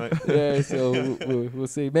sort you out, mate. Yeah, so we'll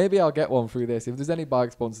see. Maybe I'll get one through this. If there's any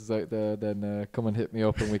bike sponsors out there, then come and hit me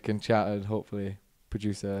up and we can chat and hopefully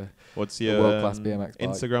produce What's your world-class BMX bike.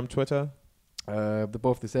 Instagram, Twitter? They're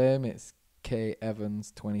both the same. It's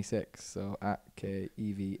KEvans26, so at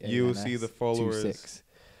KEVANS. You will see the followers 26.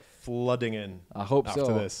 Flooding in. I hope after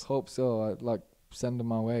so. This. Hope so. I'd like send them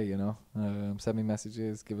my way. Send me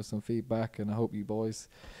messages, give us some feedback, and I hope you boys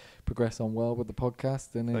progress on well with the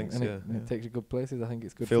podcast. And it takes you good places. I think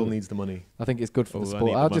it's good. Phil needs the money. I think it's good for the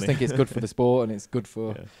sport. I just think it's good for the sport, and it's good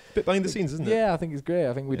for bit behind the scenes, isn't it? Yeah, I think it's great.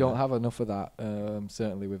 I think we don't have enough of that.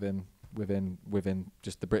 Certainly within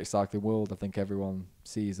just the British cycling world. I think everyone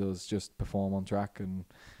sees us just perform on track and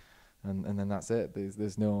then that's it.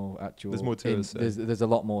 There's no actual. There's more to us. There's a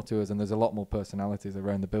lot more to us, and there's a lot more personalities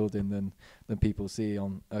around the building than people see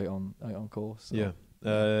out on course. So. Yeah.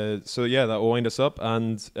 That will wind us up.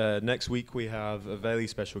 And next week we have a very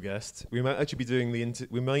special guest. We might actually be doing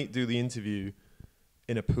we might do the interview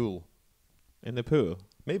in a pool. In the pool.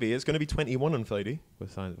 Maybe it's going to be 21 on Friday. We'll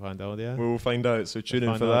find out. Yeah. We'll find out. So tune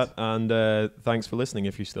in for that. And thanks for listening.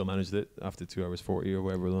 If you still managed it after 2 hours 40 or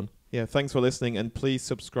whatever we're on. Yeah, thanks for listening, and please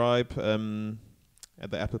subscribe at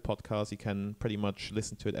the Apple Podcast. You can pretty much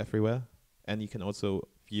listen to it everywhere, and you can also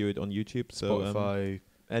view it on YouTube. So Spotify,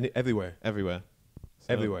 everywhere. Everywhere.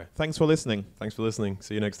 So Thanks for listening.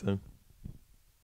 See you next time.